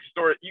against the sticks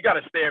story. You got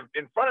to stay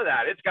in front of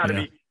that. It's got to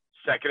be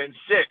 2nd and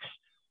 6.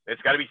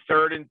 It's got to be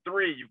 3rd and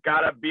 3. You've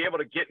got to be able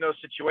to get in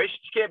those situations.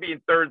 You can't be in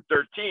 3rd and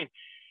 13.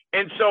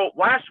 And so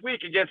last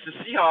week against the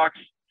Seahawks,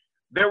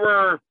 there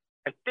were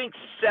I think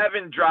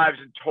 7 drives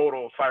in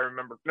total, if I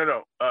remember.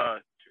 I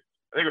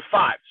think it was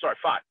 5. Sorry,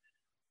 5.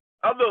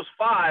 Of those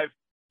 5,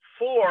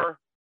 4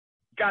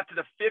 got to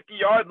the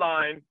 50-yard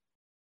line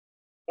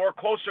or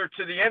closer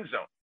to the end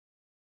zone.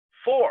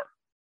 4.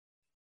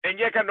 And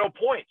yet got no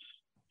points.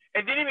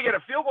 And didn't even get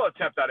a field goal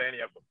attempt out of any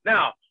of them.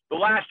 Now, the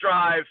last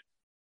drive,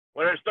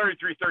 when it was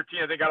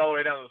 33-13, they got all the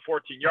way down to the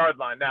 14-yard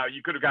line. Now,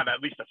 you could have gotten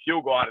at least a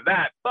field goal out of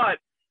that. But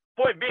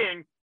point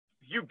being,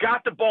 you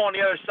got the ball on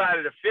the other side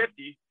of the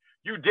 50.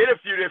 You did a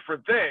few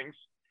different things,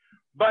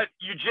 but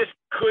you just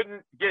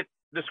couldn't get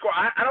the score.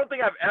 I don't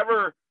think I've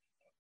ever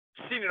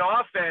seen an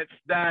offense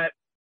that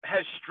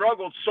has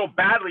struggled so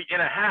badly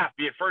in a half,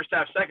 be it first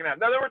half, second half.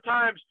 Now, there were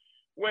times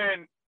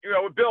when,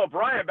 with Bill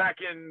O'Brien back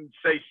in,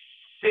 say,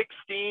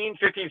 15,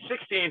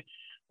 16,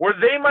 where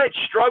they might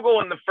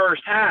struggle in the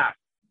first half.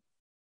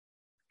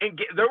 And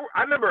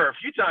I remember a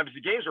few times the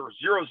games were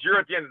 0-0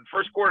 at the end of the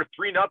first quarter,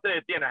 3-0 at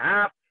the end of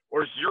half,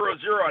 or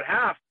 0-0 at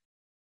half.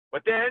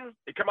 But then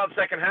they come out the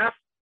second half,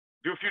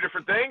 do a few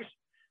different things,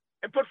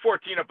 and put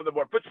 14 up on the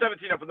board, put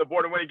 17 up on the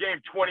board, and win a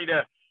game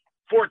 20-14.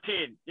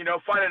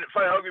 Find an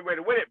ugly way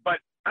to win it. But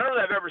I don't know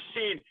that I've ever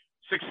seen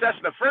success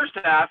in the first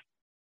half,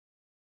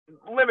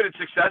 limited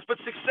success, but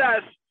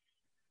success,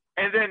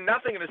 and then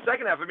nothing in the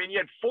second half. I mean, you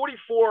had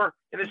 44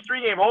 in this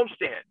 3-game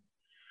homestand.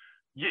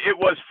 It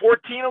was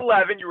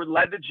 14-11. You were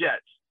led the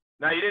Jets.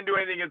 Now, you didn't do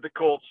anything against the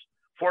Colts.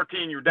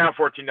 14, you were down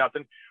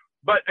 14-0.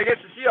 But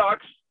against the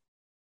Seahawks,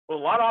 with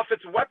a lot of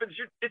offensive weapons,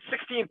 it's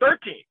 16-13.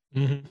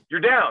 Mm-hmm. You're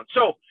down.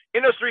 So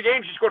in those 3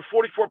 games, you scored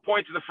 44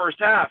 points in the first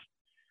half.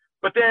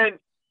 But then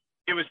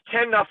it was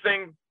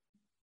 10-0,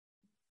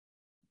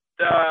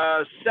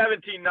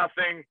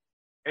 17-0,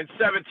 and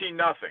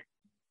 17-0.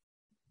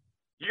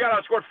 You got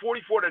outscored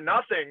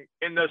 44-0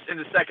 in the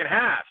second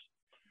half.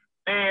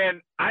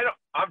 And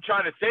I'm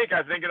trying to think.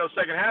 I think in those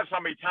second halves, how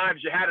many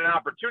times you had an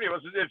opportunity. It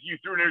wasn't as if you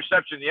threw an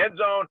interception in the end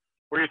zone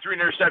or you threw an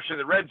interception in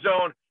the red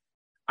zone.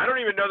 I don't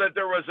even know that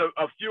there was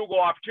a field goal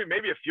opportunity,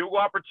 maybe a field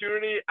goal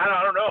opportunity. I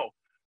don't know.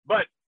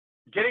 But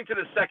getting to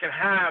the second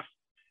half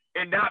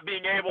and not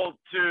being able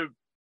to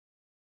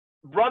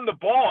run the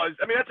ball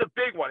that's a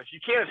big one. If you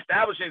can't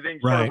establish anything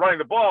sort of running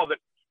the ball, that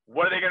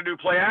what are they going to do?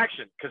 Play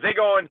action? Because they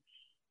go in,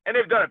 and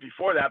they've done it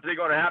before that, but they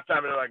go into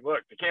halftime and they're like,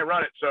 look, they can't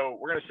run it, so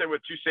we're going to sit with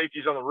 2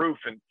 safeties on the roof.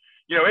 And,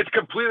 it's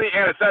completely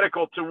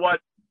antithetical to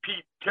what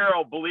Pete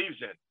Carroll believes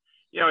in.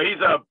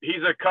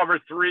 He's a cover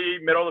 3,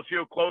 middle of the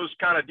field, closed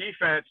kind of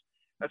defense.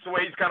 That's the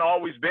way he's kind of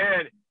always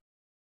been.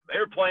 They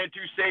were playing 2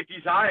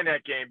 safeties high in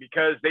that game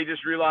because they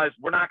just realized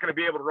we're not going to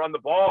be able to run the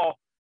ball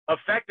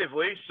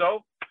effectively.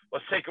 So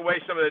let's take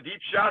away some of the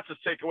deep shots.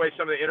 Let's take away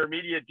some of the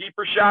intermediate,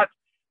 deeper shots.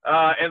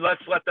 And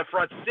let's let the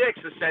front 6,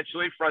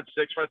 essentially, front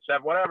 6, front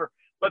 7, whatever,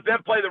 let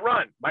them play the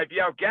run. Might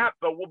be out gap,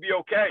 but we'll be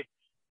okay.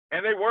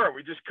 And they were.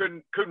 We just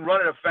couldn't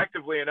run it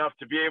effectively enough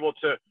to be able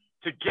to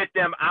get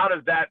them out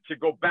of that, to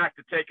go back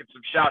to taking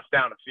some shots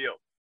down the field.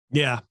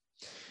 Yeah.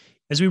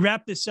 As we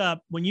wrap this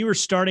up, when you were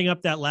starting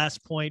up that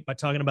last point by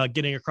talking about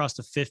getting across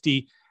the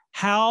 50,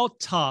 how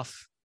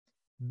tough,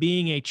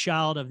 being a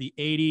child of the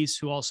 80s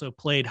who also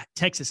played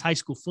Texas high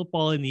school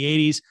football in the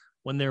 80s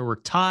when there were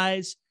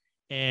ties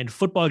and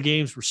football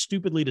games were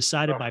stupidly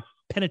decided by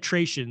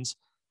penetrations,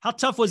 how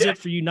tough was it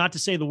for you not to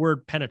say the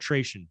word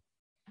penetration?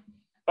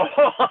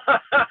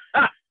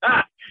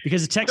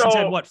 Because the Texans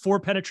had 4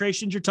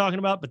 penetrations you're talking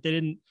about, but they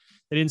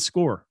didn't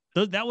score.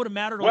 That would have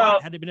mattered a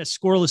lot had it been a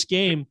scoreless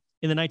game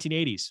in the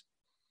 1980s.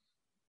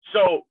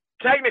 So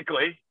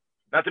technically,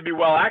 not to be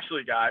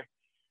actually, guy,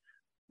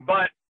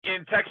 but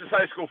in Texas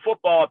high school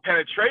football,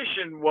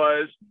 penetration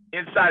was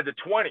inside the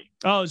 20.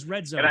 Oh, it was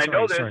red zone. And I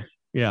know this. Sorry.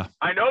 Yeah.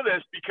 I know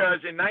this because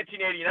in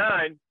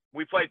 1989,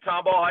 we played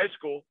Tomball High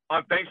School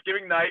on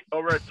Thanksgiving night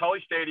over at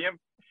Tully Stadium.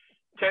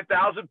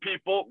 10,000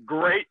 people,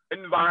 great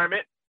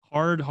environment.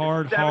 Hard,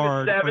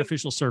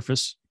 artificial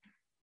surface.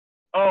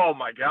 Oh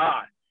my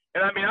God.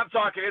 And I'm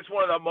talking, it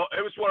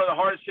was one of the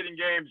hardest hitting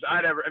games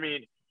I'd ever,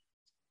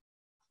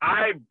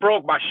 I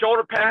broke my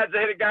shoulder pads. They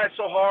hit a guy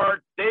so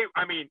hard.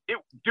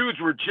 Dudes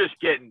were just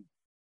getting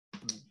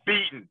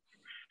beaten.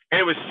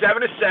 And it was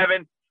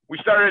 7-7. We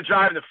started a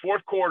drive in the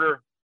fourth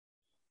quarter,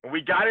 and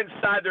we got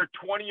inside their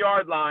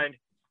 20-yard line.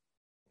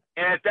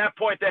 And at that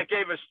point, that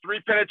gave us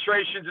 3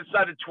 penetrations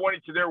inside the 20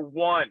 to their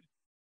 1.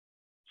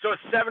 So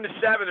it's 7-7.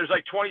 There's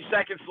like 20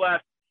 seconds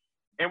left,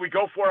 and we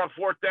go for it on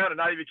 4th down and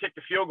not even kick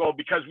the field goal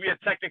because we had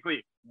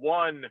technically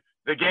won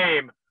the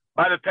game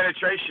by the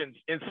penetrations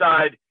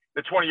inside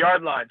the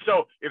 20-yard line.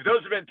 So if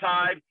those had been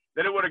tied,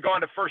 then it would have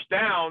gone to first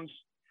downs.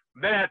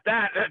 Then at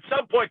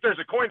some point, there's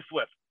a coin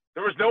flip.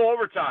 There was no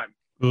overtime.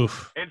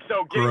 Oof. And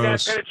so getting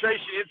that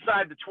penetration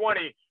inside the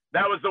 20,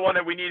 that was the one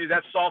that we needed.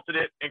 That salted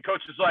it. And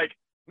coach is like,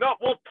 no,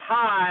 we'll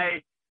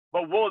tie,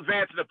 but we'll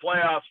advance to the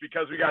playoffs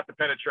because we got the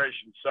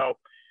penetration. So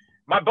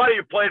my buddy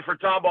who played for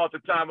Tomball at the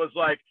time was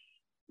like,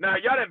 no,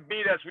 y'all didn't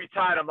beat us. We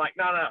tied. I'm like,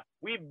 no,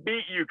 we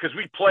beat you because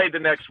we played the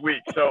next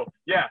week. So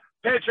yeah,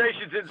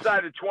 penetrations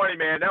inside the 20,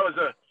 man. That was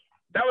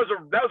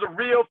a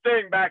real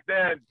thing back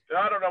then.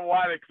 I don't know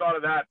why they thought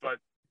of that, but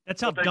that's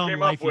how dumb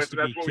life used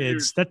to be,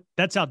 kids.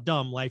 That's how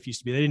dumb life used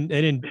to be.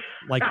 They didn't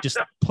like just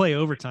play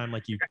overtime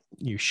like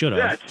you should have.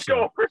 Yeah, just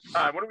go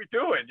overtime. What are we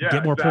doing? Yeah,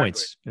 get more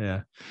points.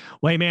 Yeah.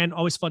 Well, hey, man,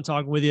 always fun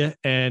talking with you,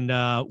 and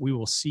we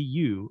will see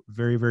you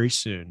very, very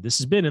soon. This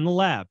has been In the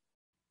Lab.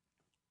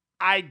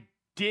 I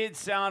did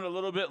sound a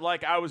little bit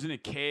like I was in a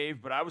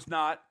cave, but I was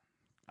not.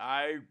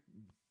 I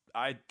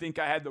think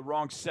I had the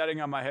wrong setting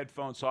on my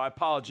headphones, so I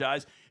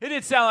apologize. It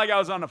did sound like I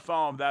was on the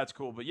phone. That's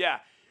cool. But, yeah,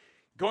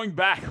 going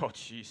back, oh,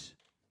 jeez.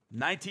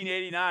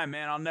 1989,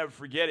 man, I'll never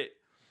forget it.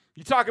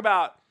 You talk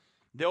about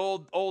the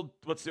old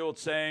what's the old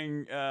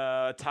saying?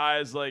 Ty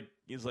is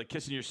like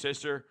kissing your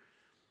sister.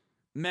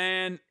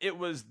 Man, it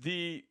was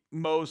the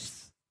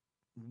most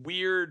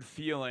weird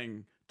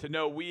feeling to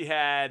know we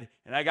had,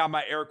 and I got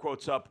my air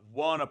quotes up,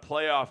 won a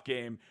playoff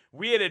game.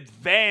 We had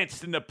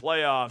advanced in the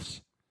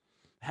playoffs,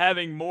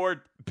 having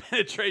more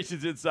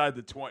penetrations inside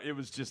the 20. It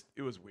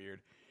was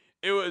weird.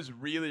 It was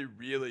really,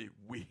 really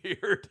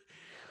weird.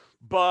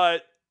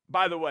 But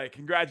by the way,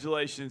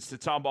 congratulations to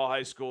Tomball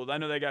High School. I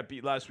know they got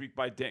beat last week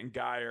by Denton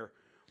Geyer,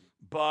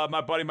 but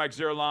my buddy Mike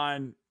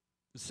Zerline,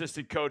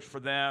 assistant coach for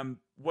them,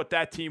 what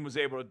that team was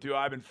able to do,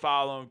 I've been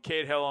following.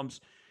 Cade Hillams,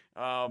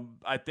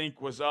 I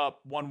think, was up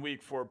 1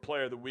 week for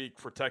Player of the Week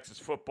for Texas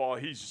football.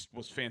 He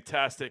was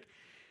fantastic.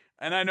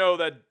 And I know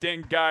that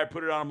Denton Geyer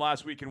put it on him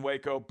last week in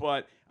Waco,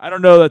 but I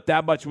don't know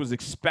that much was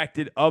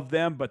expected of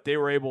them, but they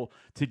were able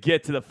to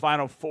get to the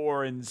Final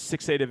Four in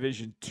 6A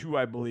Division II,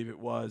 I believe it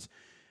was.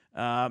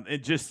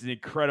 And just an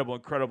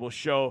incredible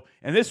show.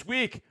 And this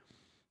week,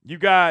 you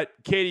got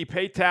Katy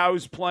Paytow,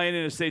 who's playing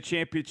in a state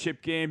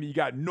championship game. You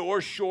got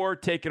North Shore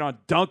taking on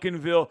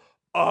Duncanville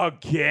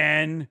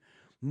again.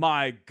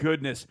 My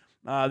goodness.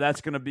 That's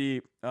going to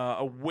be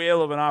a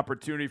whale of an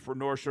opportunity for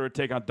North Shore to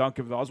take on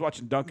Duncanville. I was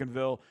watching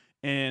Duncanville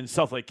in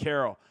South Lake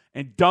Carroll,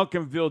 and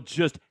Duncanville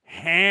just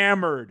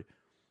hammered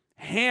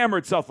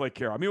South Lake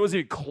Carroll. I mean, it wasn't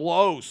even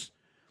close.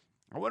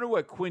 I wonder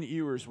what Quinn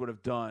Ewers would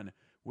have done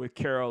with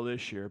Carroll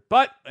this year.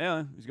 But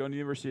he's going to the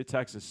University of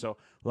Texas, so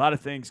a lot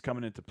of things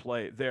coming into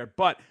play there.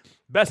 But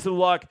best of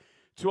luck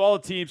to all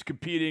the teams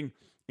competing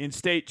in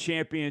state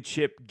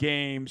championship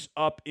games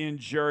up in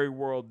Jerry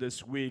World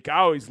this week. I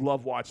always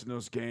love watching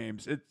those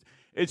games.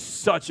 It's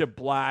such a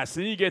blast.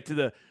 And you get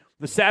to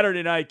the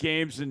Saturday night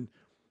games, and,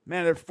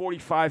 man, there are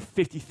 45,000,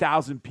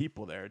 50,000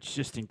 people there. It's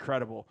just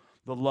incredible,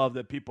 the love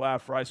that people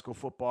have for high school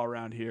football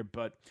around here.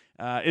 But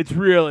it's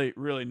really,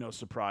 really no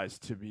surprise,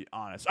 to be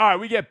honest. All right,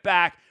 we get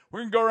back. We're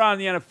going to go around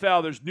the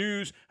NFL. There's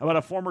news about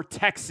a former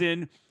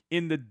Texan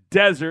in the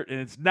desert, and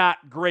it's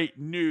not great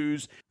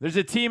news. There's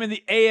a team in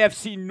the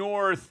AFC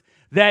North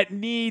that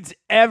needs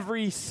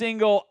every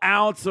single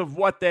ounce of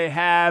what they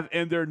have,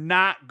 and they're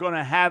not going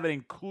to have it,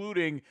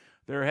 including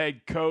their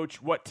head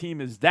coach. What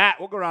team is that?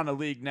 We'll go around the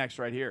league next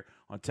right here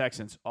on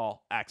Texans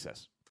All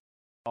Access.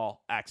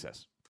 All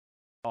Access.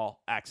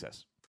 All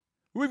Access.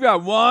 We've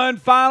got one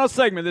final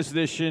segment this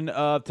edition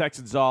of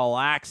Texans All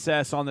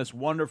Access on this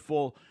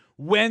wonderful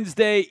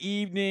Wednesday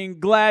evening.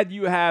 Glad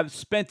you have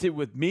spent it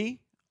with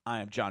me. I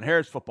am John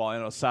Harris, football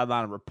analyst,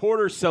 sideline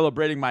reporter,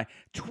 celebrating my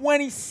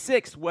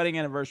 26th wedding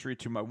anniversary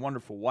to my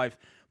wonderful wife,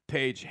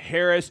 Paige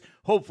Harris.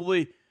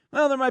 Hopefully,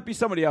 well, there might be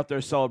somebody out there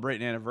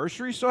celebrating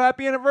anniversary, so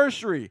happy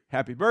anniversary.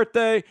 Happy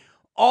birthday.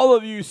 All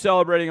of you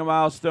celebrating a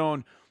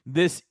milestone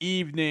this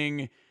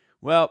evening.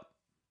 Well,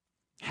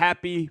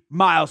 happy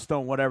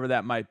milestone, whatever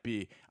that might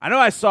be. I know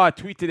I saw a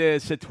tweet today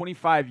that said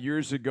 25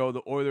 years ago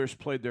the Oilers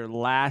played their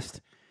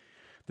last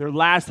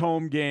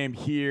home game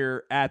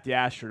here at the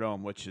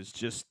Astrodome, which is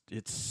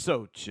it's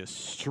so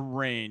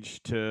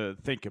strange to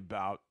think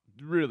about.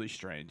 Really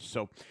strange.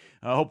 So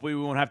hopefully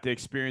we won't have to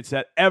experience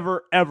that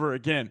ever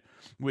again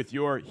with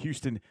your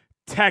Houston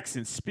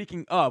Texans.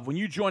 Speaking of, when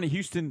you join a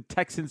Houston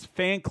Texans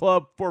fan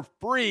club for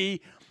free,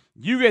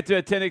 you get to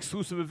attend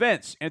exclusive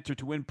events, enter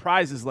to win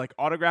prizes like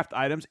autographed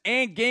items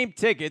and game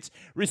tickets,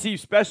 receive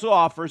special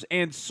offers,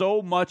 and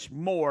so much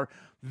more.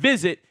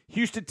 Visit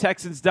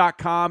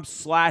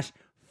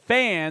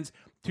HoustonTexans.com/fans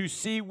to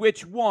see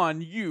which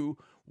one you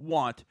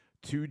want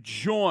to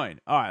join.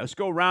 All right, let's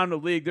go around the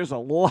league. There's a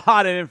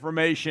lot of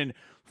information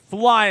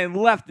flying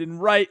left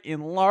and right,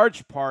 in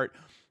large part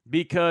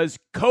because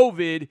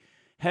COVID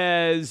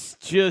has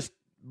just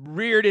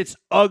reared its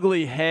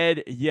ugly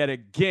head yet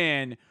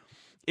again.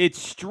 It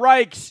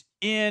strikes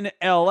in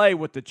LA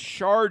with the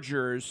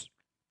Chargers.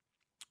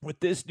 With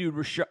this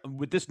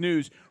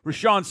news,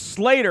 Rashawn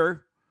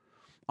Slater,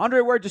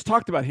 Andre Ware just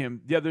talked about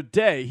him the other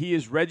day. He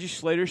is Reggie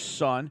Slater's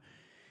son,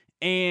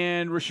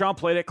 and Rashawn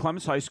played at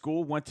Clemens High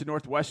School, went to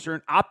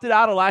Northwestern, opted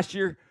out of last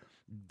year.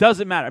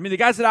 Doesn't matter. I mean, the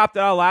guys that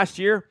opted out last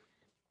year,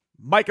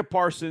 Micah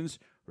Parsons,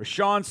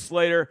 Rashawn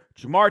Slater,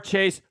 Jamar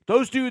Chase,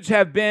 those dudes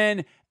have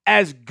been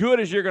as good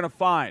as you're going to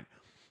find.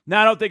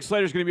 Now, I don't think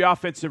Slater's going to be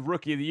Offensive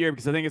Rookie of the Year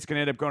because I think it's going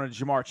to end up going to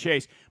Jamar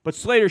Chase. But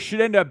Slater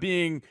should end up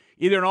being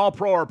either an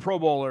All-Pro or a Pro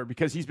Bowler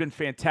because he's been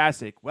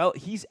fantastic. Well,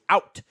 he's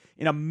out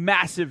in a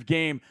massive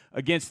game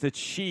against the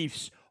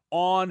Chiefs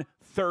on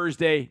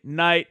Thursday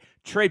night.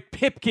 Trey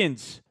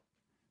Pipkins.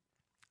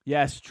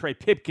 Yes, Trey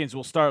Pipkins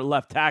will start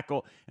left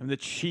tackle, and the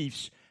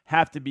Chiefs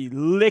have to be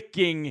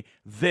licking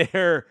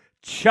their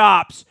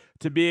chops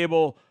to be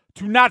able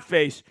to not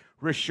face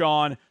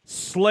Rashawn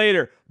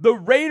Slater. The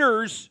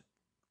Raiders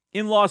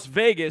in Las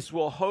Vegas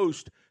will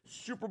host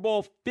Super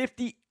Bowl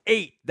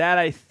 58. That,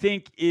 I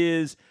think,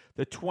 is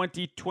the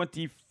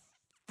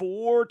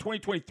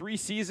 2023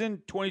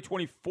 season,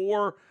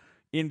 2024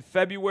 in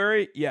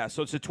February. Yeah,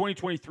 so it's the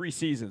 2023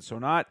 season, so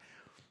not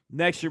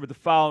next year, but the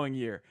following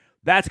year.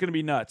 That's going to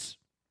be nuts.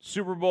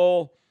 Super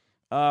Bowl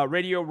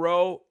Radio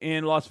Row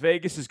in Las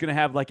Vegas is going to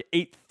have like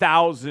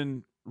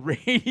 8,000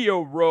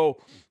 Radio Row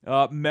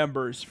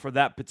members for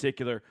that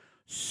particular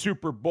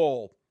Super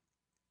Bowl.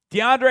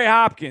 DeAndre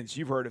Hopkins,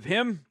 you've heard of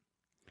him,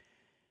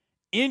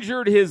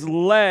 injured his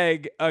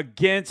leg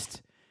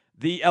against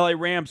the LA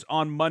Rams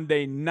on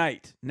Monday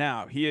night.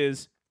 Now, he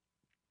is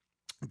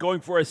going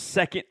for a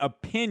second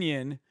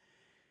opinion,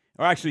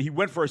 or actually he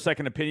went for a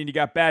second opinion. He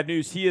got bad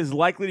news. He is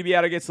likely to be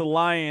out against the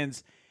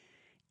Lions,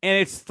 and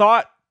it's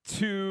thought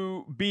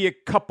to be a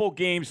couple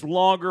games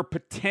longer,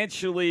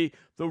 potentially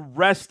the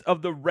rest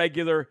of the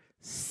regular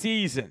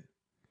season.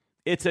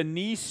 It's a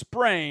knee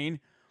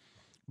sprain,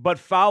 but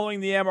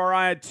following the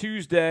MRI on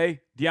Tuesday,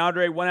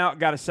 DeAndre went out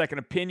and got a second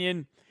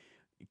opinion,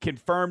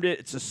 confirmed it.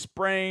 It's a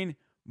sprain,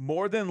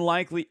 more than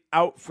likely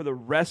out for the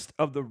rest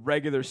of the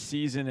regular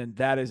season, and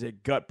that is a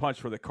gut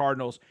punch for the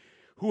Cardinals,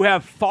 who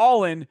have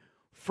fallen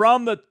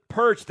from the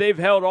perch they've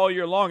held all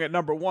year long at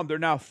number one. They're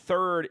now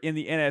third in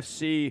the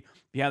NFC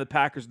behind the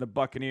Packers and the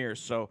Buccaneers.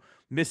 So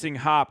missing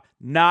Hop,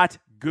 not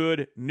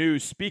good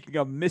news. Speaking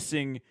of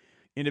missing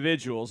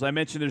individuals, I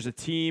mentioned there's a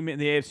team in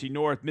the AFC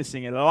North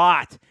missing a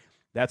lot.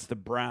 That's the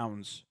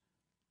Browns.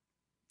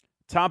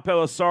 Tom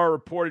Pelissaro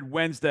reported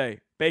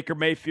Wednesday Baker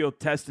Mayfield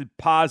tested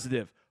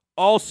positive.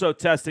 Also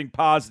testing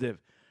positive,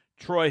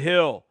 Troy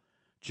Hill,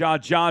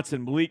 John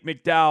Johnson, Malik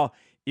McDowell,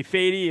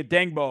 Ifeadi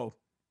Adengbo,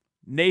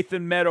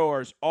 Nathan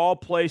Meadors, all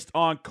placed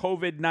on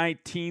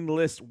COVID-19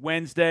 list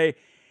Wednesday.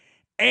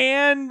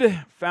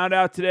 And found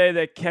out today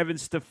that Kevin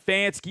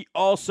Stefanski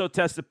also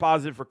tested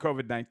positive for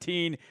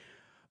COVID-19.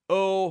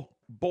 Oh,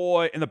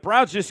 boy. And the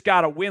Browns just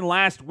got a win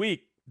last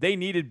week. They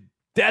needed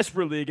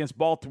desperately against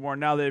Baltimore.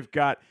 Now they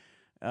got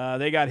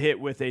hit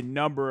with a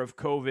number of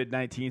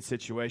COVID-19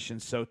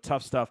 situations. So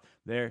tough stuff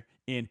there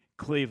in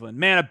Cleveland.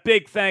 Man, a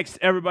big thanks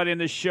to everybody in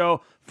this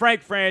show.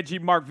 Frank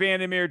Frangie, Mark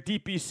Vandermeer,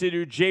 DP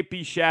Sidhu,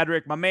 JP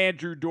Shadrick, my man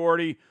Drew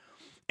Doherty,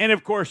 and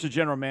of course the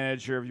general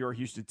manager of your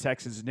Houston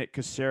Texans, Nick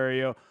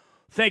Caserio.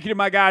 Thank you to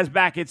my guys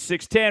back at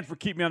 610 for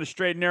keeping me on the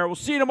straight and narrow. We'll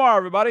see you tomorrow,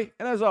 everybody.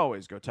 And as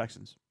always, go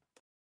Texans.